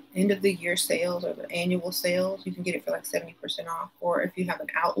the end of the year sales or the annual sales, you can get it for like 70% off. Or if you have an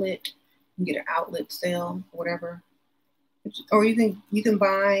outlet, you can get an outlet sale, whatever. Or you can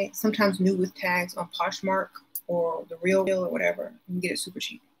buy sometimes new with tags on Poshmark or the Real Deal or whatever. You can get it super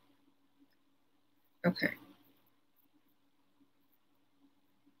cheap. Okay.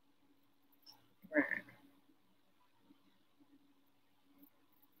 Right.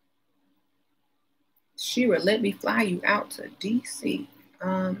 Shira, let me fly you out to DC.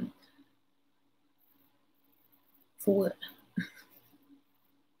 For what?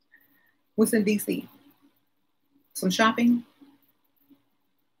 What's in DC? Some shopping?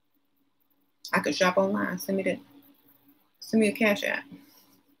 I could shop online. Send me a cash app.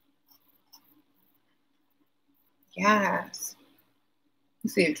 Yes. You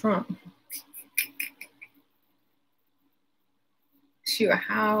said Trump. Shira,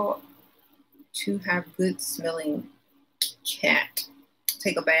 how to have good smelling cat?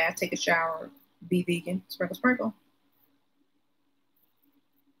 Take a bath, take a shower, be vegan, sprinkle, sprinkle.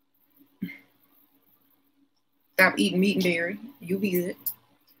 Stop eating meat and dairy. You'll be good.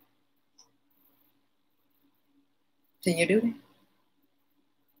 Can you do that?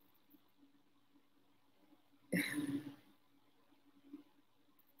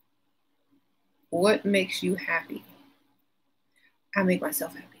 What makes you happy? I make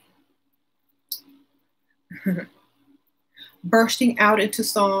myself happy. Bursting out into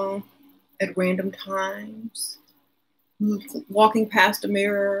song at random times. Walking past a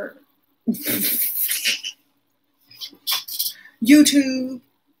mirror. YouTube,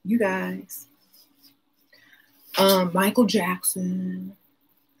 you guys. Michael Jackson.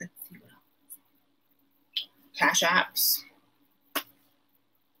 Cash apps.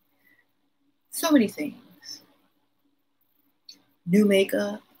 So many things. New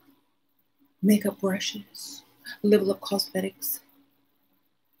makeup. Makeup brushes. Level Up Cosmetics.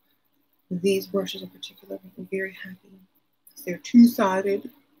 These brushes in particular make me very happy. They're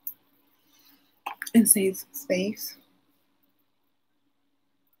two-sided and saves space.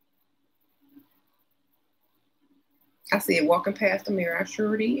 I see it walking past the mirror. I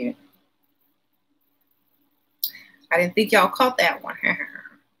sure did. I didn't think y'all caught that one.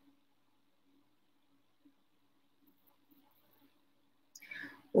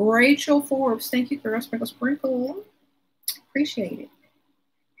 Rachel Forbes, thank you, girl. Sprinkle, sprinkle. Appreciate it.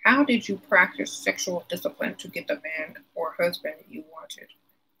 How did you practice sexual discipline to get the man or husband you wanted?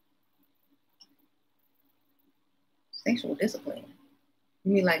 Sexual discipline?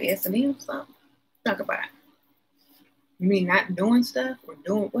 You mean like S&M or something? Talk about it. You mean not doing stuff or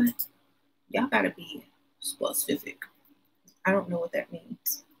doing what? Y'all gotta be specific. I don't know what that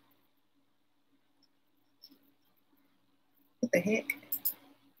means. What the heck?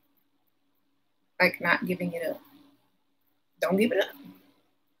 Like not giving it up. Don't give it up.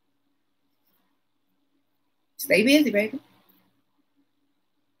 Stay busy, baby.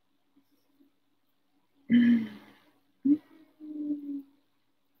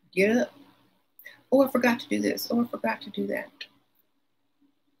 Get up. Oh, I forgot to do this. Oh, I forgot to do that.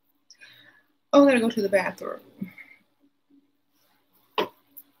 Oh, I gotta go to the bathroom.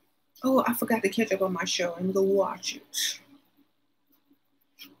 Oh, I forgot to catch up on my show and go watch it.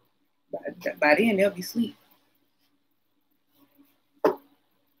 By then, they'll be asleep.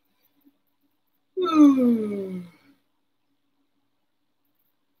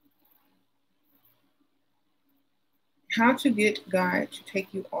 How to get guy to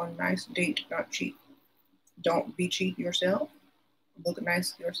take you on nice date, not cheap. Don't be cheap yourself. Look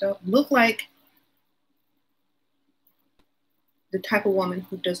nice yourself. Look like the type of woman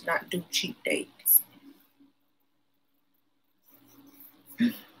who does not do cheap dates.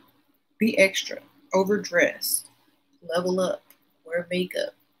 Be extra, overdress, level up, wear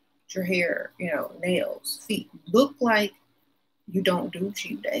makeup, your hair, nails, feet. Look like you don't do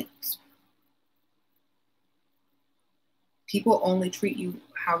cheap dates. People only treat you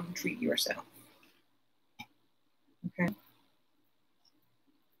how you treat yourself. Okay?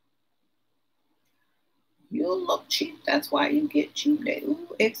 You look cheap, that's why you get cheap dates. Ooh,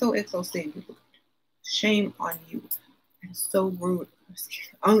 XOXO said you look. Shame on you. It's so rude.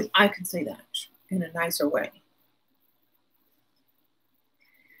 Only I can say that in a nicer way.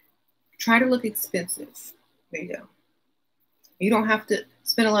 Try to look expensive. There you go. You don't have to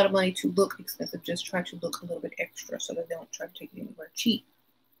spend a lot of money to look expensive. Just try to look a little bit extra so that they don't try to take you anywhere cheap.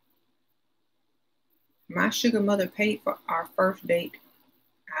 My sugar mother paid for our first date.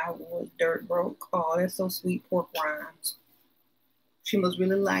 I was dirt broke. Oh, that's so sweet, pork rinds. She must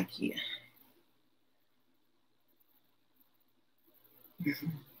really like you.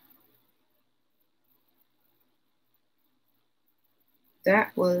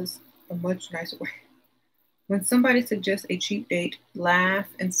 That was a much nicer way. When somebody suggests a cheap date, laugh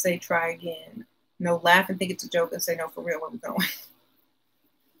and say try again. No, laugh and think it's a joke and say no, for real, where we going?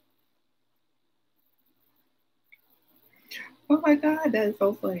 Oh my God, that is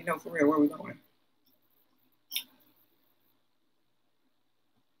so funny. No, for real, where we going?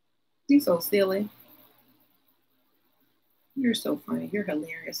 You're so silly. You're so funny. You're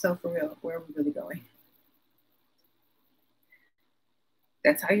hilarious. So for real, where are we really going?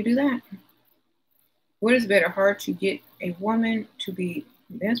 That's how you do that. What is better, hard to get a woman to be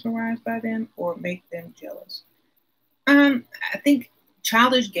mesmerized by them or make them jealous? I think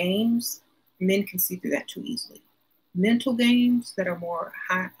childish games, men can see through that too easily. Mental games that are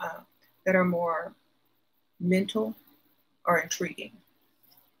more mental are intriguing.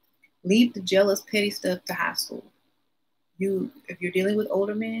 Leave the jealous, petty stuff to high school. If you're dealing with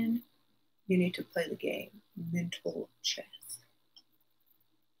older men, you need to play the game, mental chess.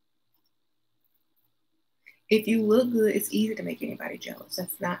 If you look good, it's easy to make anybody jealous.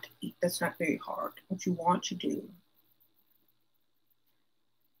 That's not very hard. What you want to do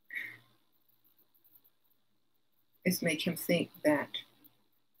is make him think that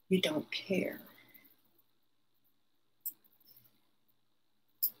you don't care.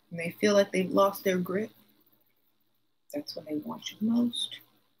 When they feel like they've lost their grip, that's when they want you most.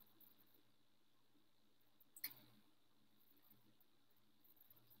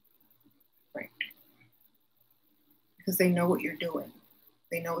 Right. Because they know what you're doing.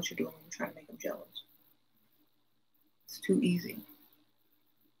 They know what you're doing when you're trying to make them jealous. It's too easy.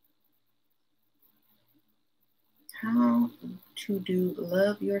 How to do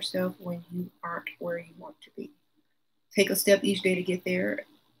love yourself when you aren't where you want to be. Take a step each day to get there,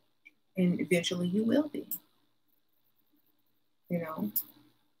 and eventually you will be. You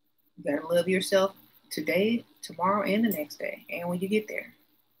gotta love yourself today, tomorrow, and the next day, and when you get there.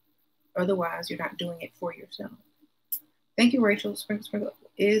 Otherwise, you're not doing it for yourself. Thank you, Rachel. Sprinkle.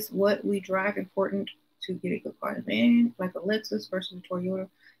 Is what we drive important to get a good car? Man, like a Lexus versus a Toyota.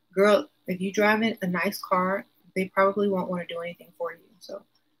 Girl, if you drive in a nice car, they probably won't want to do anything for you. So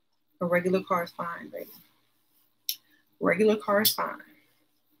a regular car is fine, baby. Regular car is fine.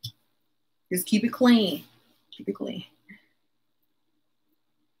 Just keep it clean. Keep it clean.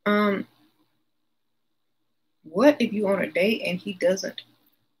 What if you on a date and he doesn't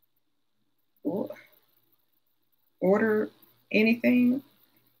order anything?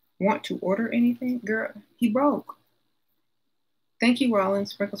 Want to order anything? Girl, he broke. Thank you,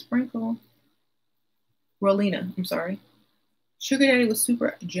 Rollins. Sprinkle. Rolina, I'm sorry. Sugar Daddy was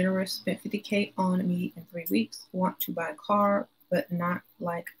super generous, spent $50K on me in 3 weeks. Want to buy a car, but not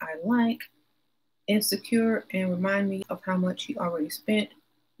like I like. Insecure and remind me of how much he already spent.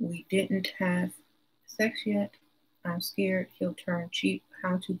 We didn't have sex yet. I'm scared he'll turn cheap.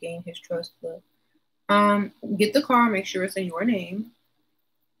 How to gain his trust, love. Get the car, make sure it's in your name.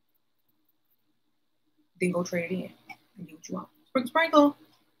 Then go trade it in and do what you want. Sprinkle.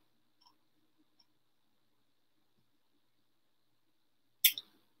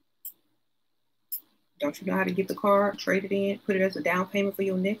 Don't you know how to get the car, trade it in, put it as a down payment for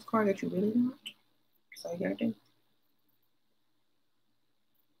your next car that you really want? That's all you gotta do.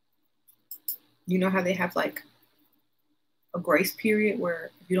 You know how they have like a grace period where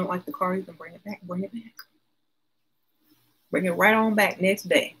if you don't like the car, you can bring it back. Bring it right on back next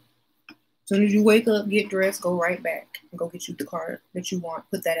day. As soon as you wake up, get dressed, go right back and go get you the car that you want.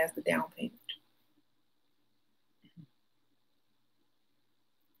 Put that as the down payment.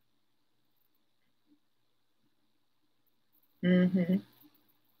 Mm-hmm.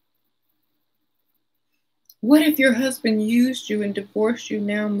 What if your husband used you and divorced you,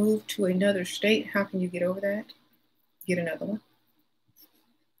 now moved to another state? How can you get over that? Get another one.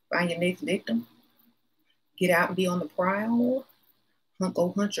 Find your next victim. Get out and be on the prowl.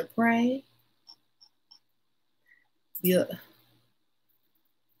 Go hunt your prey.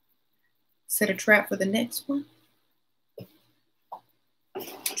 Set a trap for the next one.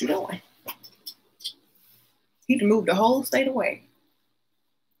 What you doing? You can move the whole state away.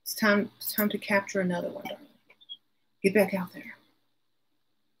 It's time to capture another one, darling. Get back out there.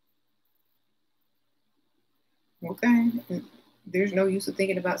 Okay? There's no use of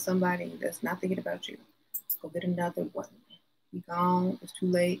thinking about somebody that's not thinking about you. Go get another one. Be gone. It's too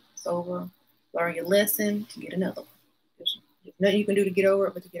late. It's over. Learn your lesson to get another one. There's nothing you can do to get over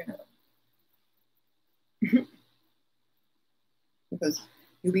it but to get another one. Because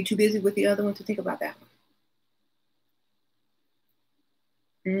you'll be too busy with the other one to think about that one.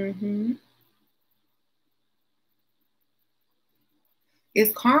 Mm-hmm.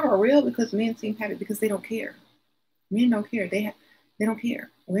 Is karma real? Because men seem happy because they don't care. Men don't care. They don't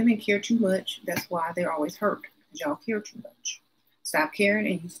care. Women care too much. That's why they're always hurt. Because y'all care too much. Stop caring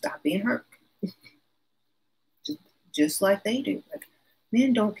and you stop being hurt. just like they do. Like,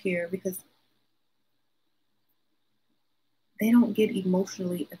 men don't care because they don't get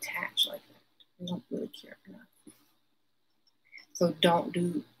emotionally attached like that. They don't really care enough. So don't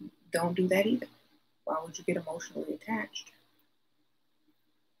do that either. Why would you get emotionally attached?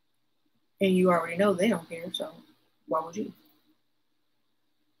 And you already know they don't care, so why would you?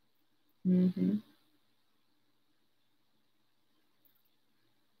 Mm-hmm.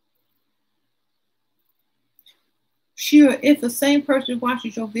 Sure, if the same person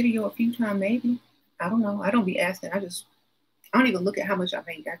watches your video a few times, maybe. I don't know. I don't be asking. I don't even look at how much I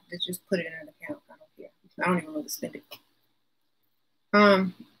make. I just put it in an account. I don't care. I don't even really spend it.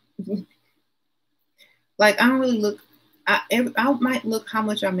 Like I don't really look. I might look how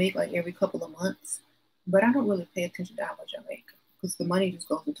much I make like every couple of months, but I don't really pay attention to how much I make because the money just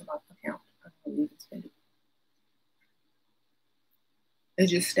goes into my account. I don't really spend it.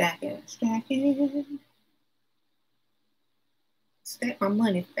 It's just stacking. Stack my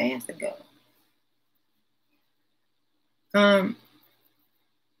money fast and go.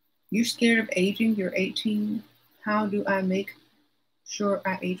 You're scared of aging. You're 18. How do I make sure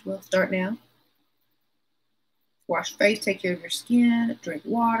I age well? Start now. Wash face, take care of your skin, drink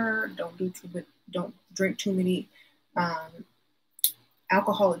water, don't drink too many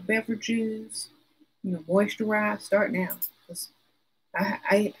alcoholic beverages, moisturize. Start now. Because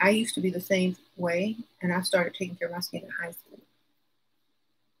I used to be the same way, and I started taking care of my skin in high school.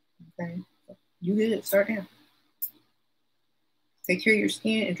 Okay, you did it. Start now. Take care of your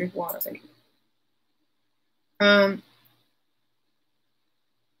skin and drink water, baby.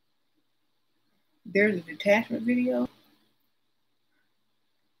 There's a detachment video.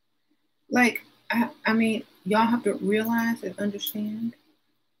 Like, I mean, y'all have to realize and understand.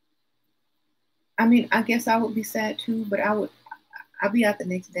 I mean, I guess I would be sad too, but I'd be out the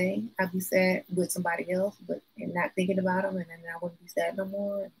next day. I'd be sad with somebody else, and not thinking about them, and then I wouldn't be sad no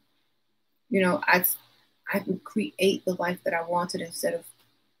more. And, I could create the life that I wanted instead of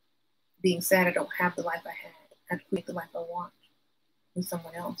being sad I don't have the life I had. I'd create the life I want with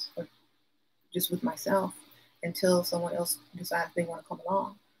someone else or just with myself until someone else decides they want to come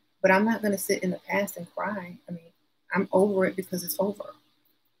along. But I'm not going to sit in the past and cry. I mean, I'm over it because it's over.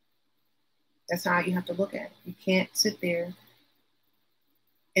 That's how you have to look at it. You can't sit there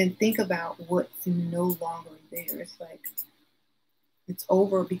and think about what's no longer there. It's like, it's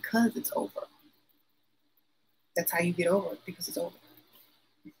over because it's over. That's how you get over it, because it's over.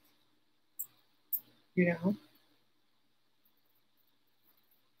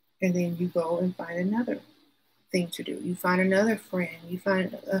 And then you go and find another thing to do. You find another friend. You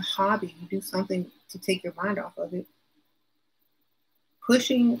find a hobby. You do something to take your mind off of it.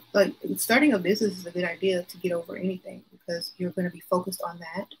 Starting a business is a good idea to get over anything because you're going to be focused on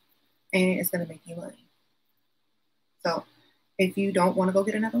that and it's going to make you money. So if you don't want to go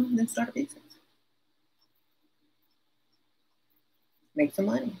get another one, then start a business. Make some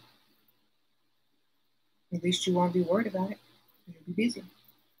money. At least you won't be worried about it. You'll be busy.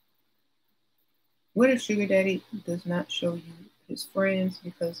 What if sugar daddy does not show you his friends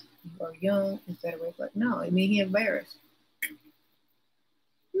because you are young? Is that a red flag? No, I mean he embarrassed.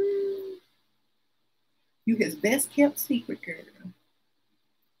 You his best kept secret, girl.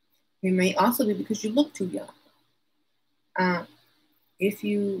 It may also be because you look too young. If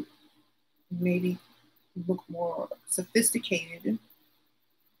you maybe look more sophisticated,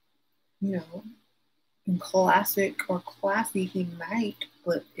 classic or classy, he might,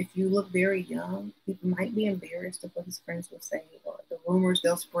 but if you look very young, he might be embarrassed of what his friends will say or the rumors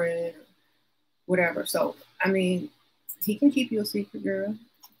they'll spread or whatever. So, I mean, he can keep you a secret, girl.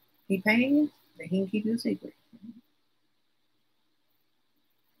 He paying you, then he can keep you a secret.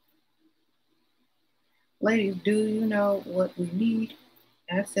 Ladies, do you know what we need?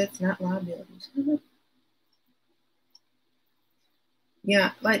 Assets, not liabilities.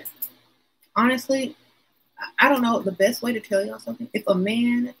 Yeah, like, honestly, I don't know the best way to tell y'all something. If a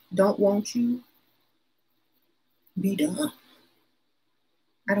man don't want you, be done.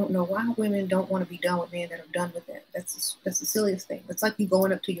 I don't know why women don't want to be done with men that are done with that. That's the silliest thing. It's like you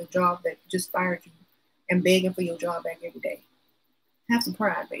going up to your job that just fired you and begging for your job back every day. Have some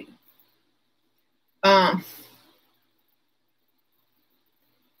pride, baby. I'm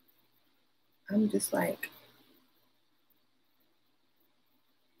just like,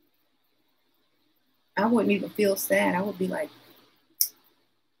 I wouldn't even feel sad. I would be like,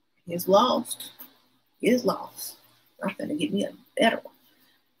 he's lost. Is lost. I'm gonna get me a better one.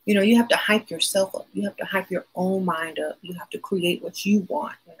 You know, you have to hype yourself up. You have to hype your own mind up. You have to create what you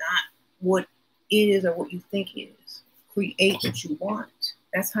want, not what it is or what you think it is. Create what you want.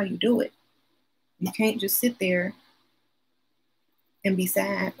 That's how you do it. You can't just sit there and be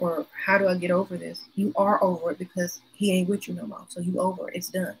sad or how do I get over this? You are over it because he ain't with you no more. So you over it. It's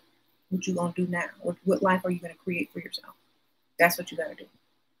done. What you gonna do now? What life are you gonna create for yourself? That's what you gotta do.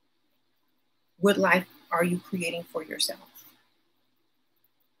 What life are you creating for yourself?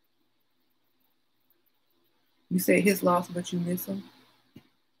 You said his loss, but you miss him.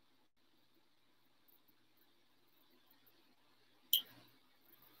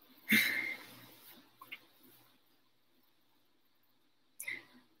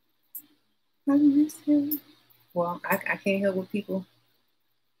 I miss him. Well, I can't help what people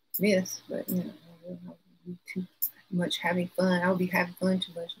miss, but you know, I wouldn't be too much having fun. I would be having fun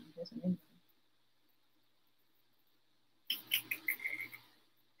too much.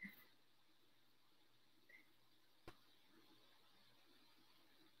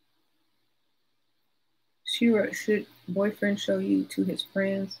 Shira, should boyfriend show you to his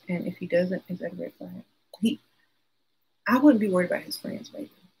friends? And if he doesn't, is that a red flag? I wouldn't be worried about his friends,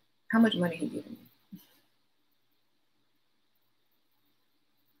 baby. How much money he giving you?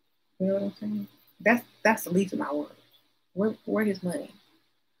 You know what I'm saying? That's the least of my worries. Where his money?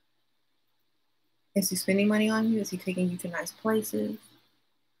 Is he spending money on you? Is he taking you to nice places?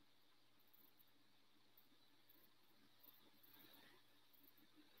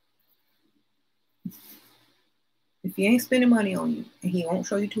 If he ain't spending money on you and he won't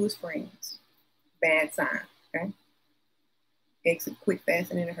show you to his friends, bad sign, okay? Exit quick,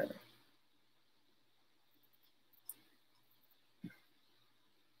 fast, and in a hurry.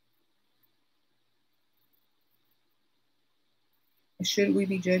 Should we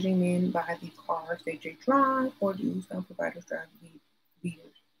be judging men by the cars they drive, or do some providers drive leaders?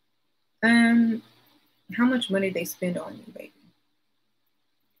 How much money they spend on you, baby?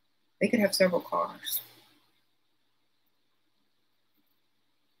 They could have several cars.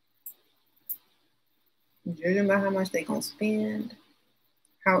 Judging by how much they gonna spend,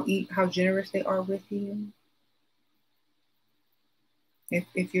 how generous they are with you.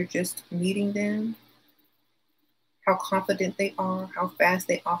 If you're just meeting them, how confident they are, how fast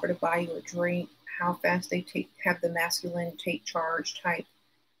they offer to buy you a drink, how fast they have the masculine take charge type,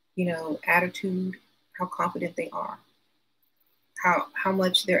 attitude, how confident they are, how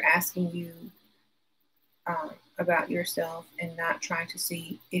much they're asking you about yourself and not trying to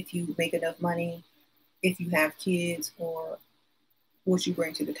see if you make enough money, if you have kids, or what you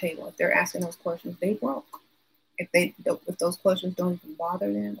bring to the table. If they're asking those questions, they broke. If those questions don't even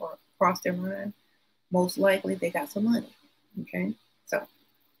bother them or cross their mind, most likely they got some money. Okay, so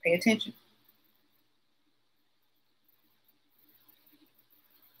pay attention.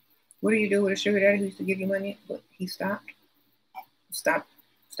 What do you do with a sugar daddy who used to give you money, but he stopped? Stop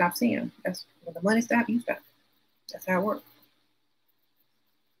seeing him. That's when the money stops, you stop. That's how it works.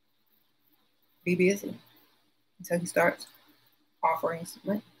 Be busy until he starts offering some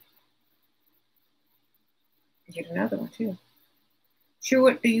money. Get another one too. Sure,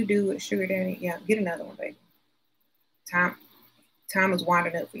 what do you do with sugar daddy? Yeah, get another one, baby. Time is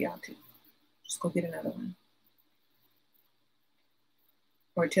winding up for y'all too. Just go get another one.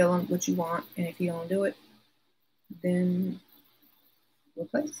 Or tell him what you want, and if you don't do it, then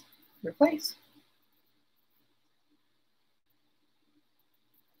replace.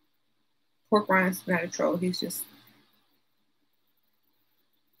 Pork Ryan's not a troll. He's just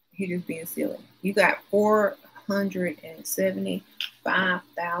being silly. You got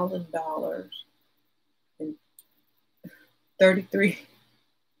 $475,000 $33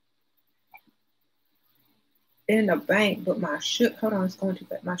 in the bank, but hold on, it's going too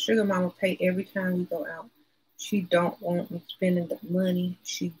fast. My sugar mama pay every time we go out. She don't want me spending the money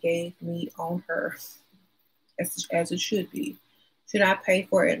she gave me on her, as it should be. Should I pay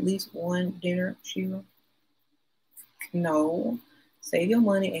for at least one dinner, Shira? No. Save your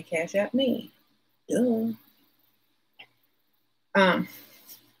money and cash out me. Duh.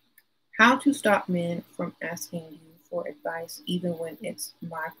 How to stop men from asking you for advice even when it's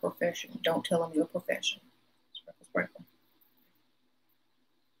my profession. Don't tell them your profession. Sprinkle.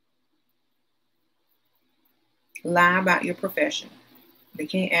 Lie about your profession. They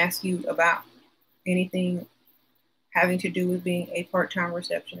can't ask you about anything having to do with being a part-time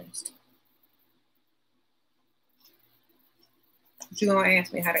receptionist. But you're going to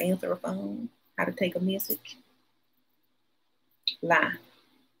ask me how to answer a phone, how to take a message. Lie.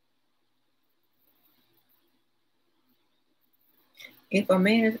 If a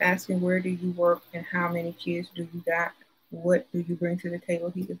man is asking where do you work and how many kids do you got, what do you bring to the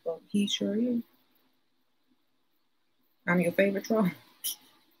table? He sure is. I'm your favorite troll.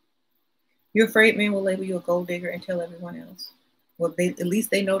 You're afraid men will label you a gold digger and tell everyone else. Well, at least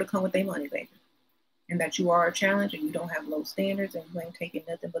they know to come with their money, baby. And that you are a challenge and you don't have low standards and you ain't taking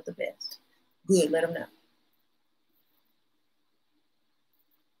nothing but the best. Good, let them know.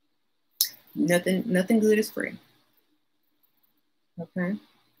 Nothing good is free. Okay?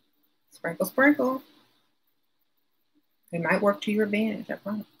 Sprinkle, sprinkle. It might work to your advantage, I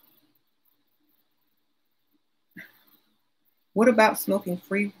promise. What about smoking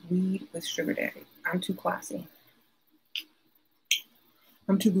free weed with sugar daddy? I'm too classy.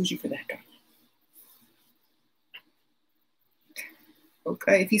 I'm too bougie for that, though.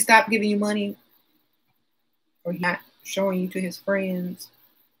 Okay, if he stopped giving you money or he's not showing you to his friends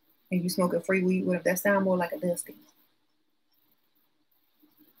and you smoke a free weed with him, that sounds more like a Dusty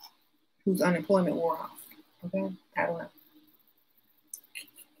whose unemployment wore off. Okay, I don't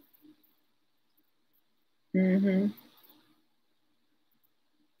know.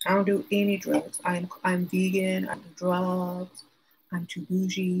 I don't do any drugs. I'm vegan. I do drugs. I'm too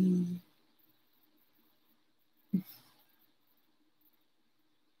bougie.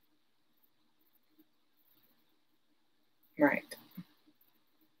 Right.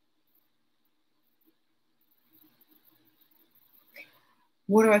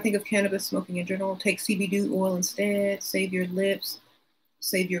 What do I think of cannabis smoking in general? Take CBD oil instead. Save your lips.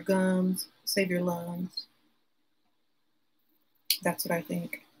 Save your gums. Save your lungs. That's what I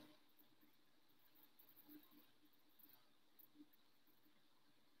think.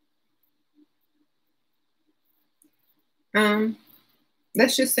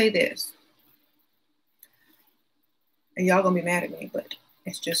 Let's just say this. And y'all gonna be mad at me, but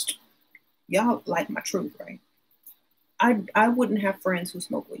it's just, y'all like my truth, right? I wouldn't have friends who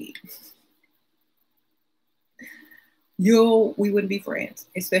smoke weed. We wouldn't be friends,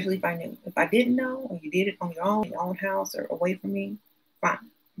 especially if I knew. If I didn't know, or you did it on your own house or away from me, fine.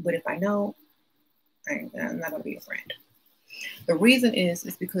 But if I know, I'm not gonna be a friend. The reason is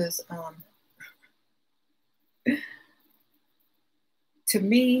because to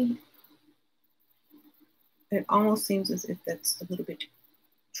me, it almost seems as if that's a little bit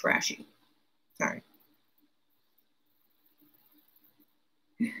trashy. Sorry.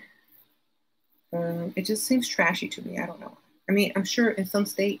 It just seems trashy to me. I don't know. I mean, I'm sure in some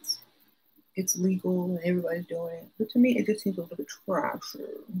states it's legal and everybody's doing it, but to me, it just seems a little bit trashy.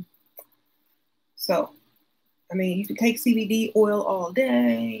 So, I mean, you can take CBD oil all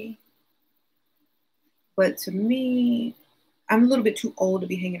day, but to me, I'm a little bit too old to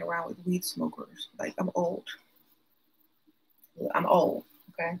be hanging around with weed smokers. Like, I'm old. I'm old,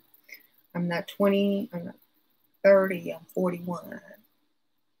 okay? I'm not 20, I'm not 30, I'm 41.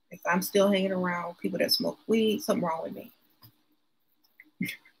 If I'm still hanging around with people that smoke weed, something wrong with me.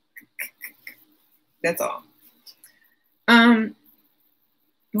 That's all.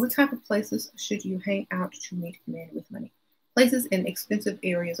 What type of places should you hang out to meet men with money? Places in expensive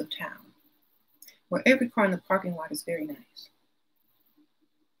areas of town where every car in the parking lot is very nice.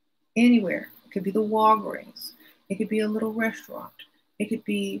 Anywhere. It could be the Walgreens. It could be a little restaurant. It could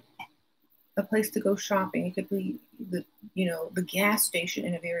be a place to go shopping. It could be the gas station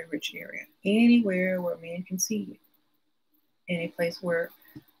in a very rich area. Anywhere where men can see you. Any place where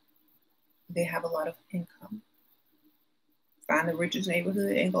they have a lot of income. Find the richest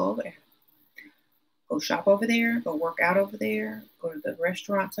neighborhood and go over there. Go shop over there. Go work out over there. Go to the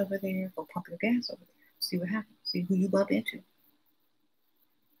restaurants over there. Go pump your gas over there. See what happens. See who you bump into.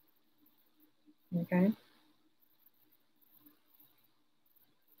 Okay?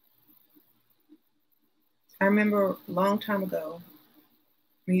 I remember a long time ago,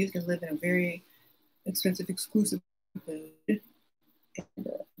 we used to live in a very expensive, exclusive neighborhood. And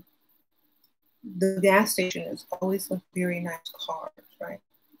the gas station is always with very nice cars, right?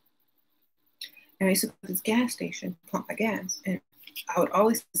 And I used to go to this gas station, pump my gas, and I would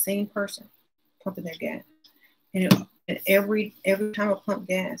always see the same person pumping their gas. And every time I pumped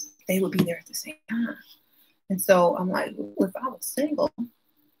gas, they would be there at the same time. And so I'm like, if I was single,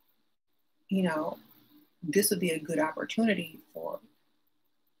 you know, this would be a good opportunity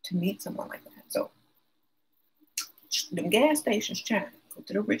to meet someone like that. So them gas stations, China, go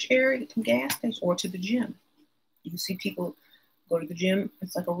to the rich area, get some gas stations, or to the gym. You see people go to the gym,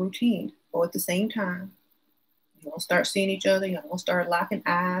 it's like a routine. Go at the same time. You won't start seeing each other, you won't start locking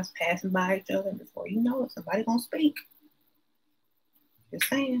eyes, passing by each other, and before you know it, somebody gonna speak. Just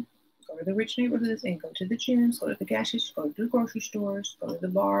saying. Go to the rich neighborhoods and go to the gyms, go to the gas stations, go to the grocery stores, go to the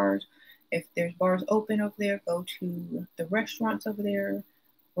bars. If there's bars open over there, go to the restaurants over there,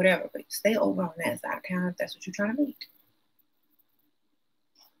 whatever. But stay over on that side of town if that's what you're trying to meet.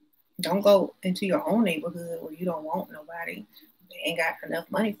 Don't go into your own neighborhood where you don't want nobody. They ain't got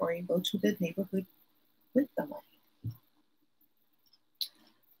enough money for you. Go to the neighborhood with the money.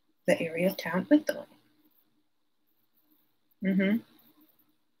 The area of town with the money.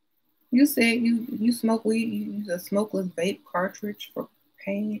 You said you smoke weed, you use a smokeless vape cartridge for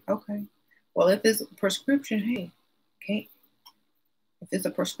pain. Okay. Well, if it's a prescription, hey, okay. If it's a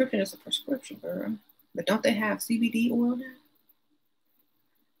prescription, it's a prescription, girl. But don't they have CBD oil now?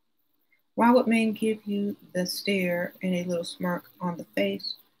 Why would men give you the stare and a little smirk on the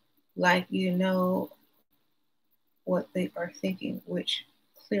face like you know what they are thinking, which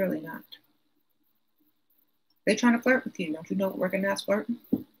clearly not? They're trying to flirt with you. Don't you know recognize flirting?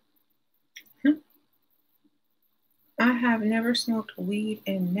 I have never smoked weed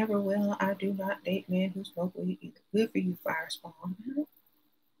and never will. I do not date men who smoke weed either. Good for you, fire spawn.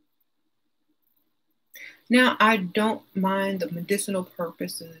 Now, I don't mind the medicinal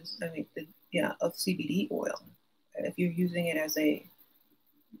purposes, of CBD oil if you're using it as a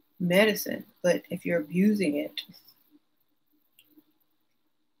medicine, but if you're abusing it,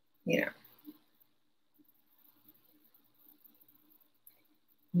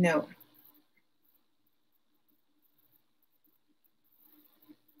 no.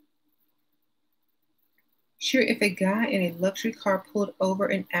 Sure, if a guy in a luxury car pulled over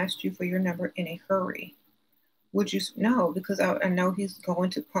and asked you for your number in a hurry, would you? No, because I know he's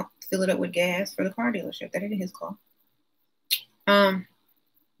going to fill it up with gas for the car dealership. That ain't his car.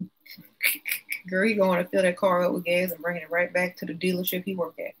 Girl, he going to fill that car up with gas and bringing it right back to the dealership he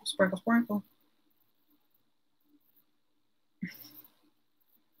worked at. Sprinkle, sprinkle.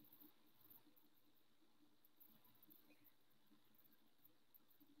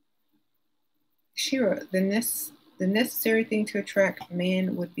 Sure, the necessary thing to attract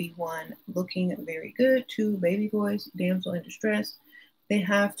men would be 1, looking very good, 2, baby boys, damsel in distress. They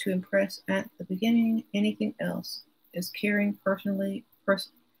have to impress at the beginning. Anything else is a caring personality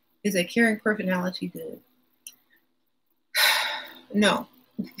good? No.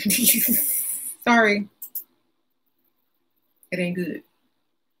 Sorry. It ain't good.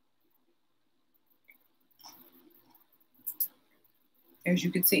 As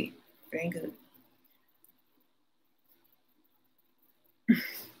you can see, it ain't good.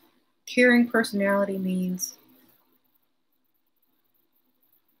 Caring personality means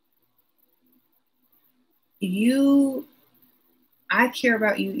I care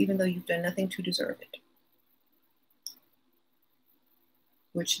about you even though you've done nothing to deserve it.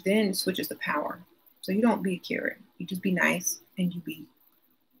 Which then switches the power. So you don't be caring. You just be nice and you be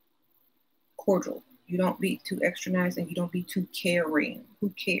cordial. You don't be too extra nice and you don't be too caring. Who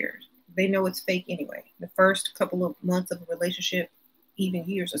cares? They know it's fake anyway. The first couple of months of a relationship, even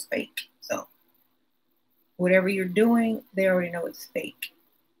years, is fake. So whatever you're doing, they already know it's fake.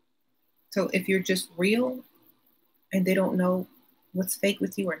 So if you're just real and they don't know what's fake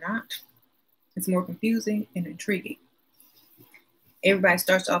with you or not, it's more confusing and intriguing. Everybody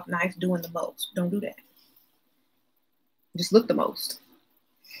starts off nice doing the most. Don't do that. Just look the most.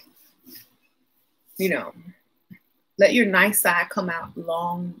 Let your nice side come out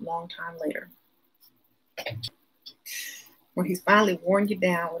long, long time later. When he's finally worn you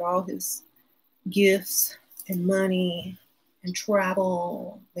down with all his gifts and money and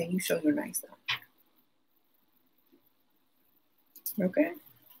travel, then you show your nice side. Okay?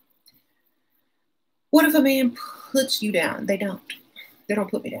 What if a man puts you down? They don't. They don't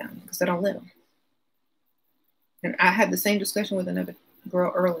put me down because I don't let them. And I had the same discussion with another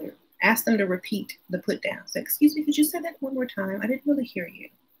girl earlier. Ask them to repeat the put down. Say, excuse me, could you say that one more time? I didn't really hear you.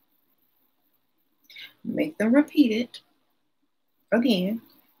 Make them repeat it again.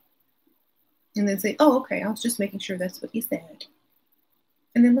 And then say, oh, okay, I was just making sure that's what he said.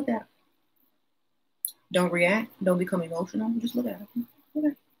 And then look at it. Don't react. Don't become emotional. Just look at it.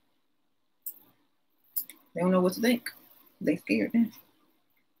 Okay. They don't know what to think. They scared now.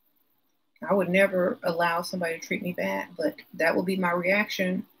 I would never allow somebody to treat me bad, but that would be my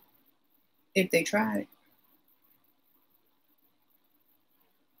reaction if they tried it.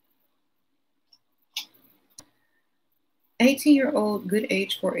 "18-year-old, good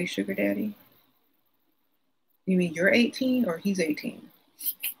age for a sugar daddy." You mean you're 18 or he's 18?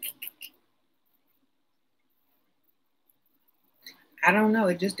 I don't know.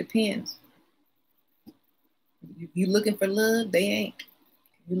 It just depends. You looking for love, they ain't.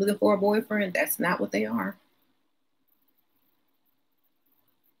 You looking for a boyfriend, that's not what they are.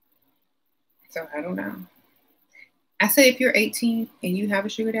 So I don't know. I say if you're 18 and you have a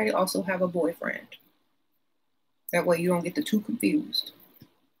sugar daddy, also have a boyfriend. That way you don't get the two confused.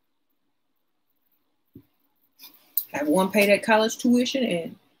 Have one pay that college tuition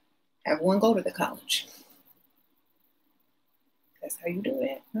and have one go to the college. That's how you do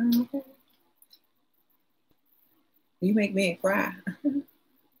it. Okay. You make me cry.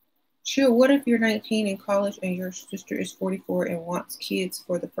 Sure, what if you're 19 in college and your sister is 44 and wants kids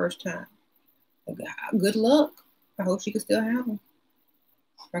for the first time? Good luck. I hope she can still have them.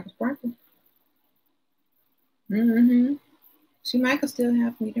 Like a sparkle. She might could still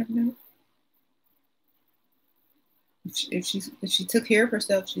have them. You never know. If she took care of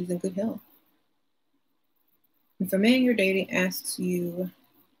herself, she's in good health. If a man you're dating asks you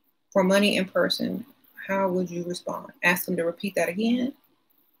for money in person, how would you respond? Ask them to repeat that again?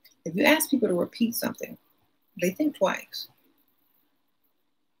 If you ask people to repeat something, they think twice.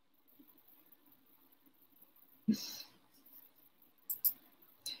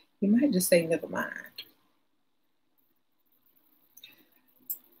 You might just say, never mind.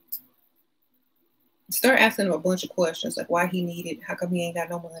 Start asking him a bunch of questions, like why he needed, how come he ain't got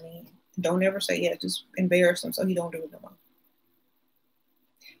no money? Don't ever say yeah, just embarrass him so he don't do it no more.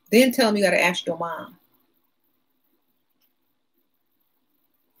 Then tell him you got to ask your mom.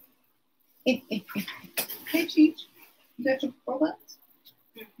 Hey, Cheech, you got your products?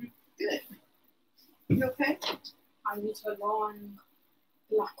 Good. You okay? I need a long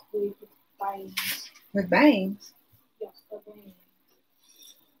black wig with bangs. With bangs? Yes, the bangs.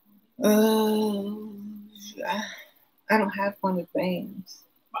 I don't have one with bangs.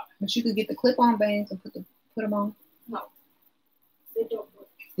 But you could get the clip-on bangs and put them on. No, they don't work.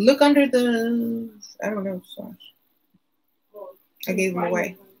 Look under the, I don't know, sorry. Well, I gave them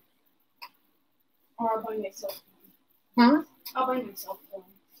away. Or I'll buy myself one. Huh? I'll buy myself one.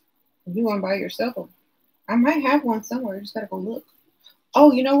 If you want to buy yourself one, I might have one somewhere. You just gotta go look.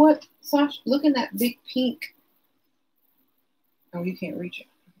 Oh, you know what, Sasha? Look in that big pink. Oh, you can't reach it.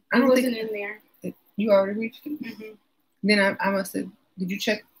 I don't wasn't in there. You already reached it? Mm-hmm. Then I must have, did you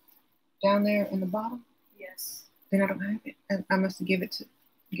check down there in the bottom? Yes. Then I don't have it. I must have give it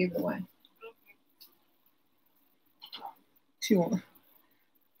away. Okay. She won't.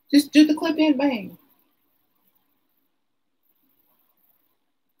 Just do the clip in bang.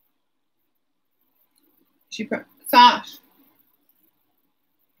 She probably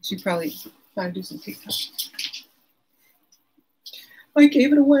trying to do some TikTok. I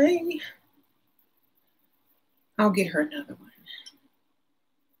gave it away. I'll get her another one.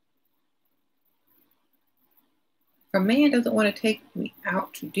 If a man doesn't want to take me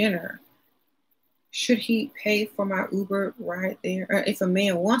out to dinner, should he pay for my Uber ride there? Or if a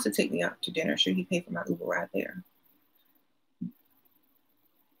man wants to take me out to dinner, should he pay for my Uber ride there?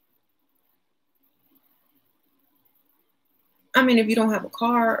 I mean, if you don't have a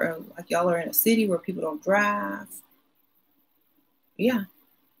car or like y'all are in a city where people don't drive, yeah.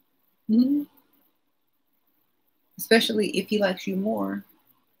 Mm-hmm. Especially if he likes you more.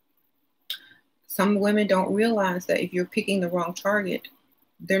 Some women don't realize that if you're picking the wrong target,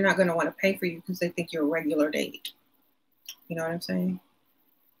 they're not going to want to pay for you because they think you're a regular date. You know what I'm saying?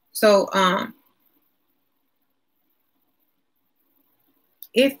 So,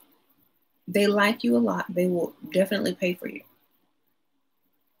 if they like you a lot, they will definitely pay for you.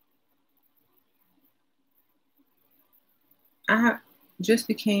 I just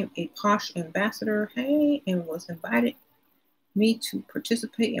became a Posh ambassador, hey, and was invited me to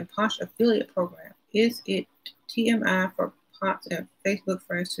participate in Posh affiliate program. Is it TMI for POTS and Facebook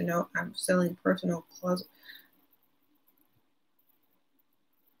friends to know I'm selling personal closet?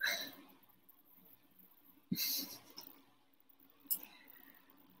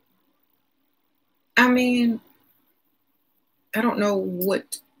 I mean, I don't know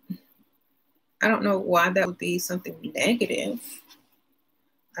what I don't know why that would be something negative.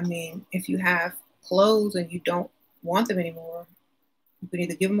 I mean, if you have clothes and you don't want them anymore, you can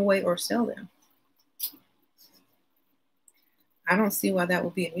either give them away or sell them. I don't see why that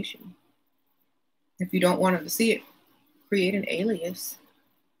would be an issue. If you don't want them to see it, create an alias,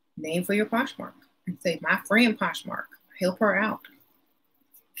 name for your Poshmark, and say, my friend Poshmark, help her out.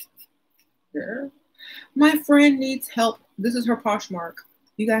 Girl, my friend needs help. This is her Poshmark.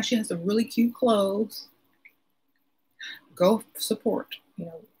 You guys, she has some really cute clothes. Go support. You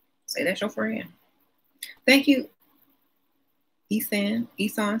know, say that's your friend. Thank you,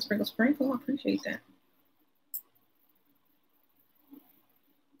 Esan Sprinkle Sprinkle. I appreciate that.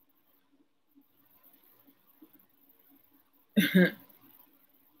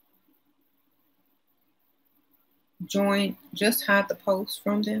 Join, just hide the posts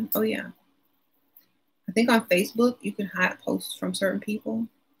from them. Oh yeah. I think on Facebook you can hide posts from certain people,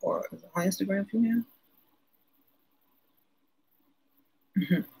 or on Instagram too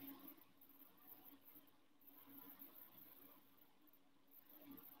now.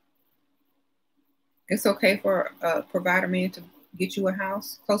 It's okay for a provider man to get you a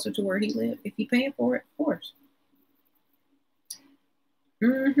house closer to where he lives if he's paying for it, of course.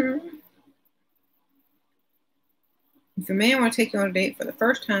 If a man want to take you on a date for the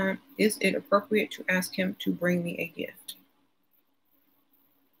first time, is it appropriate to ask him to bring me a gift?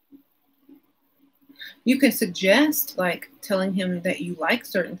 You can suggest, like, telling him that you like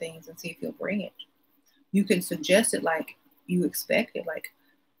certain things and see if he'll bring it. You can suggest it like you expect it, like,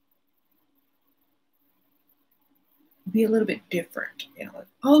 be a little bit different. You know, like,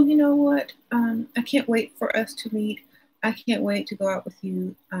 oh, you know what? I can't wait for us to meet. I can't wait to go out with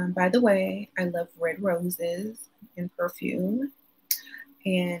you. By the way, I love red roses and perfume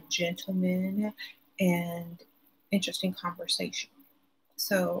and gentlemen and interesting conversation.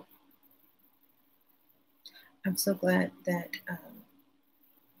 So I'm so glad that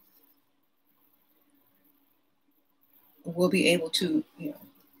we'll be able to, you know,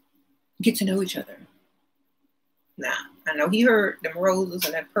 get to know each other. Now, I know he heard them roses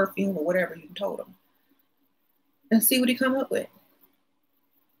and that perfume or whatever you told him. And see what he come up with.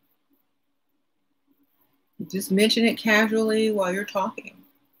 Just mention it casually while you're talking.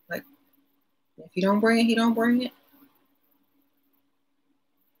 Like, if you don't bring it, he don't bring it.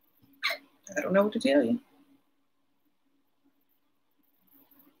 I don't know what to tell you.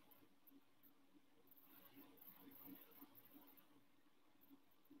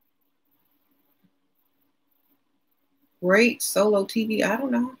 Great solo TV. I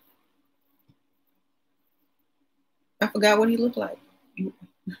don't know. I forgot what he looked like.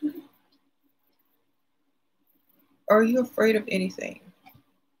 Are you afraid of anything?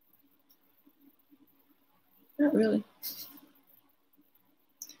 Not really.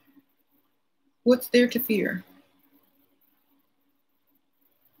 What's there to fear?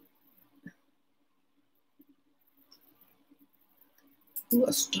 Ooh,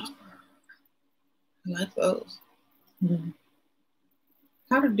 a stalker. I like those. Mm-hmm.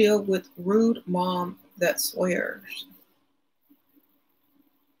 How to deal with rude mom that swears.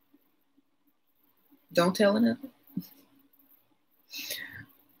 Don't tell another.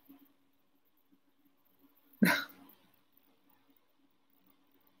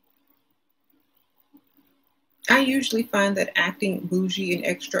 I usually find that acting bougie and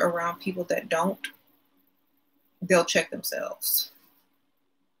extra around people that don't, they'll check themselves.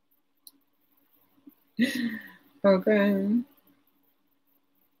 Okay. And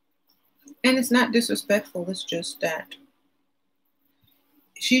it's not disrespectful. It's just that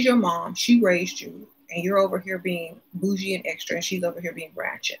she's your mom. She raised you. And you're over here being bougie and extra. And she's over here being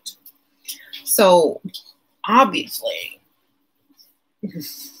ratchet. So, obviously,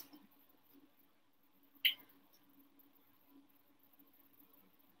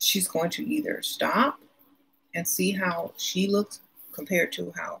 she's going to either stop and see how she looks compared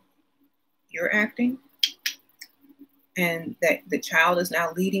to how you're acting, and that the child is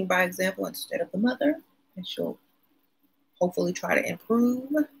now leading by example instead of the mother, and she'll hopefully try to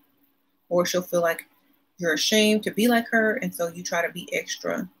improve, or she'll feel like you're ashamed to be like her, and so you try to be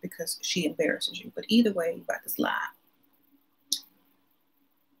extra because she embarrasses you. But either way, you about to slide.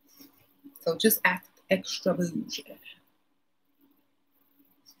 So just act extra bougie.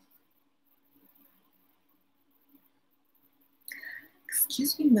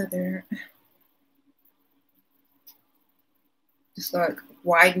 Excuse me, mother. Just like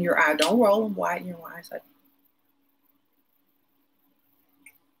widen your eye. Don't roll them. Widen your eyes. Like,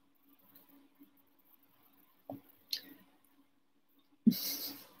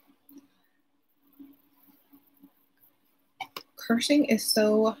 cursing is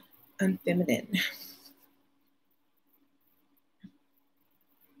so unfeminine.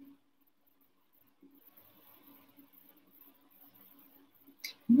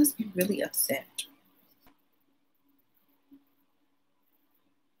 You must be really upset.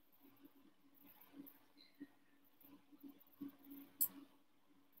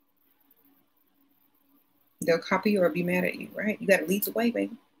 They'll copy you or be mad at you, right? You got to lead the way,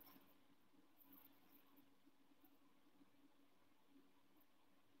 baby.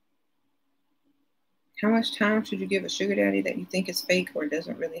 How much time should you give a sugar daddy that you think is fake or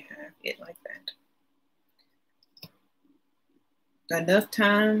doesn't really have it like that? Enough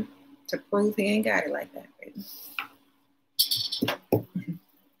time to prove he ain't got it like that, baby.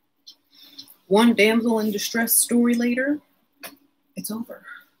 One damsel in distress story later, it's over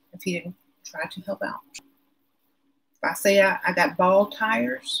if he didn't try to help out. If I say I got bald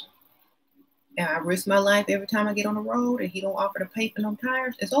tires and I risk my life every time I get on the road and he don't offer to pay for them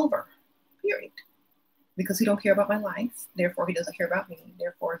tires, it's over, period. Because he don't care about my life, therefore he doesn't care about me,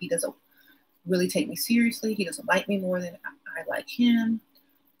 therefore he doesn't really take me seriously, he doesn't like me more than I like him,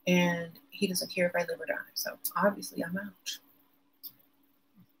 and he doesn't care if I live or die. So obviously I'm out.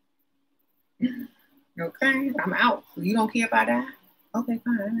 Okay, I'm out. You don't care if I die? Okay,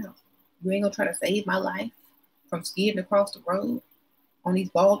 fine, I'm out. You ain't gonna try to save my life from skidding across the road on these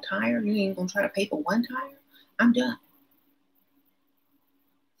bald tires? You ain't gonna try to pay for one tire? I'm done.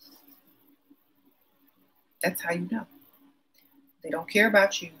 That's how you know. They don't care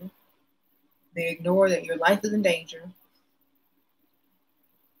about you. They ignore that your life is in danger.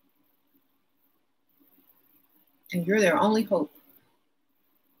 And you're their only hope.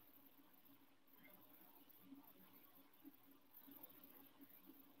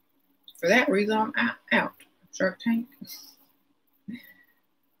 For that reason, I'm out. Shark Tank.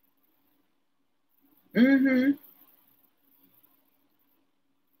 I'm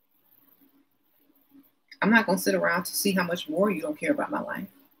not going to sit around to see how much more you don't care about my life.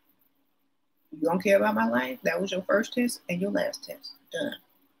 You don't care about my life? That was your first test and your last test. Done.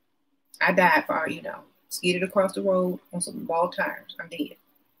 I died for all you know. Skidded across the road on some bald tires. I'm dead.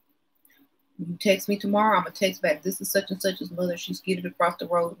 You text me tomorrow, I'm going to text back. This is such and such's mother. She skidded across the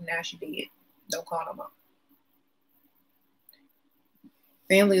road and now she dead. Don't call no more.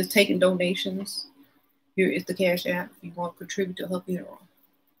 Family is taking donations. Here is the cash app if you want to contribute to her funeral.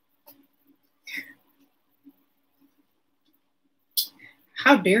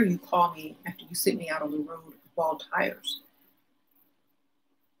 How dare you call me after you sit me out on the road with bald tires?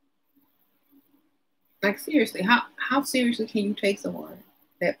 Like, seriously, how seriously can you take someone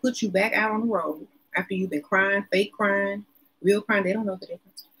that puts you back out on the road after you've been crying, fake crying, real crying? They don't know the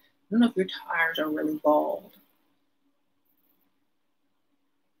difference. They don't know if your tires are really bald.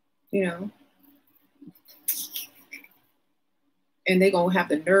 You know? And they're going to have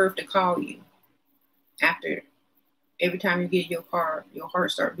the nerve to call you after every time you get in your car, your heart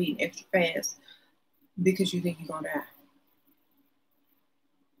start beating extra fast because you think you're going to die.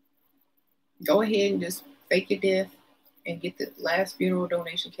 Go ahead and just fake your death and get the last funeral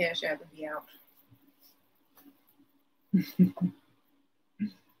donation cash app and be out.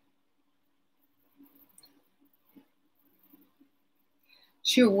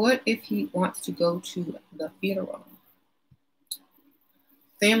 Sure, what if he wants to go to the funeral?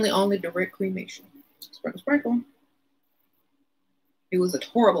 Family only, direct cremation. Sprinkle, sprinkle. It was a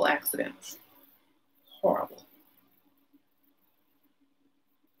horrible accident. Horrible.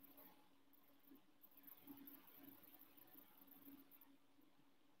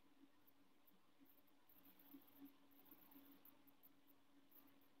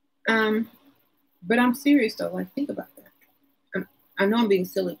 But I'm serious though. Like, think about that. I know I'm being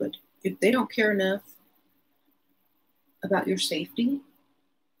silly, but if they don't care enough about your safety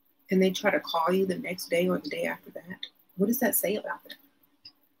and they try to call you the next day or the day after that, what does that say about them?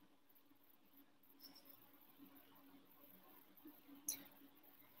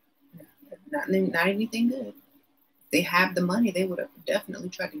 Not anything good. If they have the money, they would have definitely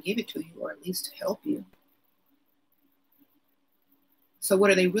tried to give it to you or at least help you. So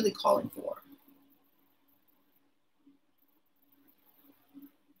what are they really calling for?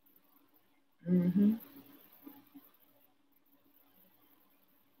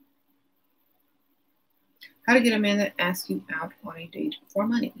 How to get a man that asks you out on a date for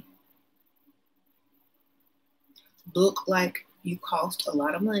money. Look like you cost a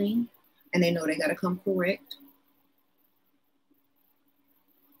lot of money and they know they got to come correct.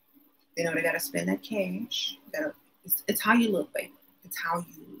 They know they got to spend that cash. It's how you look, baby. It's how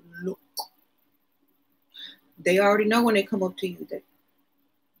you look. They already know when they come up to you that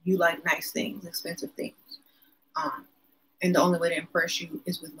you like nice things, expensive things. And the only way to impress you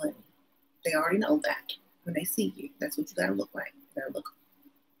is with money. They already know that when they see you. That's what you gotta look like. You gotta look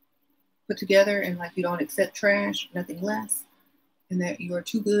put together and like you don't accept trash, nothing less, and that you are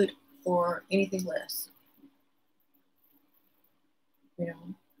too good for anything less. You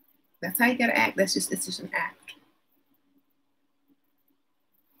know, that's how you gotta act. It's just an act.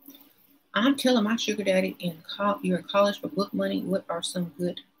 I'm telling my sugar daddy you're in college for book money. What are some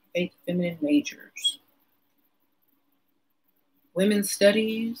good fake feminine majors? Women's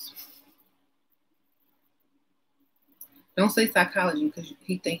studies. Don't say psychology because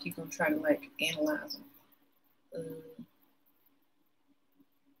he think you're gonna try to like analyze them.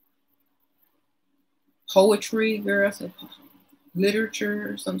 Poetry, girl. So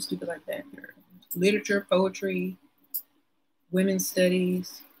literature, something stupid like that, girl. Literature, poetry, women's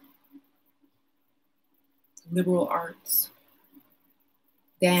studies, liberal arts,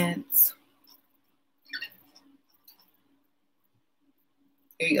 dance.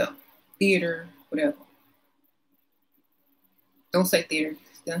 There you go. Theater, whatever. Don't say theater.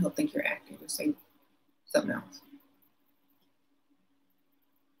 Then he'll think you're acting. Just say something else.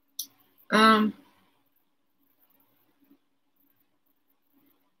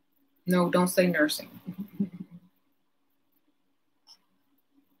 No, don't say nursing.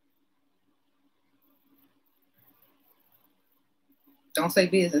 Don't say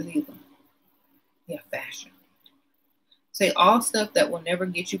business either. Yeah, fashion. Say all stuff that will never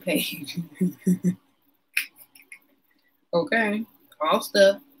get you paid. Okay? All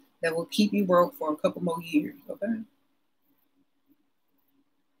stuff that will keep you broke for a couple more years. Okay?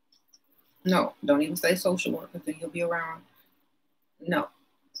 No, don't even say social work because then you'll be around. No.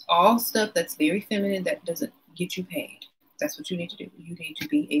 It's all stuff that's very feminine that doesn't get you paid. That's what you need to do. You need to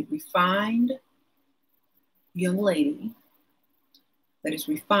be a refined young lady that is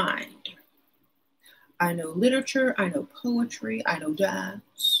refined. I know literature, I know poetry, I know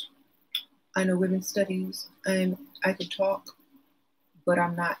dance, I know women's studies, and I can talk, but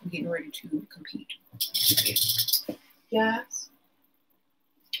I'm not getting ready to compete. Yes.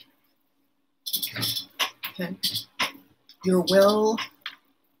 Okay. You're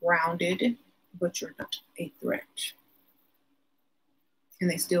well-rounded, but you're not a threat. And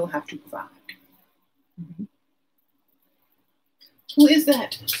they still have to provide. Mm-hmm. Who is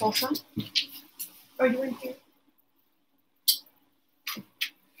that, Sasha? Are you in here?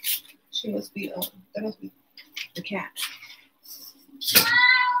 She must be, that must be the cat.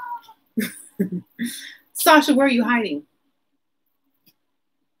 Sasha, where are you hiding?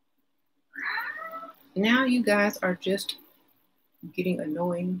 Now you guys are just getting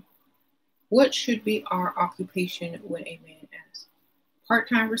annoying. What should be our occupation when a man asks?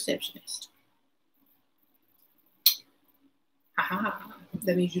 Part-time receptionist. Aha.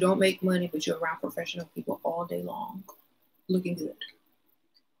 That means you don't make money, but you're around professional people all day long, looking good.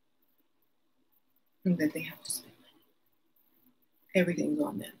 And that they have to spend money. Everything's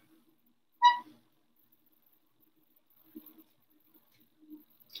on them.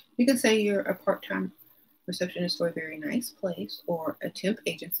 You can say you're a part-time receptionist for a very nice place or a temp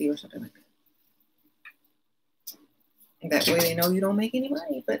agency or something like that. And that way they know you don't make any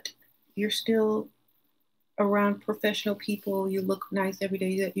money, but you're still around professional people. You look nice every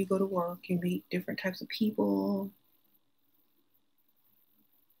day that you go to work. You meet different types of people.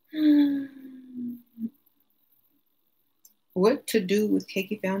 What to do with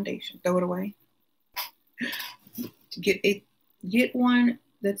cakey foundation? Throw it away. Get one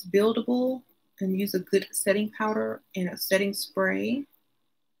that's buildable and use a good setting powder and a setting spray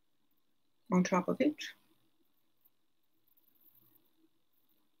on top of it.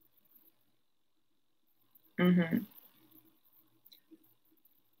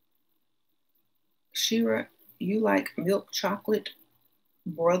 Shira, you like milk chocolate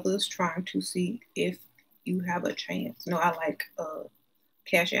brothers trying to see if you have a chance. No, I like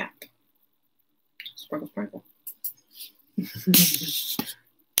Cash App. Sprinkle, sprinkle.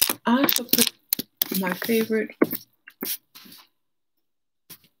 I shall put my favorite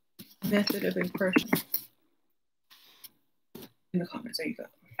method of impression in the comments. There you go.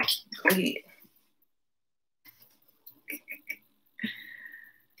 Go ahead.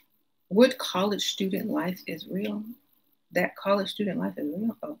 Would college student life is real? That college student life is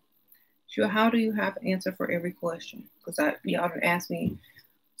real? Oh, sure. How do you have an answer for every question? Because y'all have asked me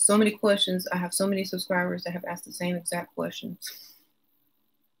so many questions. I have so many subscribers that have asked the same exact questions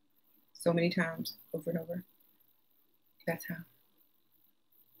so many times over and over. That's how.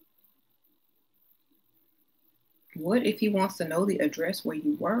 What if he wants to know the address where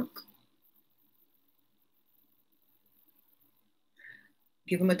you work?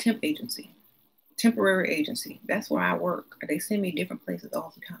 Give him a temp agency, temporary agency. That's where I work. They send me different places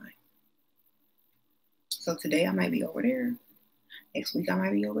all the time. So today I might be over there. Next week I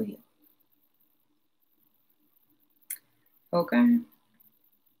might be over here. Okay.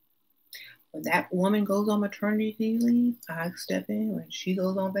 When that woman goes on maternity leave, I step in. When she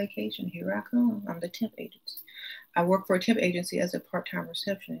goes on vacation, here I come. I'm the temp agency. I work for a temp agency as a part-time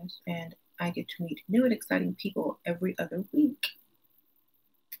receptionist, and I get to meet new and exciting people every other week.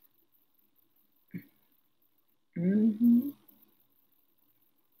 Mm-hmm.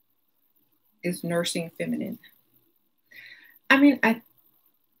 Is nursing feminine? I mean,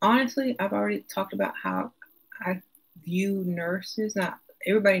 honestly, I've already talked about how I view nurses. Not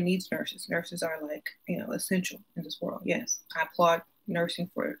everybody needs nurses. Nurses are like, essential in this world. Yes, I applaud nursing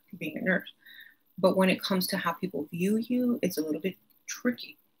for being a nurse. But when it comes to how people view you, it's a little bit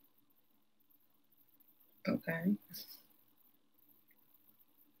tricky. Okay.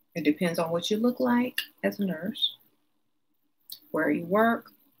 It depends on what you look like as a nurse, where you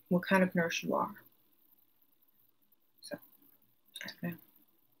work, what kind of nurse you are. So, I don't know.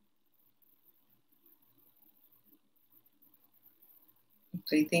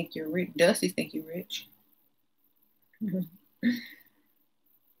 They think you're rich. Dusty's think you're rich.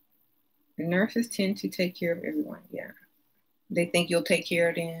 Nurses tend to take care of everyone. Yeah. They think you'll take care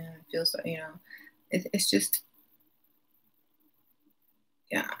of them. Feel so, it's just,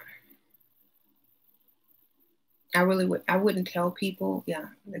 yeah. I wouldn't tell people. Yeah,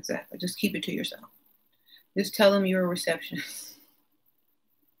 exactly. Just keep it to yourself. Just tell them you're a receptionist.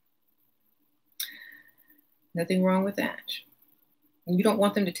 Nothing wrong with that. And you don't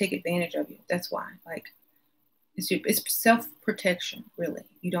want them to take advantage of you. That's why. Like, it's self-protection, really.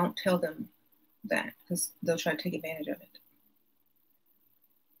 You don't tell them that because they'll try to take advantage of it.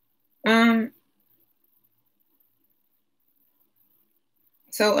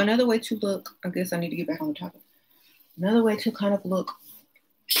 So another way to look, I guess I need to get back on the topic. Another way to kind of look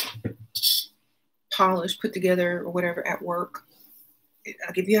polished, put together, or whatever at work.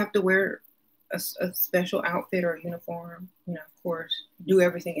 Like if you have to wear a special outfit or a uniform, of course, do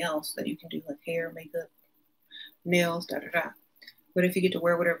everything else that you can do, like hair, makeup, nails, But if you get to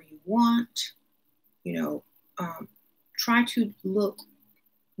wear whatever you want, try to look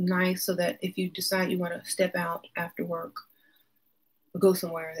nice so that if you decide you want to step out after work, go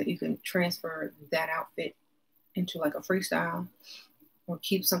somewhere that you can transfer that outfit into like a freestyle or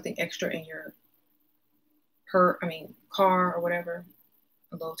keep something extra in your car or whatever,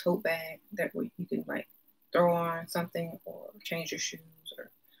 a little tote bag that way you can like throw on something or change your shoes or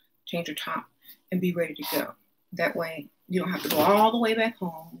change your top and be ready to go. That way you don't have to go all the way back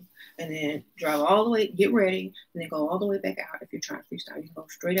home and then drive all the way, get ready, and then go all the way back out if you're trying to freestyle. You can go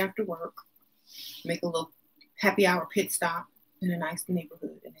straight after work, make a little happy hour pit stop in a nice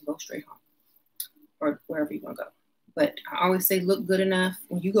neighborhood, and then go straight home or wherever you want to go. But I always say look good enough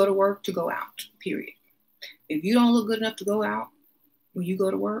when you go to work to go out, period. If you don't look good enough to go out when you go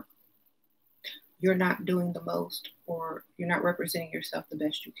to work, you're not doing the most or you're not representing yourself the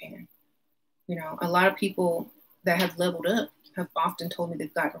best you can. A lot of people that have leveled up have often told me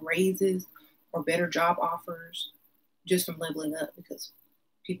they've gotten raises or better job offers just from leveling up because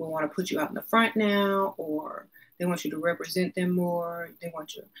people want to put you out in the front now, or they want you to represent them more. They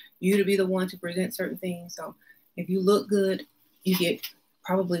want you to be the one to present certain things. So if you look good, you get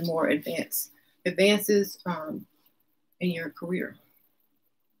probably more advances in your career.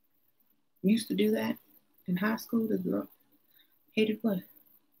 Used to do that in high school. The girl hated what?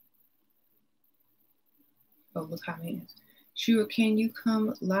 Oh, look how many. Sure, can you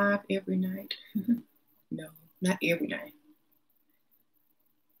come live every night? No, not every night.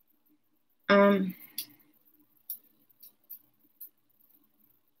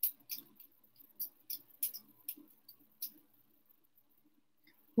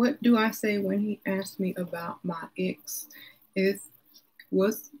 What do I say when he asked me about my ex? It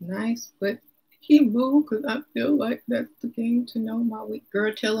was nice, but he moved because I feel like that's the game to know my week.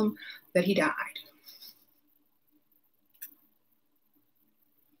 Girl, tell him that he died.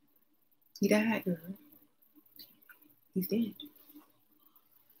 He died, girl. He's dead.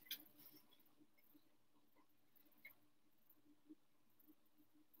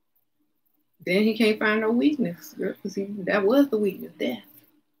 Then he can't find no weakness, girl, because that was the weakness, death.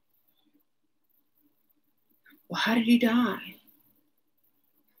 Well, how did he die?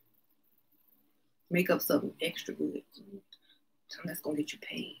 Make up something extra good. Something that's going to get you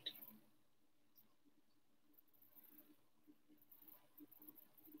paid.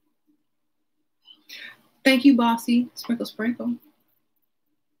 Thank you, Bossy. Sprinkle, sprinkle.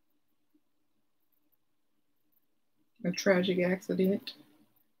 A tragic accident.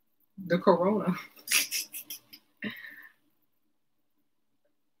 The corona.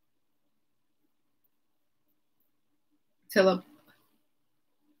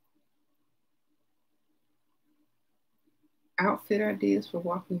 Outfit ideas for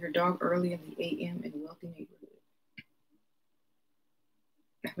walking your dog early in the AM in a wealthy neighborhood.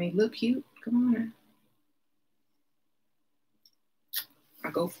 I mean, look cute. Come on now.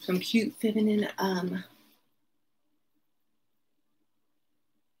 I go for some cute feminine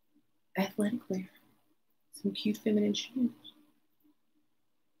athletic wear. Some cute feminine shoes.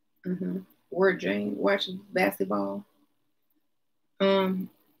 Wore Jane watching basketball.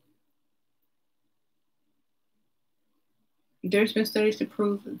 There's been studies to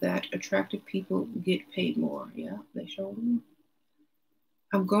prove that attractive people get paid more. Yeah, they show them.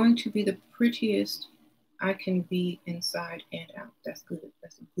 I'm going to be the prettiest I can be inside and out. That's good.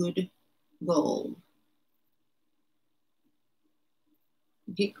 That's a good goal.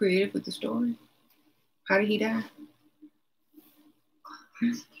 Get creative with the story. How did he die?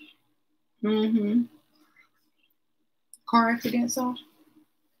 Car accident, Salt?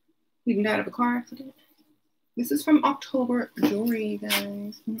 He died of a car accident? This is from October Jewelry,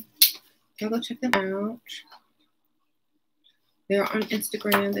 guys. Y'all go check them out. They're on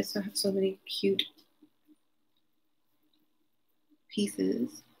Instagram. They still have so many cute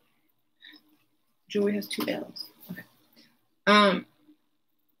pieces. Jewelry has 2 L's. Okay.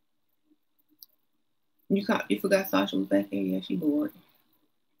 You forgot Sasha was back there? Yeah, she bored.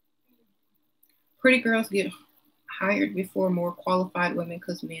 Pretty girls get hired before more qualified women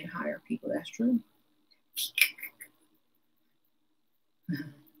because men hire people. That's true.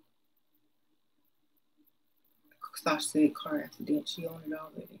 Sasha said car accident. She owned it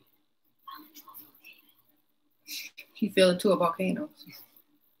already. She fell into a volcano.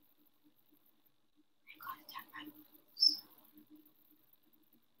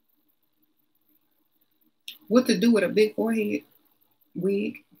 What to do with a big forehead?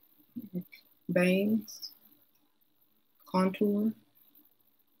 Wig, bangs, contour.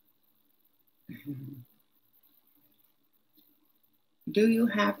 Do you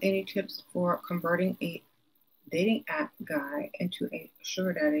have any tips for converting a dating app guy into a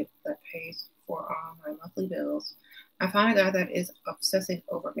sugar daddy that pays for all my monthly bills? I found a guy that is obsessing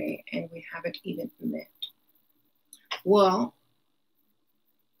over me and we haven't even met. Well,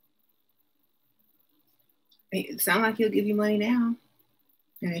 it sounds like he'll give you money now.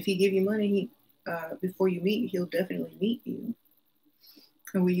 And if he give you money, before you meet, he'll definitely meet you.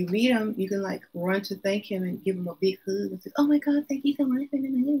 And when you meet him, you can like run to thank him and give him a big hug and say, "Oh my God, thank you so much." And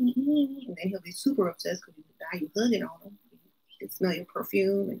then he'll be super obsessed because you hugging on him. He can smell your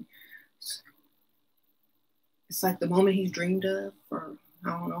perfume. And it's like the moment he's dreamed of for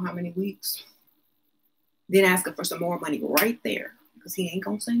I don't know how many weeks. Then ask him for some more money right there because he ain't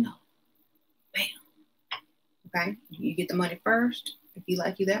going to say no. Bam. Okay? You get the money first. If he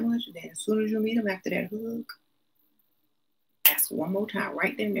like you that much, then as soon as you meet him after that hug, ask one more time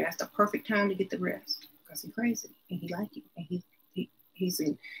right then there. That's the perfect time to get the rest because he's crazy and he like you and he's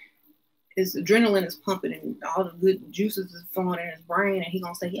in his adrenaline is pumping and all the good juices is flowing in his brain and he's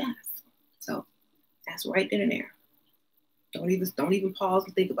gonna say yes. So that's right then and there. Don't even pause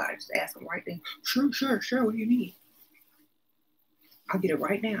and think about it. Just ask him right then. Sure. What do you need? I'll get it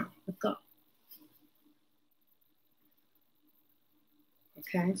right now. Let's go.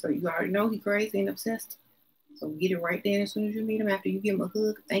 Okay, so you already know he's crazy and obsessed. So get it right then as soon as you meet him. After you give him a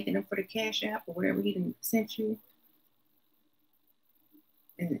hug, thanking him for the cash app or whatever he done sent you.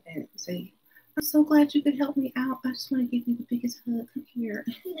 And say, "I'm so glad you could help me out. I just want to give you the biggest hug. Come here."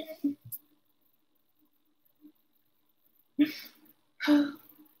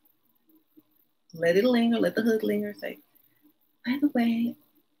 Let it linger. Let the hug linger. Say, "By the way,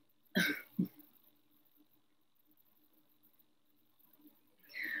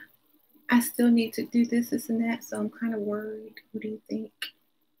 I still need to do this and that, so I'm kind of worried. What do you think?"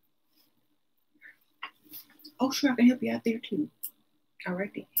 Oh, sure, I can help you out there too. All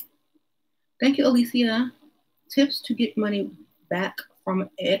right then. Thank you, Alicia. Tips to get money back from an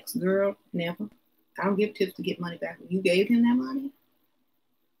ex, girl? Never. I don't give tips to get money back. You gave him that money?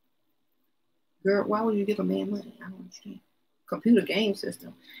 Girl, why would you give a man money? I don't understand. Computer game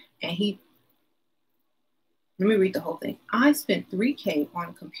system. And let me read the whole thing. I spent $3K on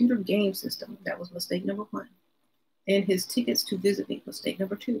a computer game system. That was mistake number 1. And his tickets to visit me, mistake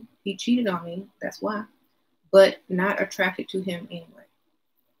number 2. He cheated on me, that's why. But not attracted to him anyway.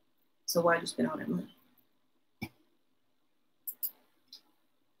 So why'd you spend all that money?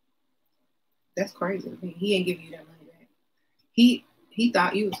 That's crazy. I mean, he ain't give you that money back. He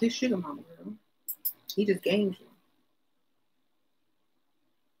thought you was his sugar mama, girl. He just gamed you.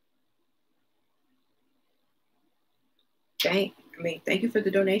 Thank you for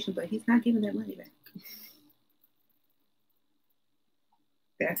the donation, but he's not giving that money back.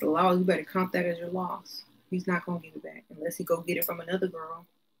 That's a law. You better count that as your loss. He's not going to give it back unless he go get it from another girl.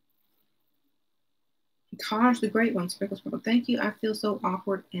 Taj the Great One, Sprinkle Sprinkle. Thank you. I feel so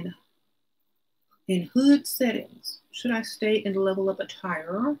awkward in hood settings. Should I stay in level up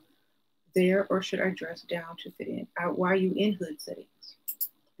attire there, or should I dress down to fit in? Why are you in hood settings?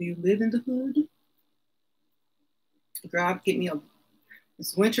 Do you live in the hood? Girl, get me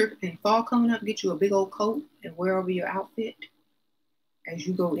it's winter and fall coming up. Get you a big old coat and wear over your outfit as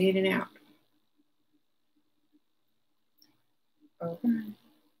you go in and out. Okay.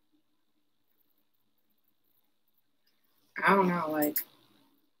 I don't know, like,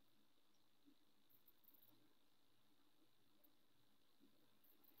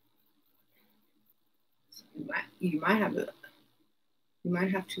 you might have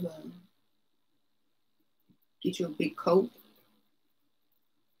to get you a big coat.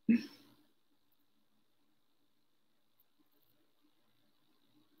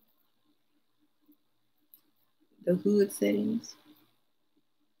 The hood settings.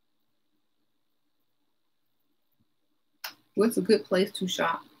 What's a good place to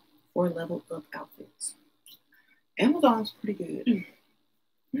shop for level up outfits? Amazon's pretty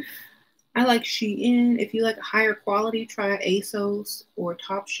good. I like Shein. If you like a higher quality, try ASOS or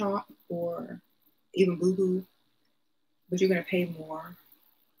Topshop or even Boohoo, but you're going to pay more.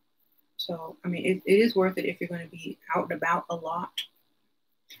 So, I mean, it is worth it if you're going to be out and about a lot.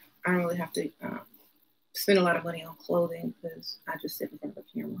 I don't really have to spend a lot of money on clothing because I just sit in front of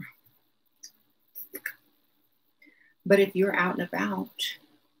a camera. But if you're out and about,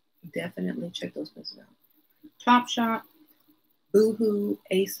 definitely check those places out. Topshop, Boohoo,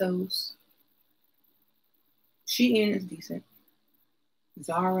 ASOS. Shein is decent.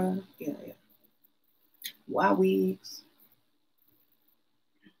 Zara, yeah. Wow Wigs.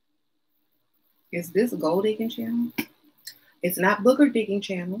 Is this gold digging channel? It's not booger digging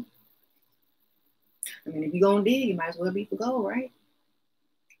channel. I mean, if you're gonna dig, you might as well be for gold, right?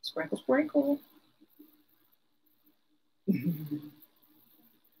 Sprinkle, sprinkle.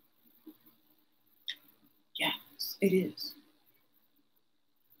 Yes, it is.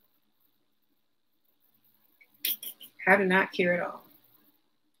 How to not care at all.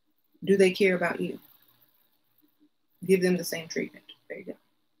 Do they care about you? Give them the same treatment. There you go.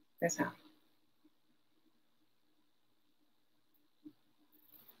 That's how.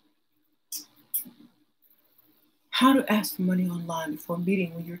 How to ask for money online before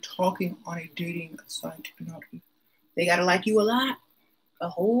meeting when you're talking on a dating site. They gotta like you a lot, a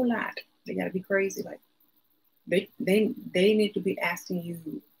whole lot. They gotta be crazy. Like they need to be asking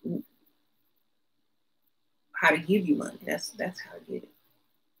you how to give you money. That's how to get it.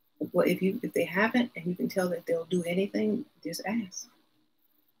 Well, if they haven't and you can tell that they'll do anything, just ask.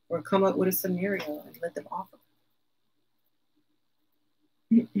 Or come up with a scenario and let them offer.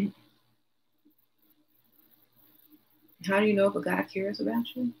 How do you know if a guy cares about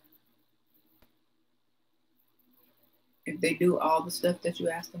you? If they do all the stuff that you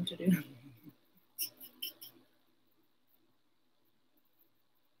ask them to do.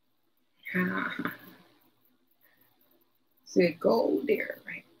 Said go there,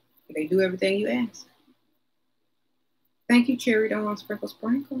 right? They do everything you ask. Thank you, Cherry Dawn Sprinkle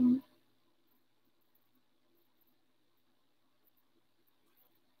Sprinkle.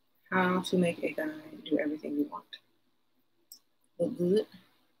 How to make a guy do everything you want. Look good.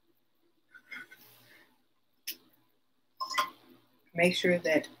 Make sure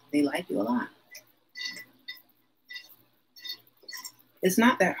that they like you a lot. It's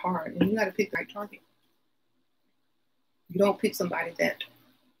not that hard, and you got to pick the right target. You don't pick somebody that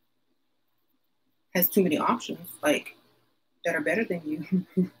has too many options, like that are better than you.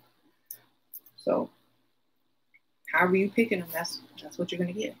 So, however you picking them, that's what you're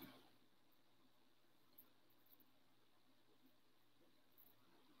gonna get.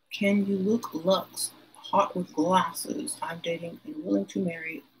 Can you look Luxe, hot with glasses? I'm dating and willing to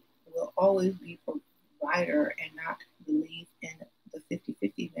marry. Will always be provider and not believe in the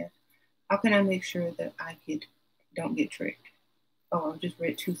 50-50 myth. How can I make sure that I don't get tricked? Oh, I've just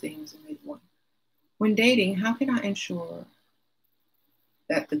read two things and made one. When dating, how can I ensure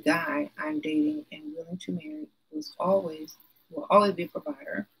that the guy I'm dating and willing to marry will always be a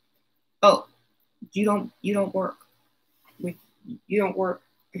provider? Oh, you don't work. You don't work.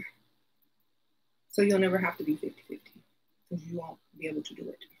 So you'll never have to be 50-50 because you won't be able to do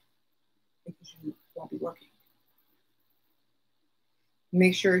it because you won't be working.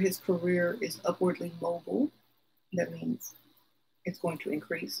 Make sure his career is upwardly mobile. That means it's going to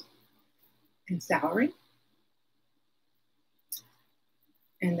increase in salary.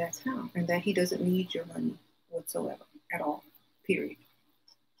 And that's how. And that he doesn't need your money whatsoever at all, period.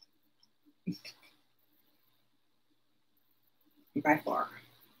 By far.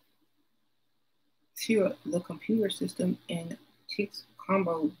 To the computer system and Chicks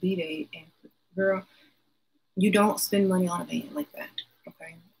Combo B-Day, and girl, you don't spend money on a van like that,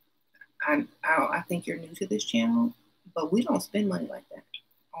 okay? I think you're new to this channel, but we don't spend money like that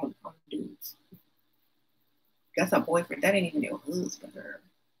on dudes. That's a boyfriend. That ain't even your husband, girl.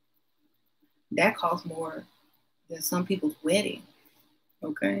 That costs more than some people's wedding,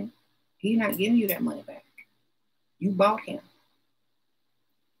 okay? He's not giving you that money back. You bought him,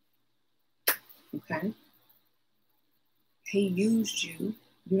 okay? He used you.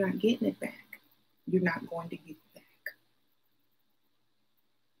 You're not getting it back. You're not going to get it back.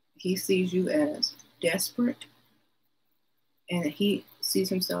 He sees you as desperate, and he sees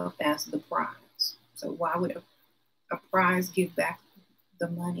himself as the prize. So why would a prize give back the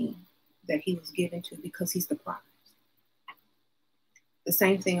money that he was given to because he's the prize? The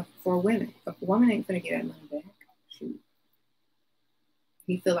same thing for women. A woman ain't going to get that money back. Shoot.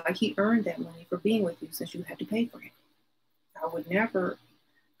 He feel like he earned that money for being with you since you had to pay for him.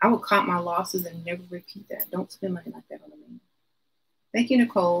 I would count my losses and never repeat that. Don't spend money like that on a man. Thank you,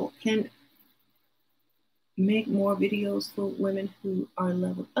 Nicole. Can make more videos for women who are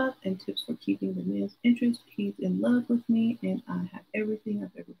leveled up and tips for keeping the man's interest. He's in love with me and I have everything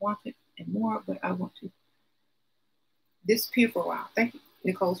I've ever wanted and more, but I want to disappear for a while. Thank you,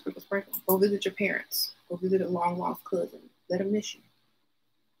 Nicole Sprinkle Sprinkle. Go visit your parents. Go visit a long lost cousin. Let them miss you.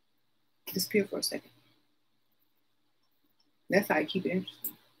 Disappear for a second. That's how you keep it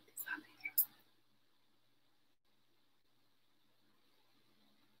interesting.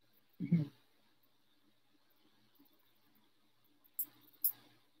 Mm-hmm.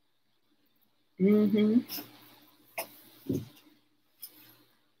 Mm-hmm.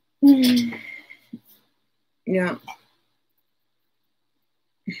 Mm-hmm. Yeah.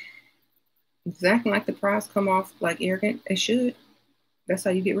 It's acting like the prize come off like arrogant. It should. That's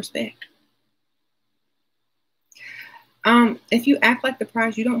how you get respect. If you act like the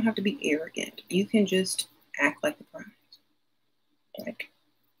prize, you don't have to be arrogant. You can just act like the prize. Like,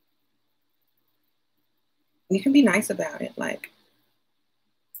 you can be nice about it. Like,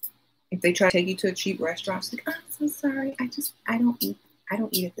 if they try to take you to a cheap restaurant, it's like, oh, I'm so sorry. I don't eat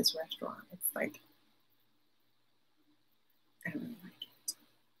at this restaurant. It's like, I don't really like it.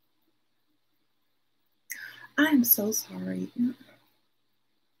 I'm so sorry. It's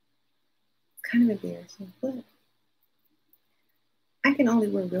kind of embarrassing, but I can only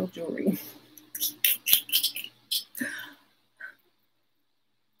wear real jewelry.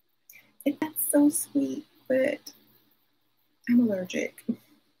 And that's so sweet, but I'm allergic.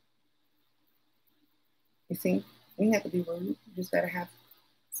 You see, you have to be rude. You just gotta have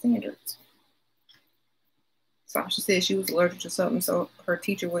standards. Sasha said she was allergic to something, so her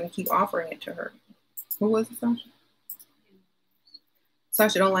teacher wouldn't keep offering it to her. What was it, Sasha?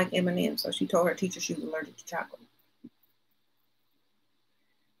 Sasha don't like M&M's, so she told her teacher she was allergic to chocolate.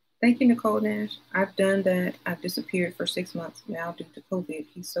 Thank you, Nicole Nash. I've done that. I've disappeared for 6 months now due to COVID.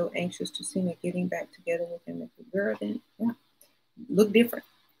 He's so anxious to see me getting back together with him. If the girl, then yeah, look different.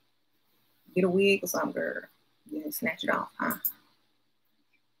 Get a wig or something, girl. Yeah, snatch it off, huh?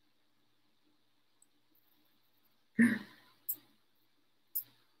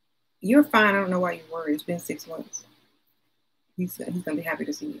 You're fine. I don't know why you're worried. It's been 6 months. He's gonna be happy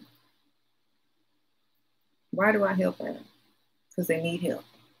to see you. Why do I help them? Because they need help.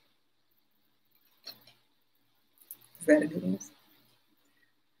 Is that a good news?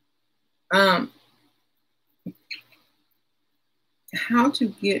 How to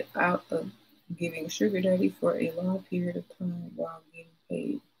get out of giving sugar daddy for a long period of time while getting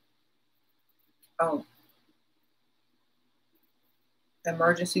paid. Oh.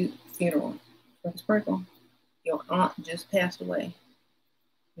 Emergency funeral. Sprinkle. Your aunt just passed away.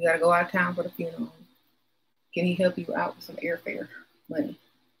 You gotta go out of town for the funeral. Can he help you out with some airfare money?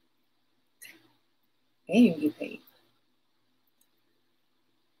 And you can get paid.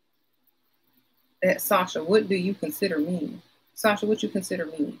 Sasha, what do you consider mean? Sasha, what you consider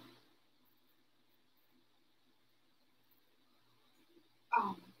mean?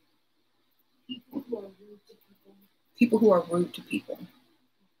 People who are rude to people. People who are rude to people.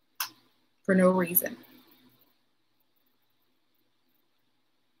 For no reason.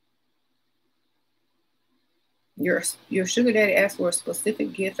 Your sugar daddy asked for a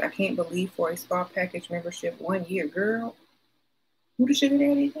specific gift. I can't believe for a spa package membership 1 year. Girl, who the sugar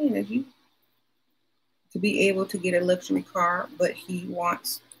daddy then? Is you? To be able to get a luxury car, but he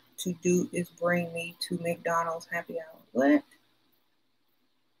wants to do is bring me to McDonald's happy hour. What?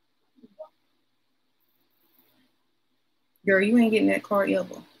 Girl, you ain't getting that car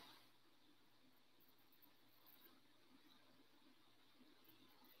ever.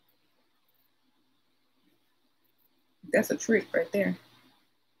 That's a trick right there.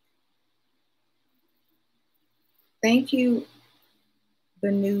 Thank you,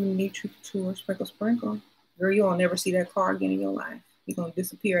 the new Nutri-Tour Sprinkle Sprinkle. Girl, you'll never see that car again in your life. You're going to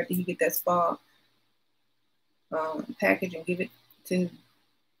disappear after you get that spa package and give it to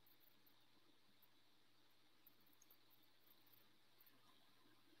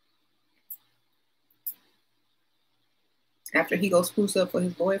after he goes spruce up for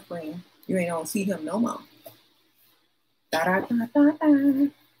his boyfriend. You ain't gonna see him no more. Da da da da da.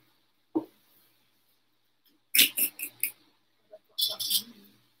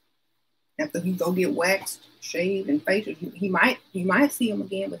 After he go get waxed, shaved, and facial, he might see him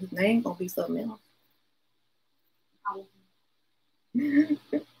again, but his name gonna be something else. I'm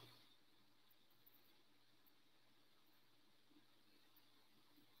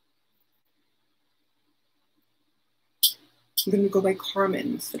gonna go by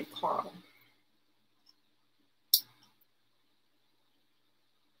Carmen instead of Carl.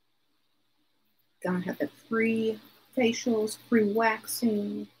 Gonna have the free facials, free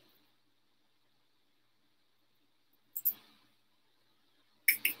waxing.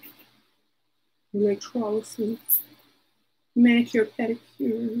 Electrolysis, manicure,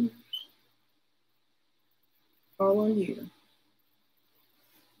 pedicure, all on you.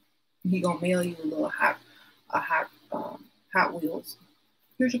 He gonna mail you a little Hot Wheels.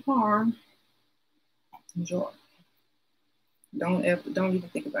 Here's your car. Enjoy. Don't even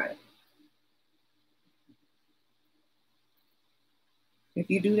think about it. If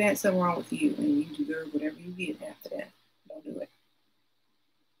you do that, something wrong with you, and you deserve whatever you get after that. Don't do it.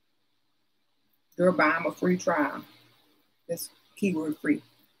 Girl, buy him a free trial. That's keyword free.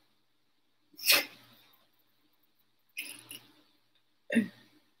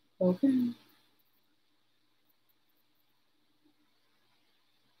 Okay.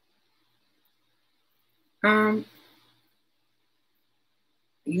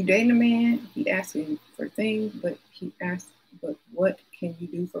 You dating a man, he asking for things, but he asks, but what can you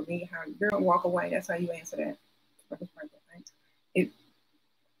do for me? How you don't walk away. That's how you answer that. It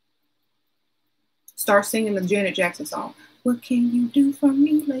start singing the Janet Jackson song. What can you do for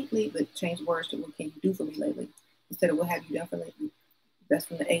me lately? But change words to what can you do for me lately? Instead of what have you done for lately? That's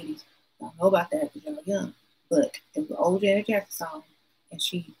from the 80s. I don't know about that because y'all young. But it was the old Janet Jackson song, and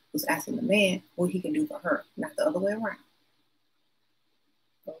she was asking the man what he can do for her, not the other way around.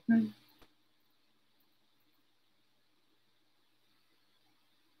 Okay.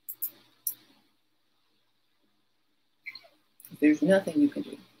 There's nothing you can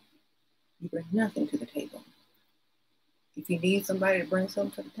do. You bring nothing to the table. If you need somebody to bring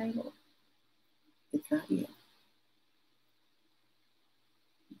something to the table, it's not you.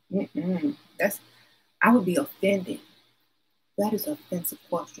 I would be offended. That is an offensive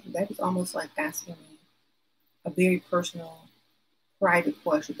question. That is almost like asking me a very personal, private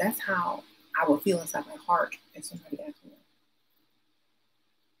question. That's how I would feel inside my heart if somebody asked me that.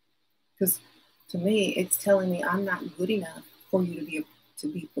 Because to me, it's telling me I'm not good enough for you to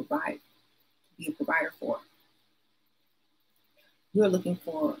be a provider for. You're looking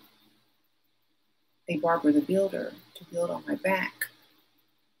for a Barbara the Builder to build on my back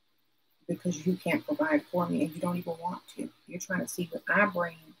because you can't provide for me and you don't even want to. You're trying to see what I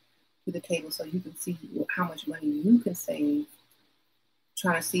bring to the table so you can see how much money you can save.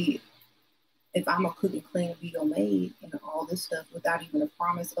 Trying to see if I'm a cook and clean, be your maid, and all this stuff without even a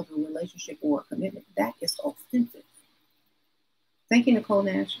promise of a relationship or a commitment. That is offensive. Thank you, Nicole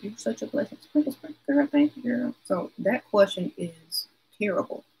Nash. You're such a blessing. Sprinkle, sprinkle, girl. Thank you, girl. So that question is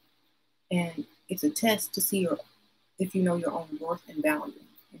terrible. And it's a test to see if you know your own worth and value.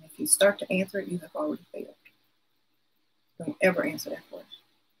 And if you start to answer it, you have already failed. Don't ever answer that question.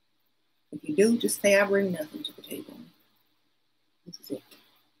 If you do, just say, I bring nothing to the table. This is it.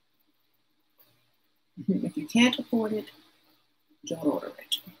 If you can't afford it, don't order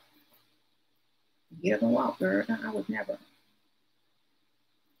it. Get up and walk, girl. No, I would never.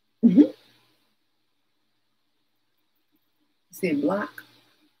 See, block.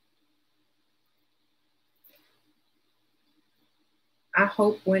 I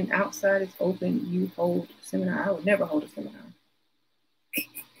hope when outside is open, you hold a seminar. I would never hold a seminar.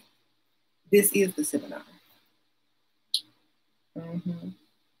 This is the seminar.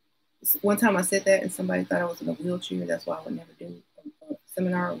 One time I said that and somebody thought I was in a wheelchair. That's why I would never do a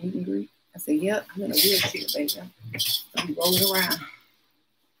seminar or meet and greet. I said, yep, I'm in a wheelchair, baby. I'll be rolling around.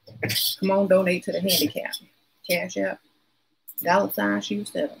 Come on, donate to the handicap. Cash App. $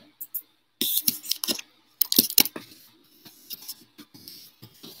 SheRaSeven.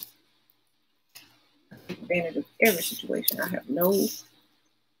 Advantage of every situation. I have no.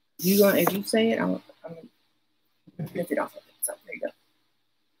 If you say it, I'm Lift it off of it. So there you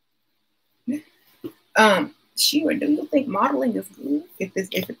go. Shira, do you think modeling is good? If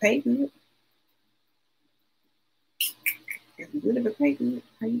it pays good? If it's good, if it pays good,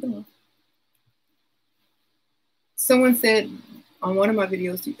 how you doing? Someone said on one of my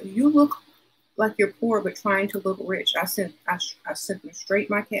videos, you look like you're poor but trying to look rich. I sent them straight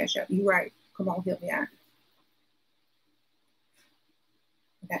my cash app. You right. Come on, help me out.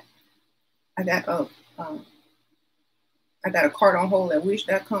 I got a cart on hold at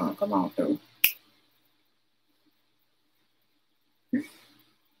wish.com. Come on through.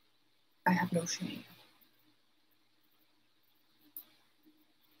 I have no shame.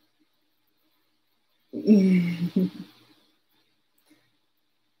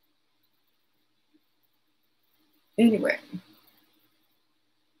 Anyway,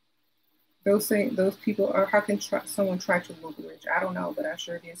 those people are. How can someone try to look rich? I don't know, but I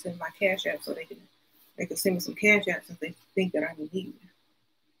sure did send my cash app so they can send me some cash apps if they think that I need.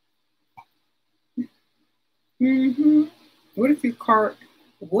 What if his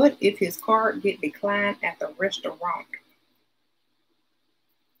card get declined at the restaurant?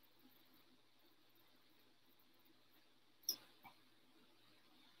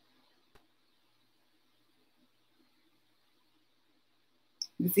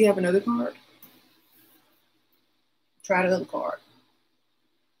 Does he have another card? Try the other card.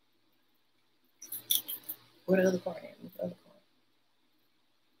 What other card? What's the other card?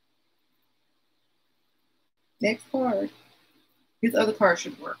 Next card. His other card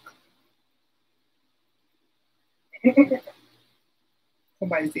should work.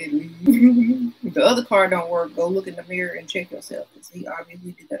 Somebody said leave. If the other card don't work, go look in the mirror and check yourself, because he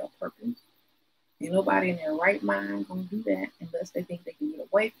obviously did that on purpose. Ain't nobody in their right mind gonna do that unless they think they can get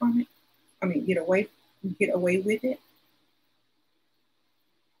away from it. I mean, get away with it.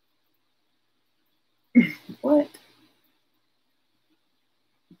 What?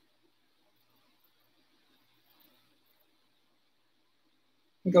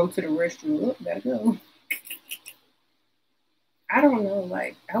 Go to the restroom. Look, gotta go. I don't know.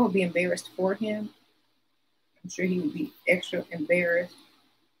 Like, I would be embarrassed for him. I'm sure he would be extra embarrassed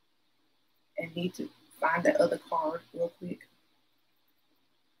and need to find that other card real quick.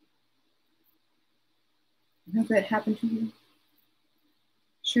 Has that happened to you?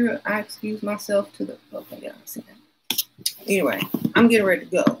 Sure, I excuse myself to the. Okay, yeah, I see that. Anyway, I'm getting ready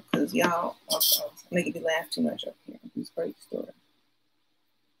to go because y'all are making me laugh too much up here. These great stories.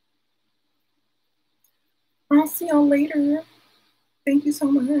 I'll see y'all later. Thank you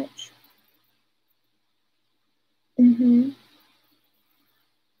so much.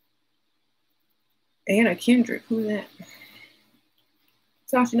 Anna Kendrick, who's that?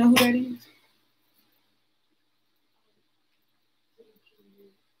 Sasha, you know who that is?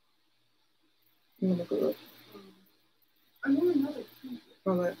 Let me look it up. I know another.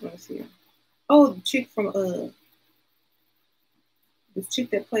 Oh, let me see her. Oh, the chick from this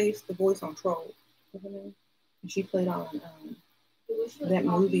chick that plays the voice on Troll. What's her name? And she played on that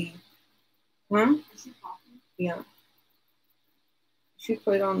movie. Huh? Yeah. She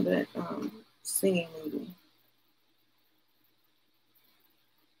played on that singing movie.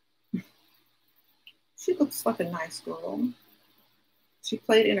 She looks like a nice girl. She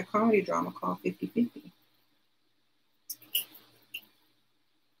played in a comedy drama called 50/50.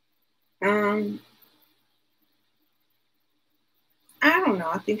 I don't know.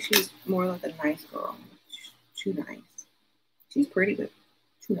 I think she's more like a nice girl. Too nice. She's pretty, but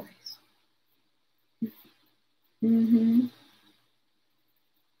too nice.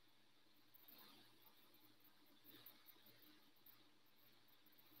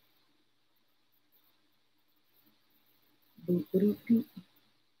 Boop, boop, boop.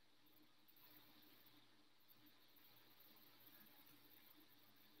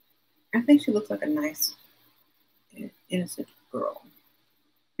 I think she looks like a nice, innocent girl.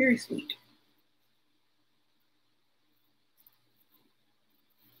 Very sweet.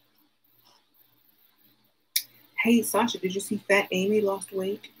 Hey, Sasha, did you see Fat Amy lost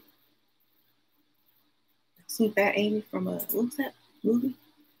weight? Seen Fat Amy from what's that movie?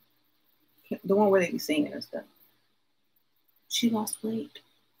 The one where they be singing and stuff. She lost weight.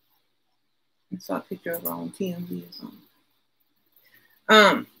 I saw a picture of her on TMZ or something.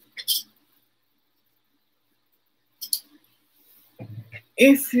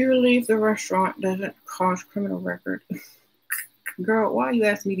 If you leave the restaurant doesn't cause criminal record, girl, why are you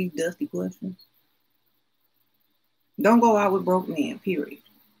asking me these dusty questions? Don't go out with broke men, period.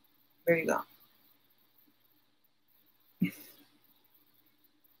 There you go.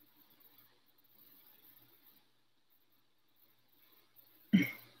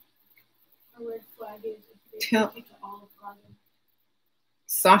 A red flag. flag is if they Tell- take you to Olive Garden?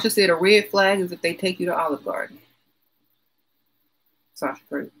 Sasha said a red flag is if they take you to Olive Garden. Sasha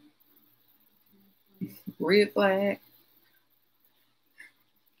Fruit. Red flag.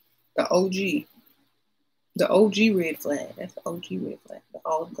 The OG. The OG red flag. That's the OG red flag. The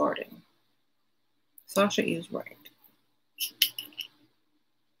Olive Garden. Sasha is right.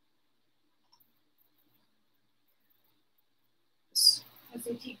 Because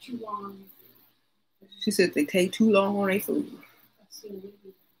they take too long. She said they take too long on their food. I've seen it.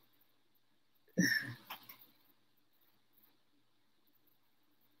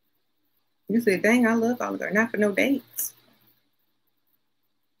 You said, dang, I love Olive Garden. Not for no dates.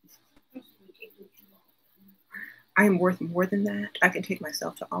 I am worth more than that. I can take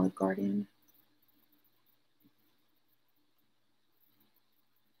myself to Olive Garden.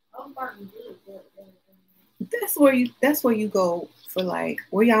 Olive Garden is good. That's where you go for like,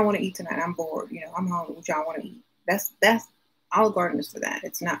 where y'all want to eat tonight? I'm bored. You know, I'm hungry. What y'all want to eat? That's Olive Garden is for that.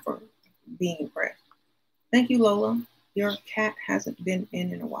 It's not for being impressed. Thank you, Lola. Your cat hasn't been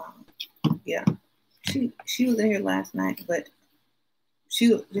in a while. Yeah, she was in here last night, but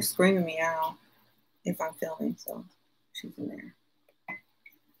she was just screaming me out if I'm filming, so she's in there.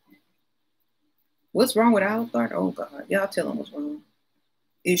 What's wrong with Olive Garden? Oh God, y'all tell them what's wrong.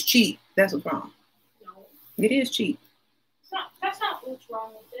 It's cheap. That's what's wrong. No, it is cheap. That's not what's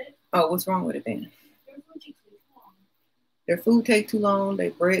wrong with it. Oh, what's wrong with it then? Their food takes too long. Their food takes too long.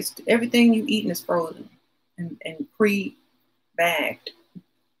 Their breads, everything you eating is frozen and pre-bagged.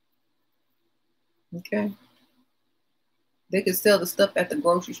 Okay. They could sell the stuff at the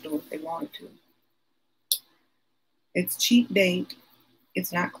grocery store if they wanted to. It's cheap date.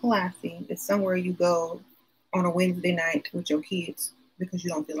 It's not classy. It's somewhere you go on a Wednesday night with your kids because you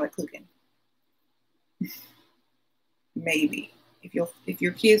don't feel like cooking. Maybe. If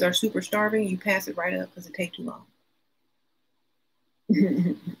your kids are super starving, you pass it right up because it takes too long.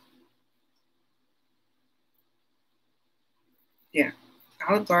 Yeah.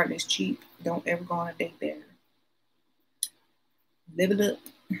 Olive Garden is cheap. Don't ever go on a date there. Live it up.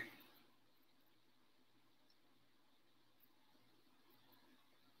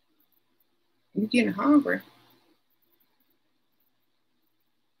 You're getting hungry.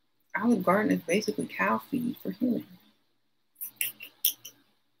 Olive Garden is basically cow feed for humans.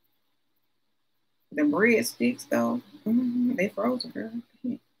 The breadsticks, though, they frozen, girl.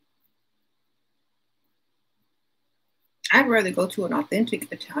 I'd rather go to an authentic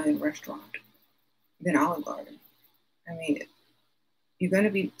Italian restaurant than Olive Garden. I mean, you're going to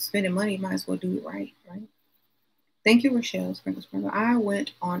be spending money, you might as well do it right? Thank you, Rochelle. Sprinkle, sprinkle. I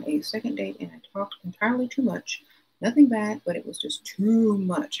went on a second date and I talked entirely too much. Nothing bad, but it was just too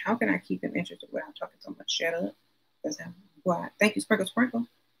much. How can I keep him interested without talking so much? Shut up. That's why. Thank you, Sprinkle, sprinkle.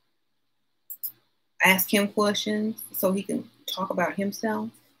 Ask him questions so he can talk about himself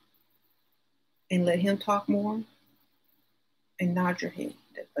and let him talk more. And nod your head.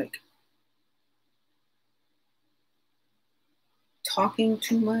 Like, talking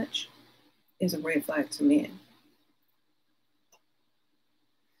too much is a red flag to men.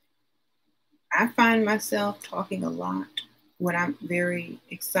 I find myself talking a lot when I'm very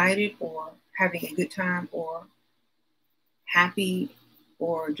excited or having a good time or happy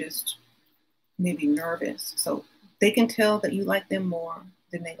or just maybe nervous. So they can tell that you like them more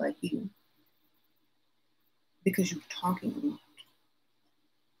than they like you because you're talking a lot.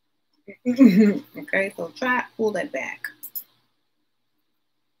 Okay, so pull that back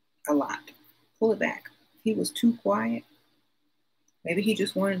a lot. Pull it back. He was too quiet. Maybe he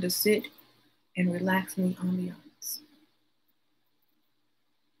just wanted to sit and relax in the ambiance.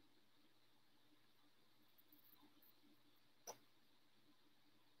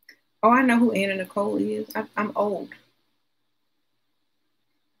 Oh, I know who Anna Nicole is. I'm old.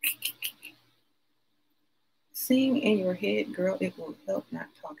 Sing in your head, girl. It will help not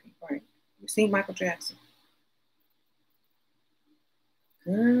talking. Right. You sing Michael Jackson.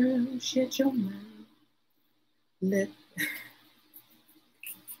 Girl, shut your mouth.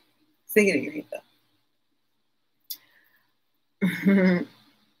 Sing it in your head, though.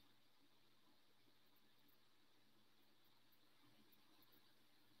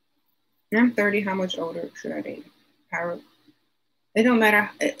 I'm 30. How much older should I date? It don't matter.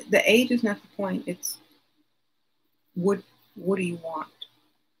 The age is not the point. It's what do you want?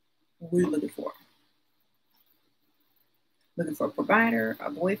 What are you looking for? Looking for a provider,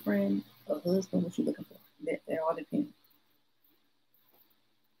 a boyfriend, a husband? What you looking for? That all depends.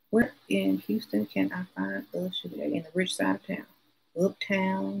 Where in Houston can I find a sugar daddy? In the rich side of town.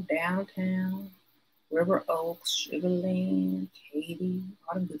 Uptown, downtown, River Oaks, Sugarland, Katy,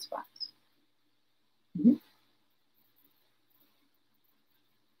 all them good spots. Mm-hmm.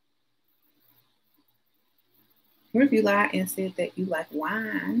 What if you lied and said that you like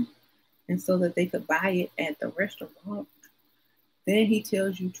wine and so that they could buy it at the restaurant? Then he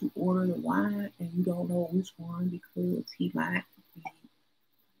tells you to order the wine and you don't know which one because he might be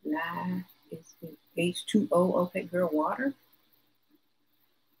lie. Is it H2O? Okay, girl, water?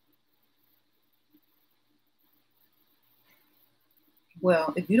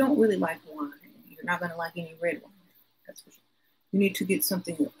 Well, if you don't really like wine, you're not going to like any red wine. That's for sure. You need to get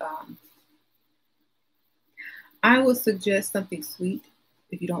something. I would suggest something sweet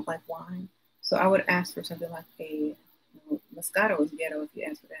if you don't like wine. So I would ask for something like a Moscato is ghetto if you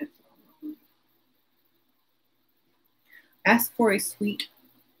ask for that. Ask for a sweet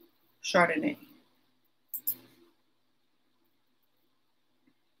Chardonnay.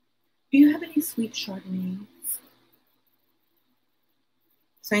 Do you have any sweet Chardonnays?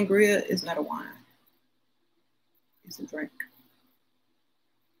 Sangria is not a wine. It's a drink.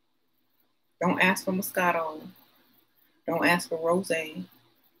 Don't ask for Moscato. Don't ask for rosé.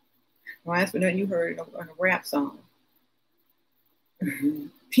 Don't ask for nothing you heard on a rap song.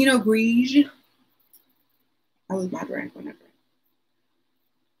 Pinot Gris. That was my drink when I drank.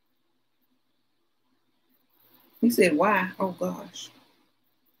 He said, why? Oh, gosh.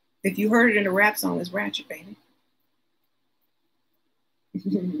 If you heard it in a rap song, it's ratchet, baby.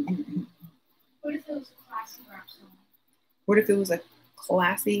 What if it was a classy rap song? What if it was a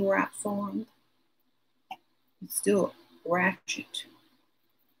classy rap song? It's still ratchet.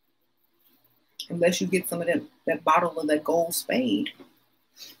 Unless you get some of that bottle of that gold spade.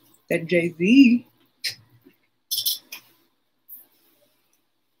 That JV.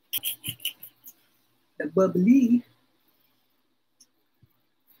 The bubbly.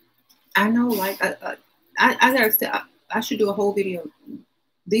 I know, like, I gotta say, I should do a whole video.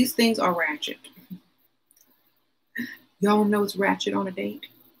 These things are ratchet. Y'all know it's ratchet on a date?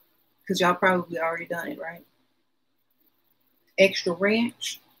 Because y'all probably already done it, right? Extra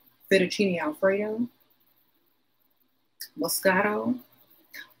ranch, fettuccine alfredo, Moscato,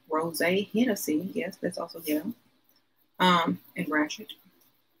 rosé, Hennessy. Yes, that's also ghetto. And ratchet.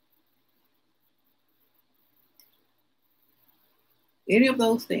 Any of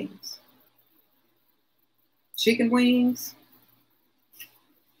those things. Chicken wings.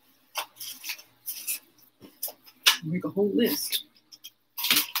 Make a whole list.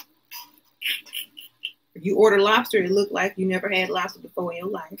 If you order lobster, it looked like you never had lobster before in your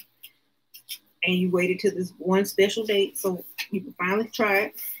life. And you waited till this one special date so you can finally try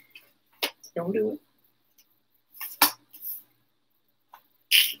it. Don't do it.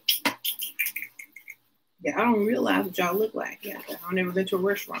 Yeah, I don't realize what y'all look like. Yeah, I've never been to a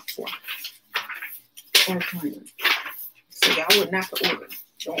restaurant before. Or a plane. So y'all would not to order.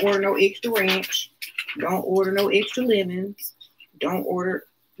 Don't order no extra ranch. Don't order no extra lemons. Don't order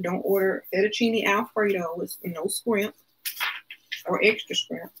fettuccine alfredo with no scrimp or extra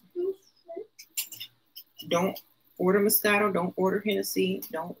scrimp. Don't order Moscato. Don't order Hennessy.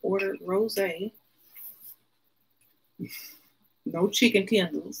 Don't order rosé. No chicken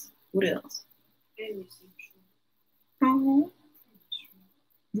tenders. What else? Oh,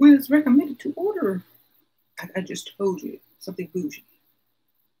 well, it's recommended to order. I just told you something bougie.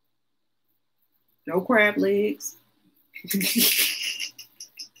 No crab legs.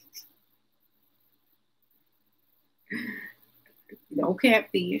 No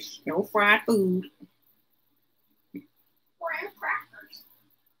catfish. No fried food. Graham crackers.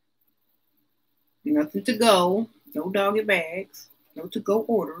 Nothing to go. No doggy bags. No to go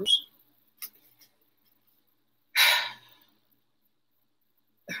orders.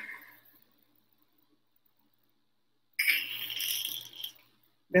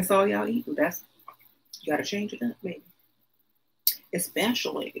 That's all y'all eat. You gotta change it up, baby.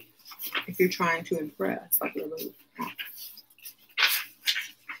 Especially if you're trying to impress, like your little.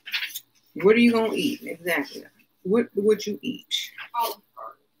 What are you gonna eat exactly? What would you eat? Olive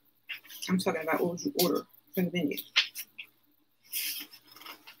Garden. I'm talking about what would you order from the menu?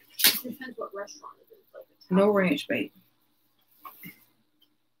 It depends what restaurant it is. Like no ranch, baby.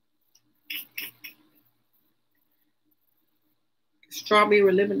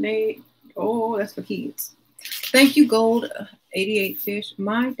 Strawberry lemonade. Oh, that's for kids. Thank you, Gold 88 Fish.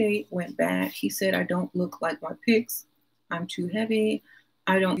 My date went bad. He said I don't look like my pics. I'm too heavy.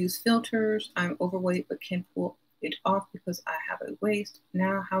 I don't use filters. I'm overweight but can pull it off because I have a waist.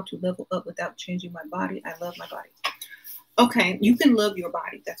 Now how to level up without changing my body. I love my body. Okay, you can love your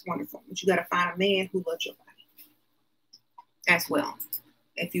body. That's wonderful. But you got to find a man who loves your body as well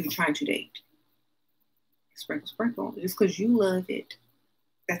if you're trying to date. Sprinkle, sprinkle. Just because you love it,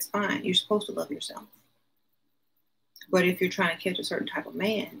 that's fine. You're supposed to love yourself. But if you're trying to catch a certain type of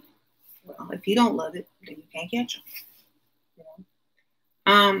man, well, if you don't love it, then you can't catch him. You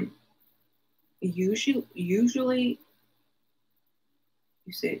know? Usually,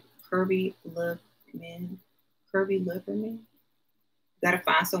 you said curvy love men, curvy liver men. You gotta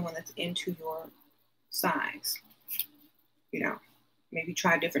find someone that's into your size. You know, maybe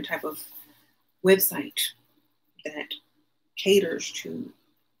try a different type of website that caters to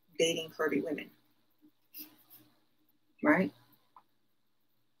dating curvy women. Right?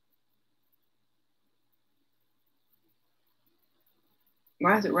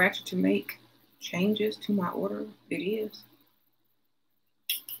 Why is it ratchet to make changes to my order? It is.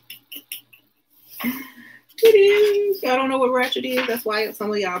 It is. I don't know what ratchet is. That's why some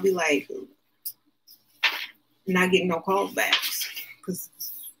of y'all be like, not getting no calls back. Because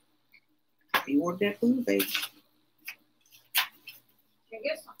you ordered that food, baby. I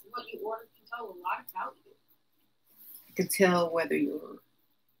guess what you ordered can tell a lot about you. You can tell whether you're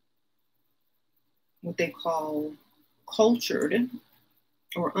what they call cultured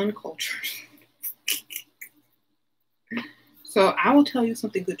or uncultured. So I will tell you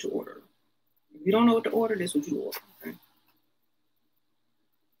something good to order. If you don't know what to order, this is what you order. Okay?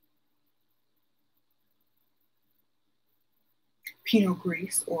 Pinot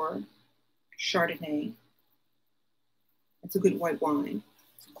Gris or Chardonnay. It's a good white wine.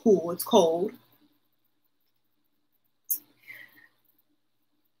 It's cool. It's cold.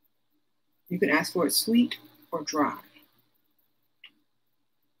 You can ask for it sweet or dry.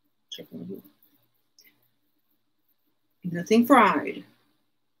 Check on you. Nothing fried.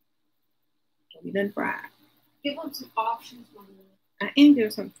 Don't be done fried. Give them some options, Mama. I am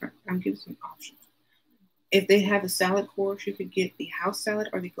giving some. I'm giving some options. If they have a salad course, you could get the house salad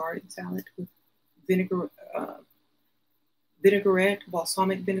or the garden salad with vinaigrette,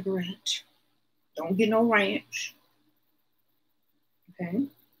 balsamic vinaigrette. Don't get no ranch. Okay.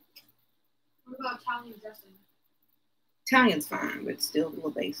 What about Italian dressing? Italian's fine, but still a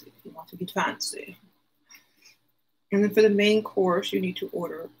little basic. You want to get fancy. And then for the main course, you need to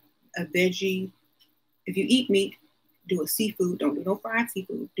order a veggie. If you eat meat, do a seafood. Don't do no fried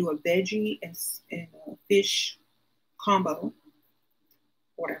seafood. Do a veggie and fish combo.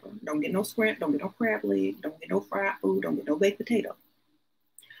 Whatever. Don't get no scrimp. Don't get no crab leg. Don't get no fried food. Don't get no baked potato.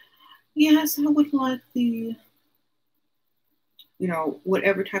 Yes, I would like the,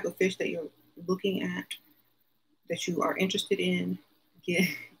 whatever type of fish that you're looking at, that you are interested in,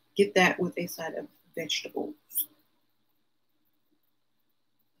 get that with a side of vegetables.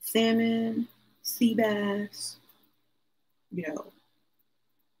 Salmon, sea bass,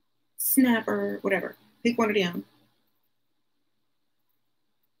 snapper, whatever. Pick one of them.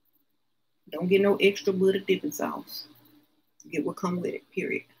 Don't get no extra butter dipping sauce. Get what comes with it,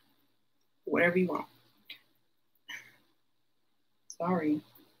 period. Whatever you want. Sorry.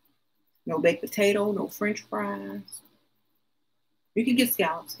 No baked potato, no French fries. You can get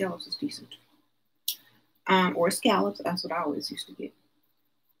scallops. Scallops is decent. Or scallops. That's what I always used to get.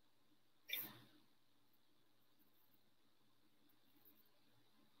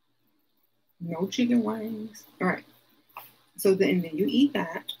 No chicken wings. All right. So then you eat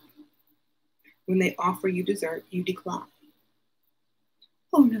that. When they offer you dessert, you decline.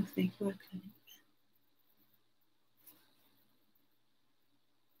 Oh, no, thank you. I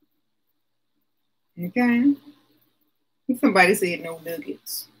couldn't. Okay. Somebody said no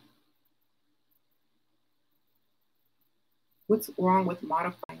nuggets. What's wrong with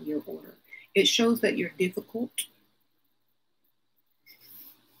modifying your order? It shows that you're difficult.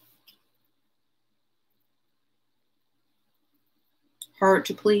 Hard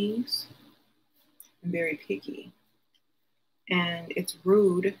to please. And very picky. And it's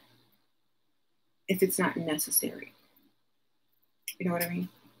rude if it's not necessary. You know what I mean?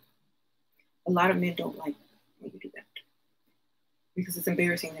 A lot of men don't like when you do that because it's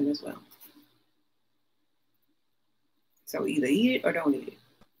embarrassing them as well. So either eat it or don't eat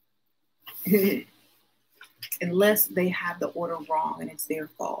it. Unless they have the order wrong and it's their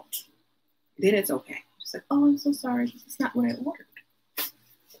fault. Then it's okay. It's like, oh, I'm so sorry. This is not what I ordered.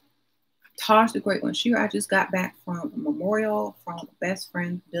 Tosh, the great one. I just got back from a memorial from best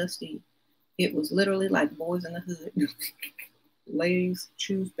friend Dusty. It was literally like Boys in the Hood. Ladies,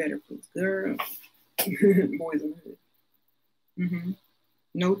 choose better, please. Girl. Boys in the Hood. Mm-hmm.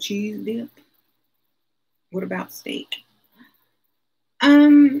 No cheese dip. What about steak?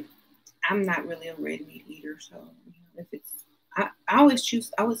 I'm not really a red meat eater, so if it's, I always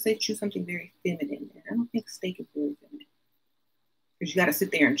choose. I would say choose something very feminine, and I don't think steak is very feminine because you got to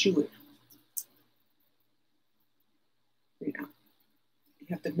sit there and chew it. You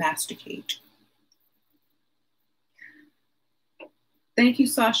have to masticate. Thank you,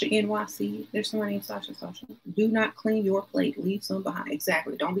 Sasha NYC. There's someone named Sasha. Sasha. Do not clean your plate. Leave some behind.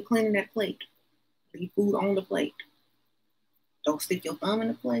 Exactly. Don't be cleaning that plate. Leave food on the plate. Don't stick your thumb in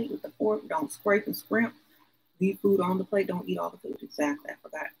the plate with the fork. Don't scrape and scrimp. Leave food on the plate. Don't eat all the food. Exactly. I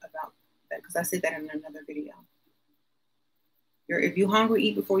forgot about that because I said that in another video. If you're hungry,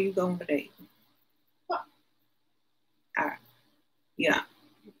 eat before you go on the date. Yeah.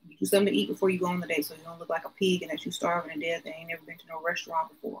 Do something to eat before you go on the date so you don't look like a pig and that you're starving to death and ain't never been to no restaurant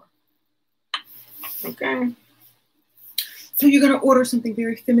before. Okay. So you're going to order something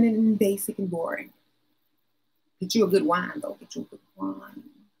very feminine and basic and boring. Get you a good wine, though. Get you a good wine.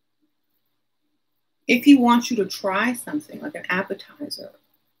 If he wants you to try something like an appetizer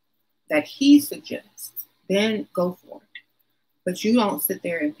that he suggests, then go for it. But you don't sit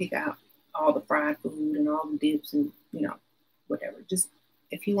there and pick out all the fried food and all the dips and, you know, whatever. Just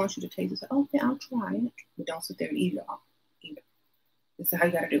if he wants you to taste it, say, okay, I'll try it. But don't sit there and eat it all either. This is how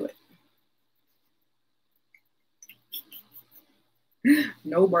you got to do it.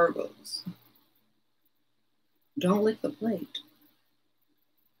 No burgers. Don't lick the plate.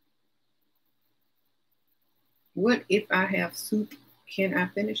 What if I have soup? Can I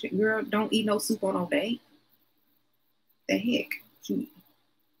finish it? Girl, don't eat no soup on no date. The heck?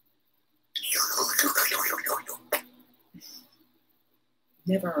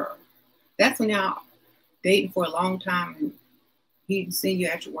 Never. That's when y'all dating for a long time and he didn't see you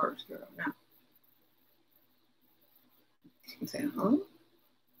at your worst, girl. No. I'm saying, huh?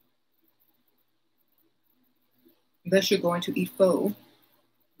 Unless you're going to eat pho,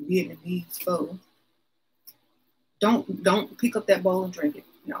 Vietnamese pho. Don't pick up that bowl and drink it.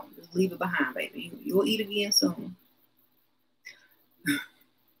 No, just leave it behind, baby. You'll eat again soon.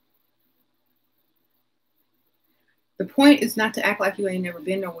 The point is not to act like you ain't never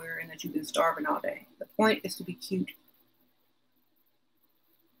been nowhere and that you've been starving all day. The point is to be cute.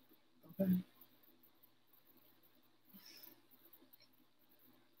 Okay.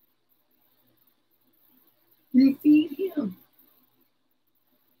 You feed him.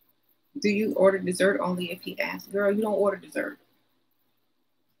 Do you order dessert only if he asks? Girl, you don't order dessert.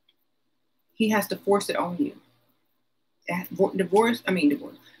 He has to force it on you. Divorce.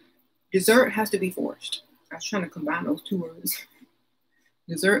 Dessert has to be forced. I was trying to combine those two words.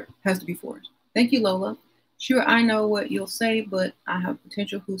 Dessert has to be forced. Thank you, Lola. Sure, I know what you'll say, but I have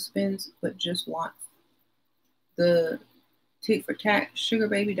potential who spends but just wants the tick for tack sugar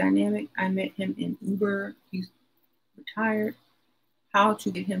baby dynamic. I met him in Uber. He's retired. How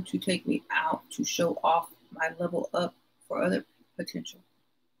to get him to take me out to show off my level up for other potential.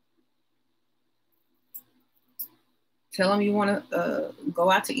 Tell him you want to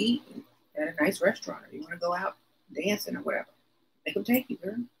go out to eat at a nice restaurant, or you want to go out dancing or whatever. Make him take you,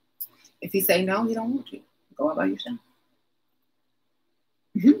 girl. If he say no, he don't want to. Go out by yourself.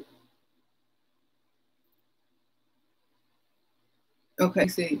 Okay,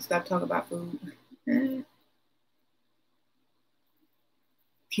 see, stop talking about food. Can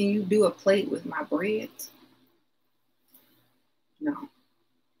you do a plate with my bread? No.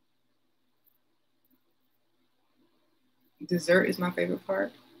 Dessert is my favorite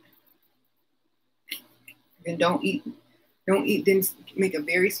part. Then don't eat, then make a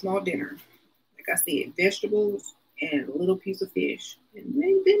very small dinner. Like I said, vegetables and a little piece of fish. And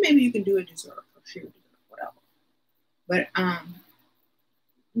maybe you can do a dessert or share dessert, whatever. But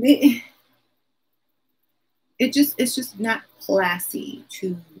it's just not classy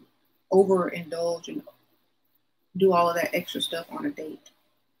to overindulge and do all of that extra stuff on a date.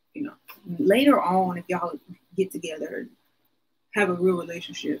 You know, later on, if y'all get together and have a real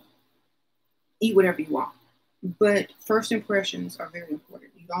relationship, eat whatever you want. But first impressions are very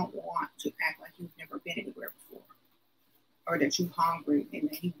important. You don't want to act like you've never been anywhere before, or that you're hungry and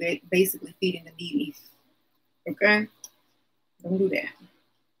that you basically feeding the needy. Okay? Don't do that.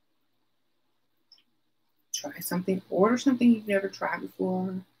 Try something, order something you've never tried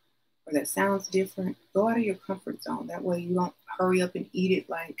before, or that sounds different. Go out of your comfort zone. That way you don't hurry up and eat it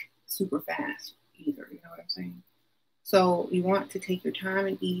like super fast either. You know what I'm saying? So you want to take your time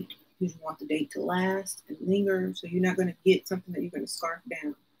and eat because you want the date to last and linger. So you're not going to get something that you're going to scarf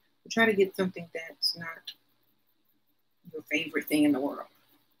down. But try to get something that's not your favorite thing in the world.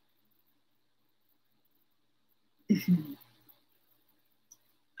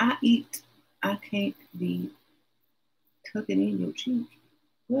 I eat. I can't be tucking in your cheek.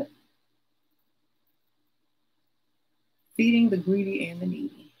 What? Feeding the greedy and the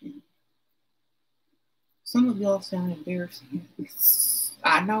needy. Some of y'all sound embarrassing.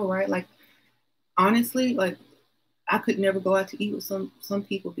 I know, right? Like, honestly, like, I could never go out to eat with some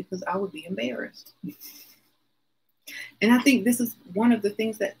people because I would be embarrassed. And I think this is one of the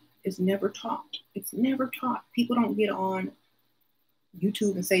things that is never taught. It's never taught. People don't get on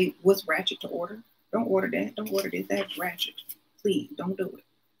YouTube and say, what's ratchet to order? Don't order that. Don't order this. That's ratchet. Please don't do it.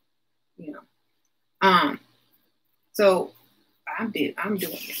 You know. So I'm doing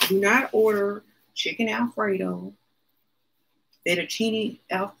it. Do not order chicken Alfredo, fettuccine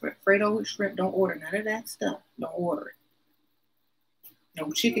Alfredo with shrimp. Don't order none of that stuff. Don't order it.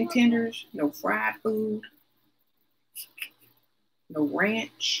 No chicken tenders, no fried food, no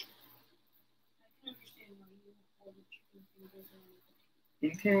ranch.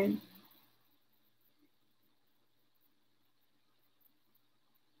 Okay.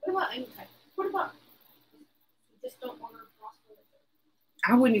 What about any type? What about you just don't order pasta?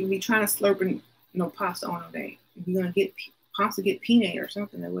 I wouldn't even be trying to slurp no pasta on a day. If you're gonna get pasta, get penne or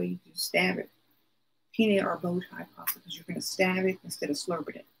something. That way you can stab it. Penne or bow tie pasta, because you're gonna stab it instead of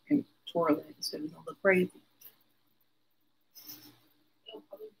slurping it and twirling it instead of gonna look crazy.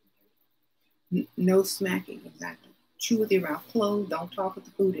 No smacking, exactly. Chew with your mouth closed. Don't talk with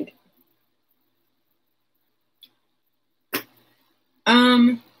the food in it.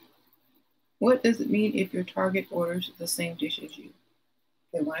 What does it mean if your target orders the same dish as you?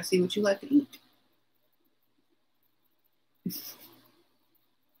 They want to see what you like to eat.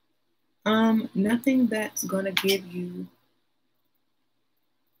 Nothing that's gonna give you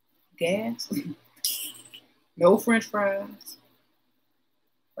gas. No French fries.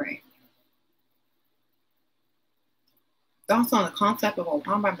 Right. Thoughts on the concept of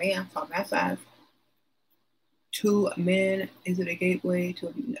Obama man from that side. To men, is it a gateway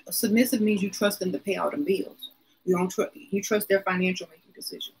to submissive? Means you trust them to pay all the bills. You trust their financial making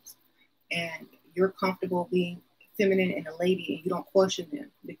decisions, and you're comfortable being feminine and a lady, and you don't question them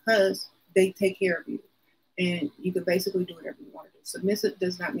because they take care of you, and you can basically do whatever you want to do. Submissive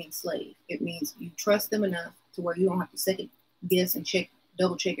does not mean slave. It means you trust them enough to where you don't have to second guess and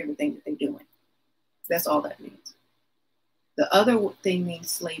double check everything that they're doing. That's all that means. The other thing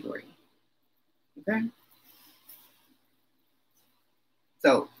means slavery. Okay.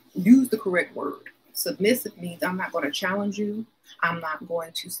 So use the correct word. Submissive means I'm not going to challenge you. I'm not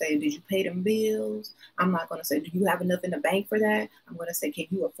going to say, did you pay them bills? I'm not going to say, do you have enough in the bank for that? I'm going to say, can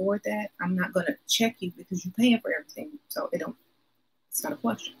you afford that? I'm not going to check you because you're paying for everything. So it's not a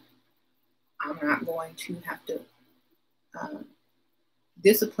question. I'm not going to have to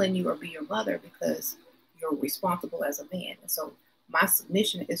discipline you or be your mother because you're responsible as a man. And so my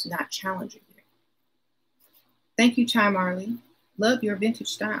submission is not challenging you. Thank you, Chai Marley. Love your vintage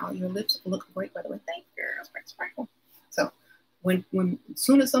style. Your lips look great, by the way. Thank you, girl. So when as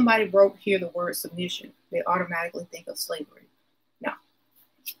soon as somebody hear the word submission, they automatically think of slavery. No.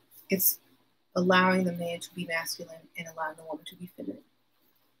 It's allowing the man to be masculine and allowing the woman to be feminine.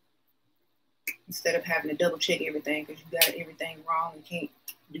 Instead of having to double check everything because you got everything wrong and can't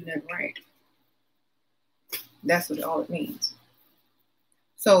do nothing right. That's what all it means.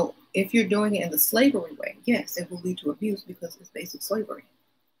 So if you're doing it in the slavery way, yes, it will lead to abuse because it's basic slavery.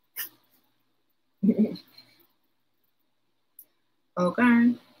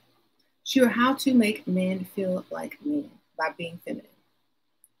 Okay. Sure, how to make men feel like men by being feminine.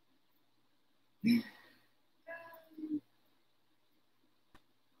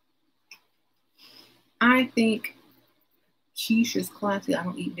 I think quiche is classy. I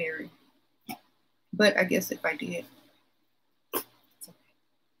don't eat dairy. But I guess if I did, it's okay.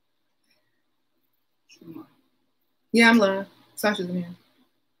 Yeah, I'm live. Sasha's in here.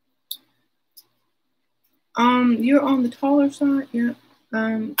 You're on the taller side, yeah.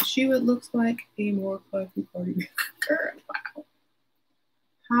 Sheila looks like a more classy party girl.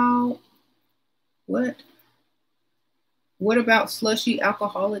 Wow. What about slushy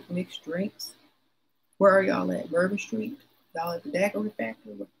alcoholic mixed drinks? Where are y'all at? Bourbon Street? Y'all at the Daiquiri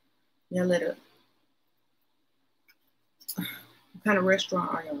Factory? Y'all at what kind of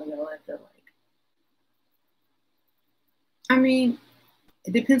restaurant are y'all at there? Like, I mean,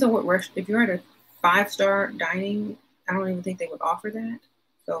 it depends on what restaurant. If you're at a 5-star dining, I don't even think they would offer that.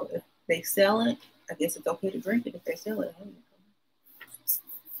 So if they sell it, I guess it's okay to drink it if they sell it.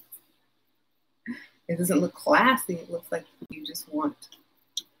 It doesn't look classy. It looks like you just want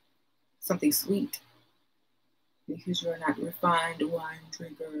something sweet because you're not refined wine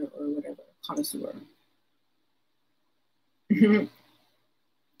drinker or whatever, connoisseur.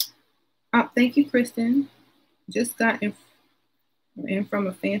 Thank you, Kristen. Just got in from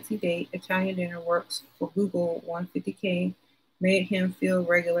a fancy date. Italian dinner works for Google. 150K made him feel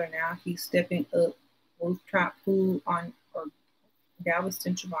regular. Now he's stepping up. Rooftop pool on or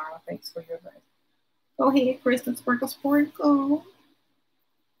Galveston tomorrow. Thanks for your advice. Go ahead, Kristen. Sprinkle.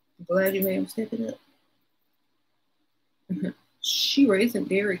 Glad you made him step it up. Shira, isn't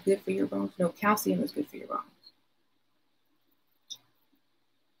dairy good for your bones? No, calcium is good for your bones.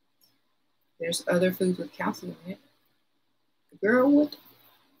 There's other foods with calcium in it. Girl,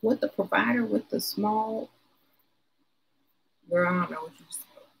 what the provider with the small, girl, I don't know what you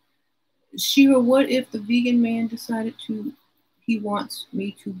said. Shira, what if the vegan man decided he wants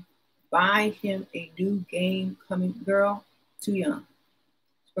me to buy him a new game coming? Girl, too young.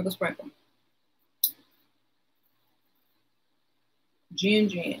 Sprinkle, sprinkle.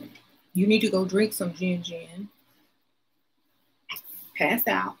 Gin. You need to go drink some gin. Pass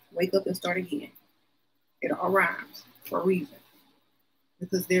out, wake up and start again. It all rhymes for a reason.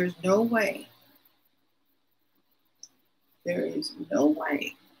 Because there is no way,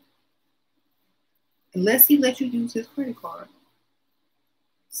 unless he lets you use his credit card,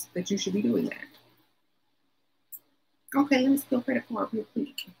 that you should be doing that. Okay, let me spill credit card real quick.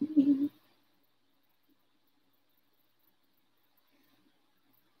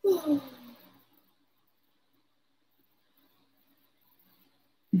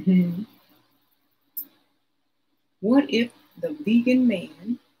 What if the vegan man,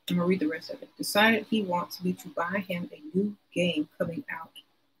 I'm going to read the rest of it, decided he wants me to buy him a new game coming out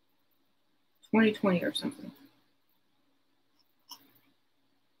 2020 or something?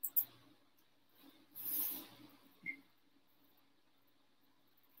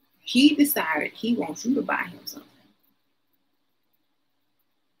 He decided he wants you to buy him something.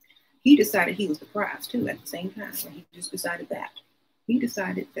 He decided he was the prize too at the same time. When he just decided that. He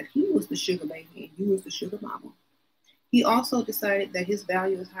decided that he was the sugar baby and you was the sugar mama. He also decided that his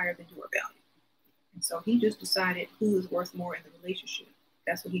value is higher than your value. And so he just decided who is worth more in the relationship.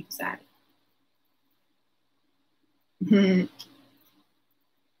 That's what he decided.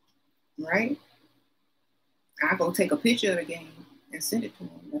 Right? I go take a picture of the game and send it to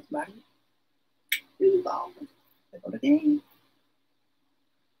him. That's about it. Here you go. Let's go to the game.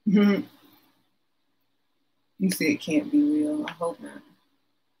 You say it can't be real. I hope not.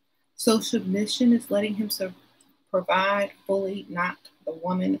 So submission is letting him provide fully, not the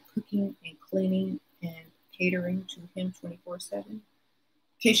woman cooking and cleaning and catering to him 24/7.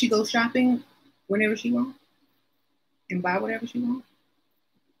 Can she go shopping whenever she wants and buy whatever she wants?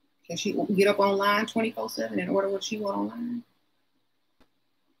 Can she get up online 24/7 and order what she wants online?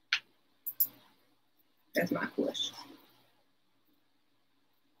 That's my question.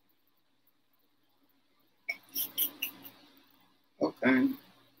 Okay.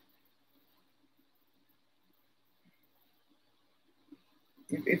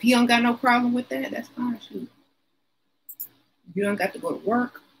 If he don't got no problem with that, that's fine. Shoot. You don't got to go to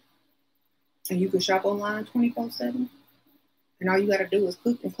work and you can shop online 24/7. And all you got to do is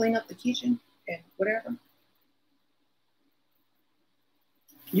cook and clean up the kitchen and whatever.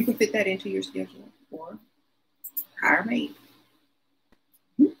 You can fit that into your schedule or hire a maid.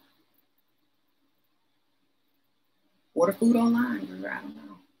 Order food online, or I don't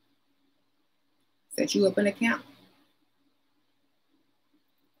know. Set you up an account.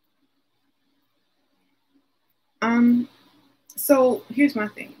 So here's my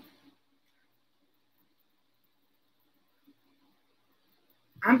thing.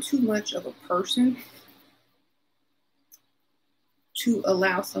 I'm too much of a person to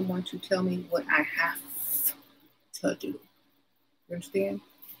allow someone to tell me what I have to do. You understand?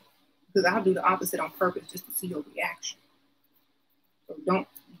 Because I'll do the opposite on purpose just to see your reaction. So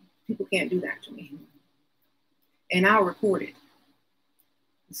people can't do that to me. And I'll record it.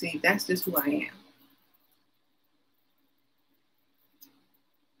 See, that's just who I am.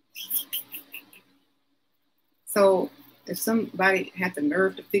 So if somebody had the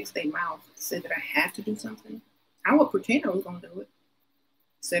nerve to fix their mouth, say that I had to do something, I would pretend I was going to do it.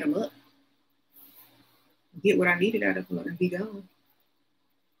 Set them up. Get what I needed out of them and be gone.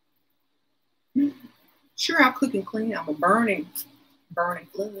 Sure, I'll cook and clean. I'm a burning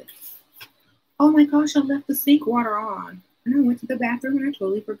flood. Oh my gosh, I left the sink water on. And I went to the bathroom and I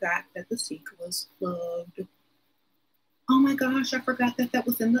totally forgot that the sink was plugged. Oh my gosh, I forgot that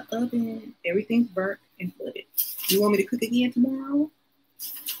was in the oven. Everything's burnt and flooded. You want me to cook again tomorrow?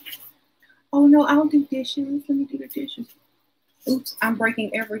 Oh no, I'll do dishes. Let me do the dishes. Oops, I'm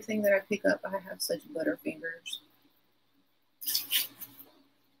breaking everything that I pick up. I have such butter fingers.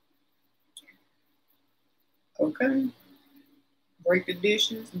 Okay. Break the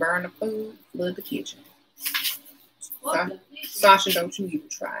dishes, burn the food, flood the kitchen. Sasha, don't you even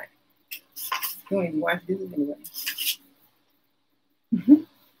try it. You don't even watch this anyway.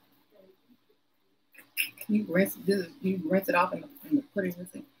 You rinse it off and put it in the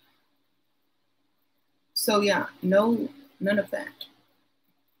sink. So yeah, no, none of that.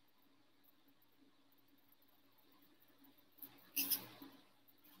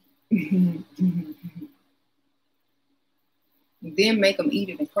 Then make him eat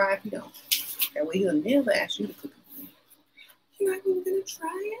it and cry if you don't. That way he'll never ask you to cook it. You're not even gonna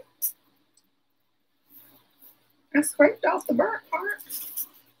try it. I scraped off the burnt part.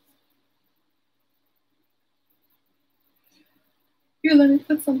 Here, let me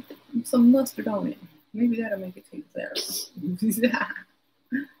put some mustard on it. Maybe that'll make it taste better.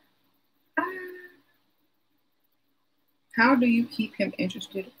 How do you keep him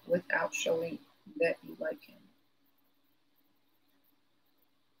interested without showing that you like him?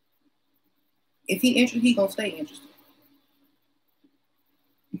 If he interested, he gonna stay interested.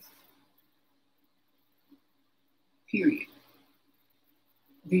 Period.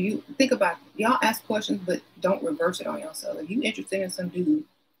 Do you think about y'all ask questions, but don't reverse it on yourself? If you interested in some dude,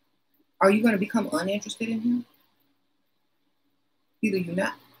 are you going to become uninterested in him? Either you're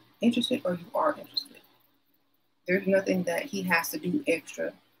not interested or you are interested. There's nothing that he has to do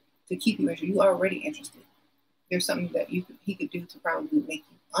extra to keep you interested. You are already interested. There's something that he could do to probably make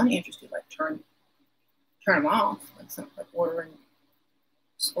you uninterested, like turn him off, like something like ordering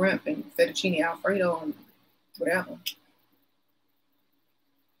shrimp and fettuccine alfredo and whatever.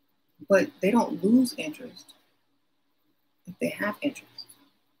 But they don't lose interest if they have interest.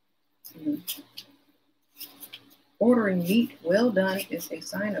 Ordering meat well done is a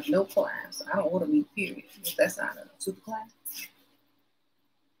sign of no class. I don't order meat, period. What's that sign of? Super class?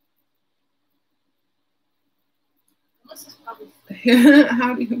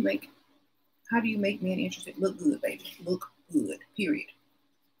 How do you make men interested? Look good, baby. Look good, period.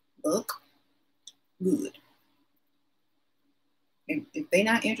 Look good. And if they're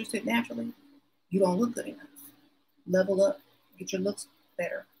not interested naturally, you don't look good enough. Level up. Get your looks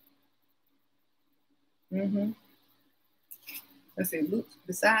better. Let's say looks.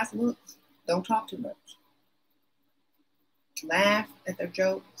 Besides looks, don't talk too much. Laugh at their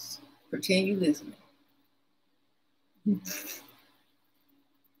jokes. Pretend you listening.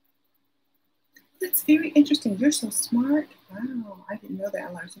 That's very interesting. You're so smart. Wow, I didn't know that. I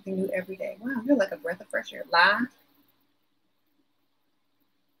learn something new every day. Wow, you're like a breath of fresh air. Lie.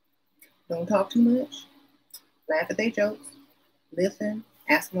 Don't talk too much. Laugh at their jokes. Listen.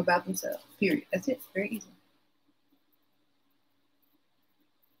 Ask them about themselves. Period. That's it. Very easy.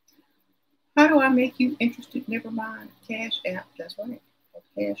 How do I make you interested? Never mind. Cash App. That's right.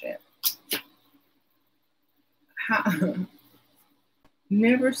 Cash App.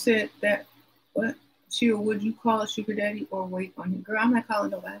 Never said that. What? Sheila, would you call a sugar daddy or wait on him? Girl, I'm not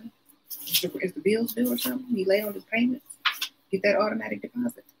calling nobody. Is the bills due or something? He late on his payments? Get that automatic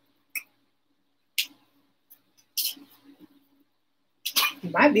deposit. He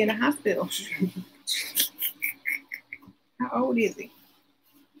might be in the hospital. How old is he?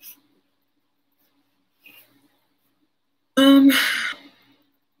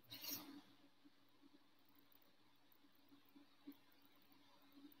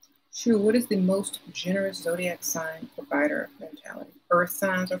 Sure, what is the most generous zodiac sign provider mentality? Earth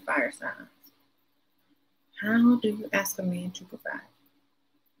signs or fire signs? How do you ask a man to provide?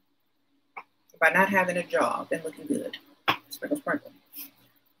 By not having a job and looking good. Sprinkle, sprinkle.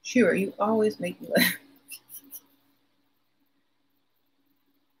 Sure, you always make me laugh.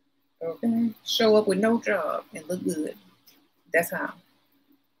 Okay. Show up with no job and look good. That's how.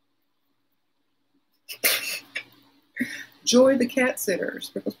 Joy the cat sitter.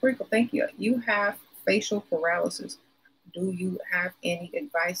 Sprinkle, sprinkle. Thank you. You have facial paralysis. Do you have any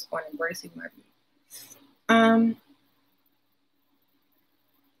advice on embracing my beauty?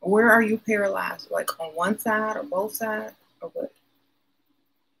 Where are you paralyzed? Like on one side or both sides or what?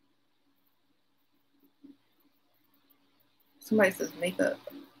 Somebody says makeup.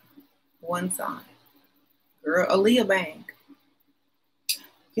 One side. Girl, Aaliyah Bang.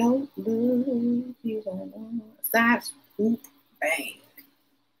 Yo, love, you don't know. Side swoop bang.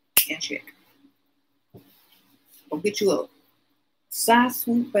 And check. Go get you a side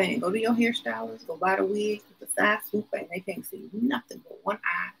swoop bang. Go to your hairstylist. Go buy the wig with the side swoop bang. They can't see nothing but one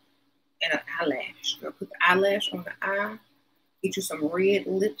eye and an eyelash. Girl, put the eyelash on the eye. Get you some red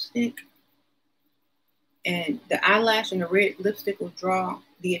lipstick. And the eyelash and the red lipstick will draw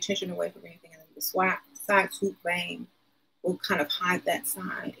the attention away from anything. And the side swoop bang will kind of hide that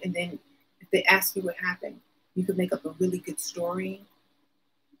side. And then if they ask you what happened, you could make up a really good story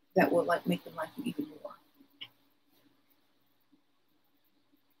that will like make them like you even more.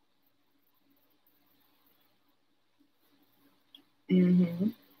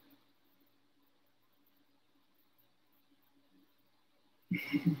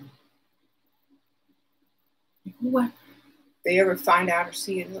 What? They ever find out or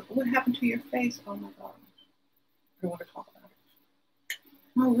see it? Look, what happened to your face? Oh my God. I don't want to talk about it.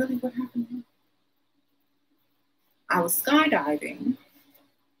 Oh, really? What happened? I was skydiving.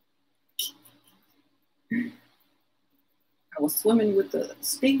 I was swimming with the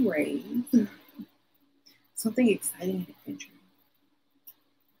stingrays. Something exciting and adventure.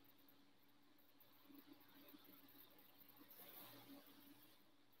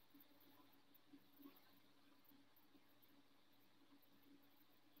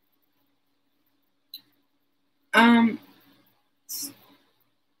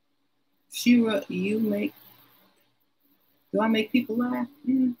 Shira, do I make people laugh?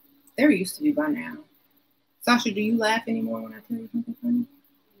 They're used to me by now. Sasha, do you laugh anymore when I tell you something funny?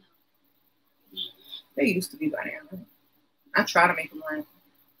 They used to be by now. I try to make them laugh.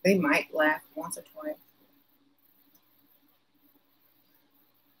 They might laugh once or twice.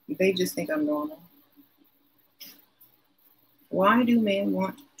 They just think I'm normal. Why do men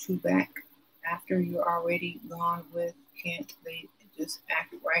want to back after you're already gone with? Can't they just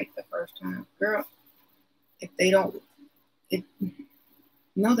act right the first time? Girl, if they don't,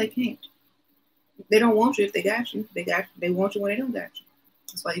 no, they can't. They don't want you if they got you. They want you when they don't got you.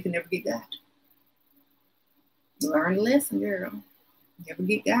 That's why you can never get got. Learn the lesson, girl. Never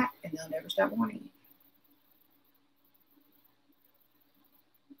get got, and they'll never stop wanting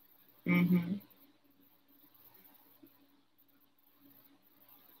you.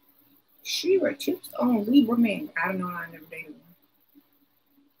 Shira tips on Libra men. I don't know. I never dated one.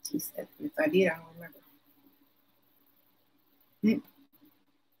 He said, if I did, I don't remember.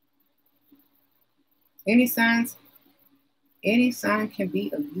 Any signs? Any sign can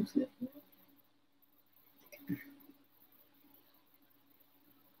be abusive.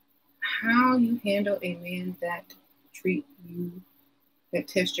 How you handle a man that treat you, that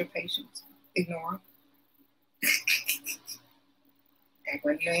test your patience? Ignore. Act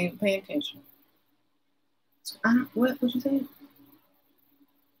like you ain't paying attention. What you saying?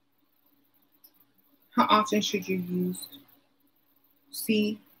 How often should you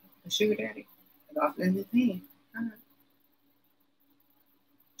see a sugar daddy? As often as you can.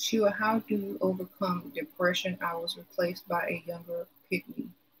 Sheila, how do you overcome depression? I was replaced by a younger pygmy.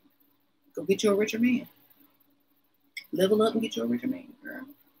 Go get you a richer man. Level up and get you a richer man, girl.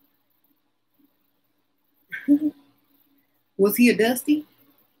 Was he a Dusty?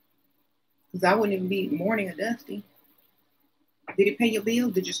 Because I wouldn't even be mourning a Dusty. Did he pay your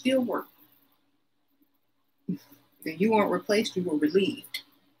bills? Did you still work? If you weren't replaced, you were relieved.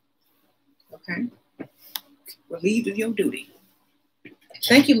 Okay? Relieved of your duty.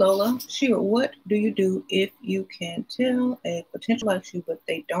 Thank you, Lola. Sheila, what do you do if you can tell a potential likes you, but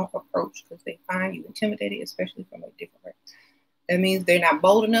they don't approach because they find you intimidated, especially from a different race? That means they're not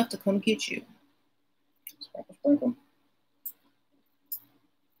bold enough to come get you. Sprinkle, sprinkle.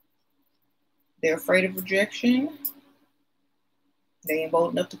 They're afraid of rejection. They ain't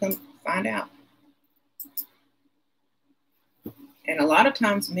bold enough to come find out. And a lot of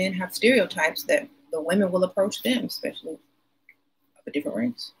times men have stereotypes that the women will approach them, especially of a different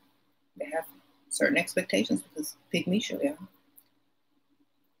race. They have certain expectations because pygmy show them.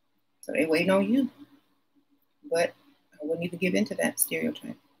 So they waiting on you. But I wouldn't even give into that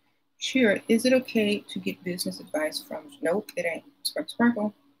stereotype. Sure, is it okay to get business advice from? Nope, it ain't. Sprinkle,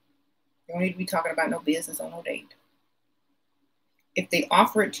 sprinkle. You don't need to be talking about no business on no date. If they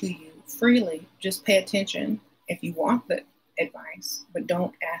offer it to you freely, just pay attention if you want the advice, but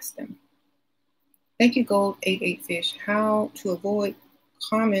don't ask them. Thank you, Gold 88 Fish. How to avoid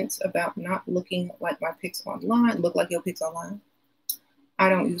comments about not looking like my pics online, look like your pics online. I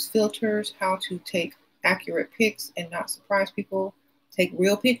don't use filters. How to take accurate pics and not surprise people. Take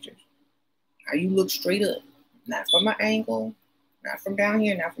real pictures. How you look straight up, not from my angle, not from down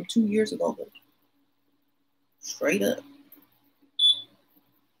here, not from 2 years ago, but straight up.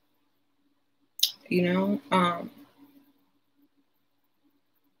 You know,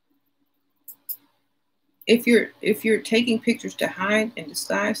 if you're taking pictures to hide and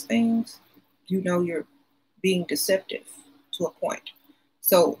disguise things, you know you're being deceptive to a point.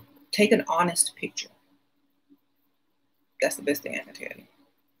 So take an honest picture. That's the best thing I can tell you.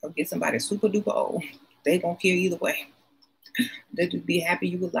 Or get somebody super duper old. They gonna care either way. They just be happy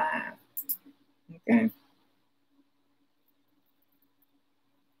you alive. Okay.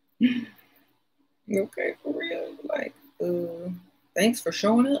 Okay, for real. Like, thanks for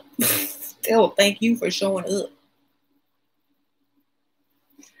showing up. Oh, thank you for showing up.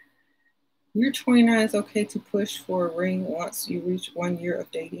 You're 29, it's okay to push for a ring once you reach 1 year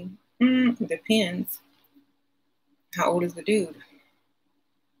of dating. It depends. How old is the dude?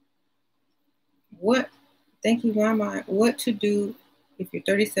 Thank you, Mama. What to do if you're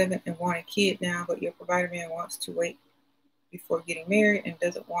 37 and want a kid now, but your provider man wants to wait before getting married and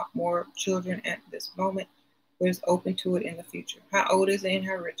doesn't want more children at this moment, but is open to it in the future. How old is he and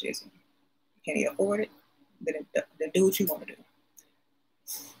how rich is he? Can he afford it? Then do what you want to do.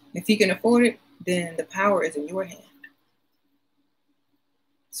 If he can afford it, then the power is in your hand.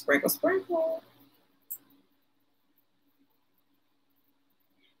 Sprinkle, sprinkle.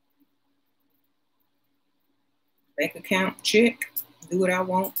 Bank account, check. Do what I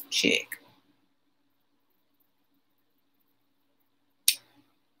want, check.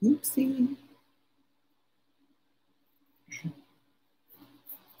 Oopsie.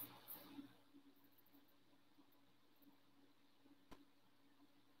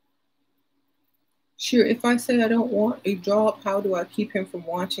 Sure, if I say I don't want a job, how do I keep him from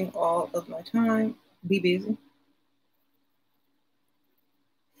wanting all of my time? Be busy.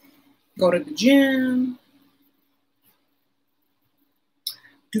 Go to the gym.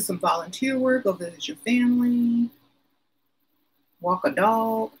 Do some volunteer work. Go visit your family. Walk a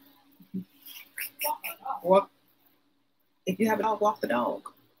dog. Walk. If you have a dog, walk the dog.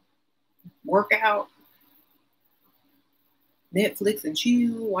 Work out. Netflix and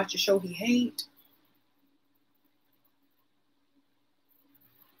chill. Watch a show he hates.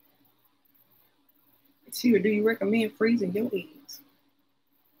 Sure, do you recommend freezing your eggs?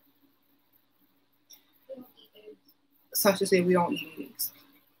 Sasha said we don't eat eggs.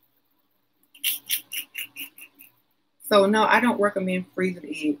 So no, I don't recommend freezing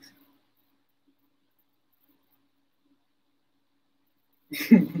eggs.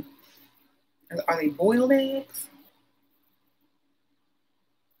 Are they boiled eggs?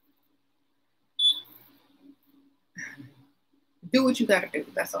 Do what you gotta do.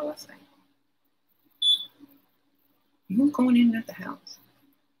 That's all I say. Who's going in at the house?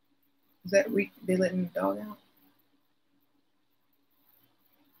 Is that they letting the dog out?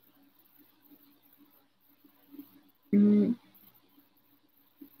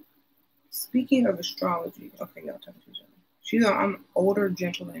 Speaking of astrology, okay, y'all talking to each other. I'm an older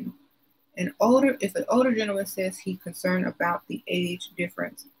gentleman. If an older gentleman says he's concerned about the age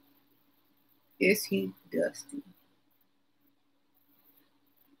difference, is he dusty?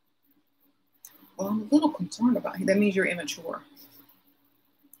 Well, I'm a little concerned about him. That means you're immature.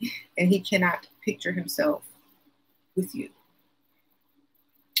 And he cannot picture himself with you.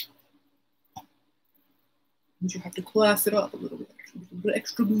 But you have to class it up a little bit. A little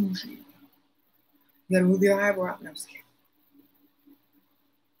extra bougie. You gotta move your eyebrow. No, I'm just kidding.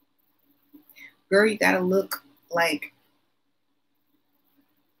 Girl, you gotta look like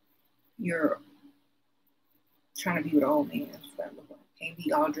you're trying to be with an old man. That's what I look like. Can't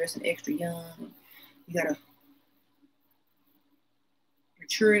be all dressed and extra young. You gotta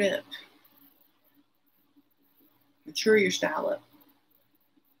mature it up. Mature your style up.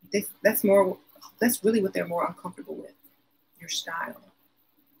 That's really what they're more uncomfortable with. Your style.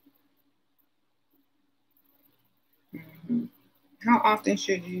 Mm-hmm. How often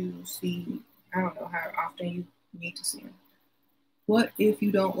should you see? I don't know how often you need to see him. What if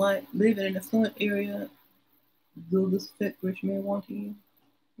you don't like living in a affluent area? Will this fit rich man want you?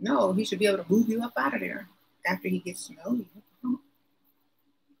 No, he should be able to move you up out of there after he gets to know you.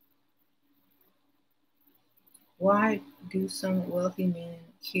 Why do some wealthy men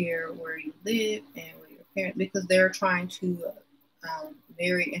care where you live and where your parents? Because they're trying to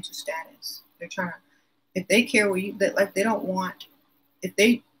marry into status. They're trying to, if they care where you, like they don't want, if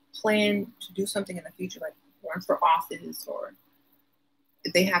they plan to do something in the future, like run for office, or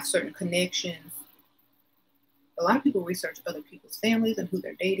if they have certain connections. A lot of people research other people's families and who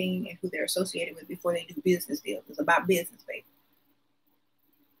they're dating and who they're associated with before they do business deals. It's about business, baby.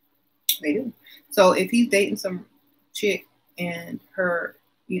 They do. So if he's dating some chick and her,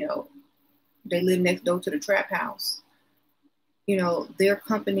 they live next door to the trap house, their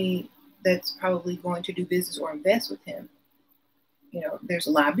company that's probably going to do business or invest with him, there's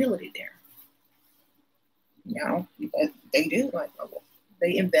a liability there. They do. Like,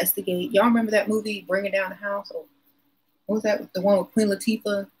 they investigate. Y'all remember that movie, Bringing Down the House? Or what was that? The one with Queen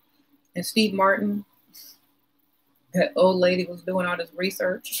Latifah and Steve Martin? That old lady was doing all this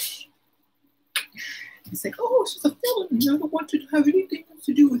research. It's like, oh, she's a felon. I don't want to have anything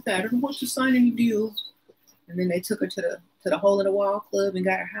to do with that. I don't want to sign any deals. And then they took her to the Hole in the Wall club and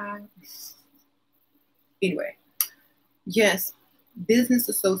got her high. Anyway, yes, business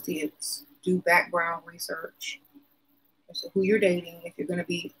associates do background research. So who you're dating, if you're going to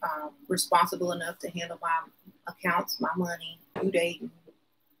be responsible enough to handle my accounts, my money, who dating,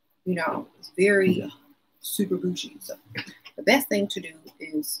 it's very super bougie. So the best thing to do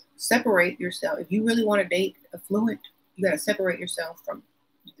is separate yourself. If you really want to date affluent, you got to separate yourself from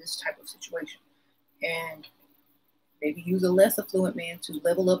this type of situation. And Maybe use a less affluent man to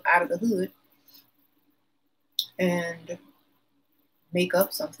level up out of the hood and make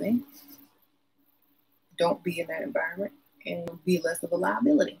up something. Don't be in that environment and be less of a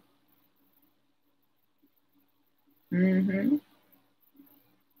liability.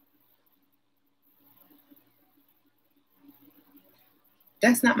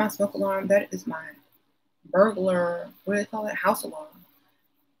 That's not my smoke alarm. That is my burglar, what do they call it? House alarm.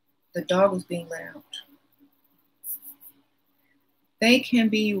 The dog was being let out. They can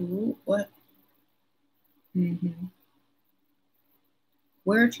be, what?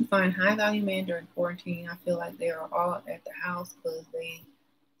 Where to find high value men during quarantine? I feel like they are all at the house because they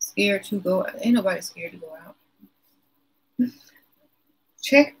scared to go. Ain't nobody scared to go out.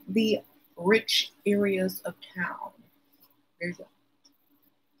 Check the rich areas of town. There you go.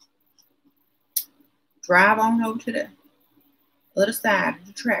 Drive on over to the other side of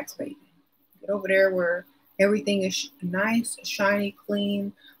the tracks, baby. Get over there where everything is nice, shiny,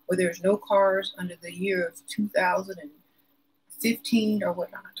 clean, where there's no cars under the year of 2015 or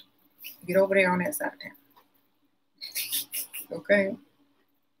whatnot. Get over there on that side of town. Okay?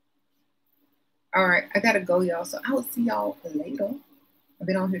 All right, I gotta go, y'all. So I will see y'all later. I've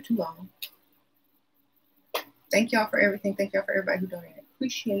been on here too long. Thank y'all for everything. Thank y'all for everybody who donated.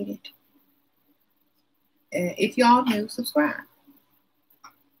 Appreciate it. And if y'all new, subscribe.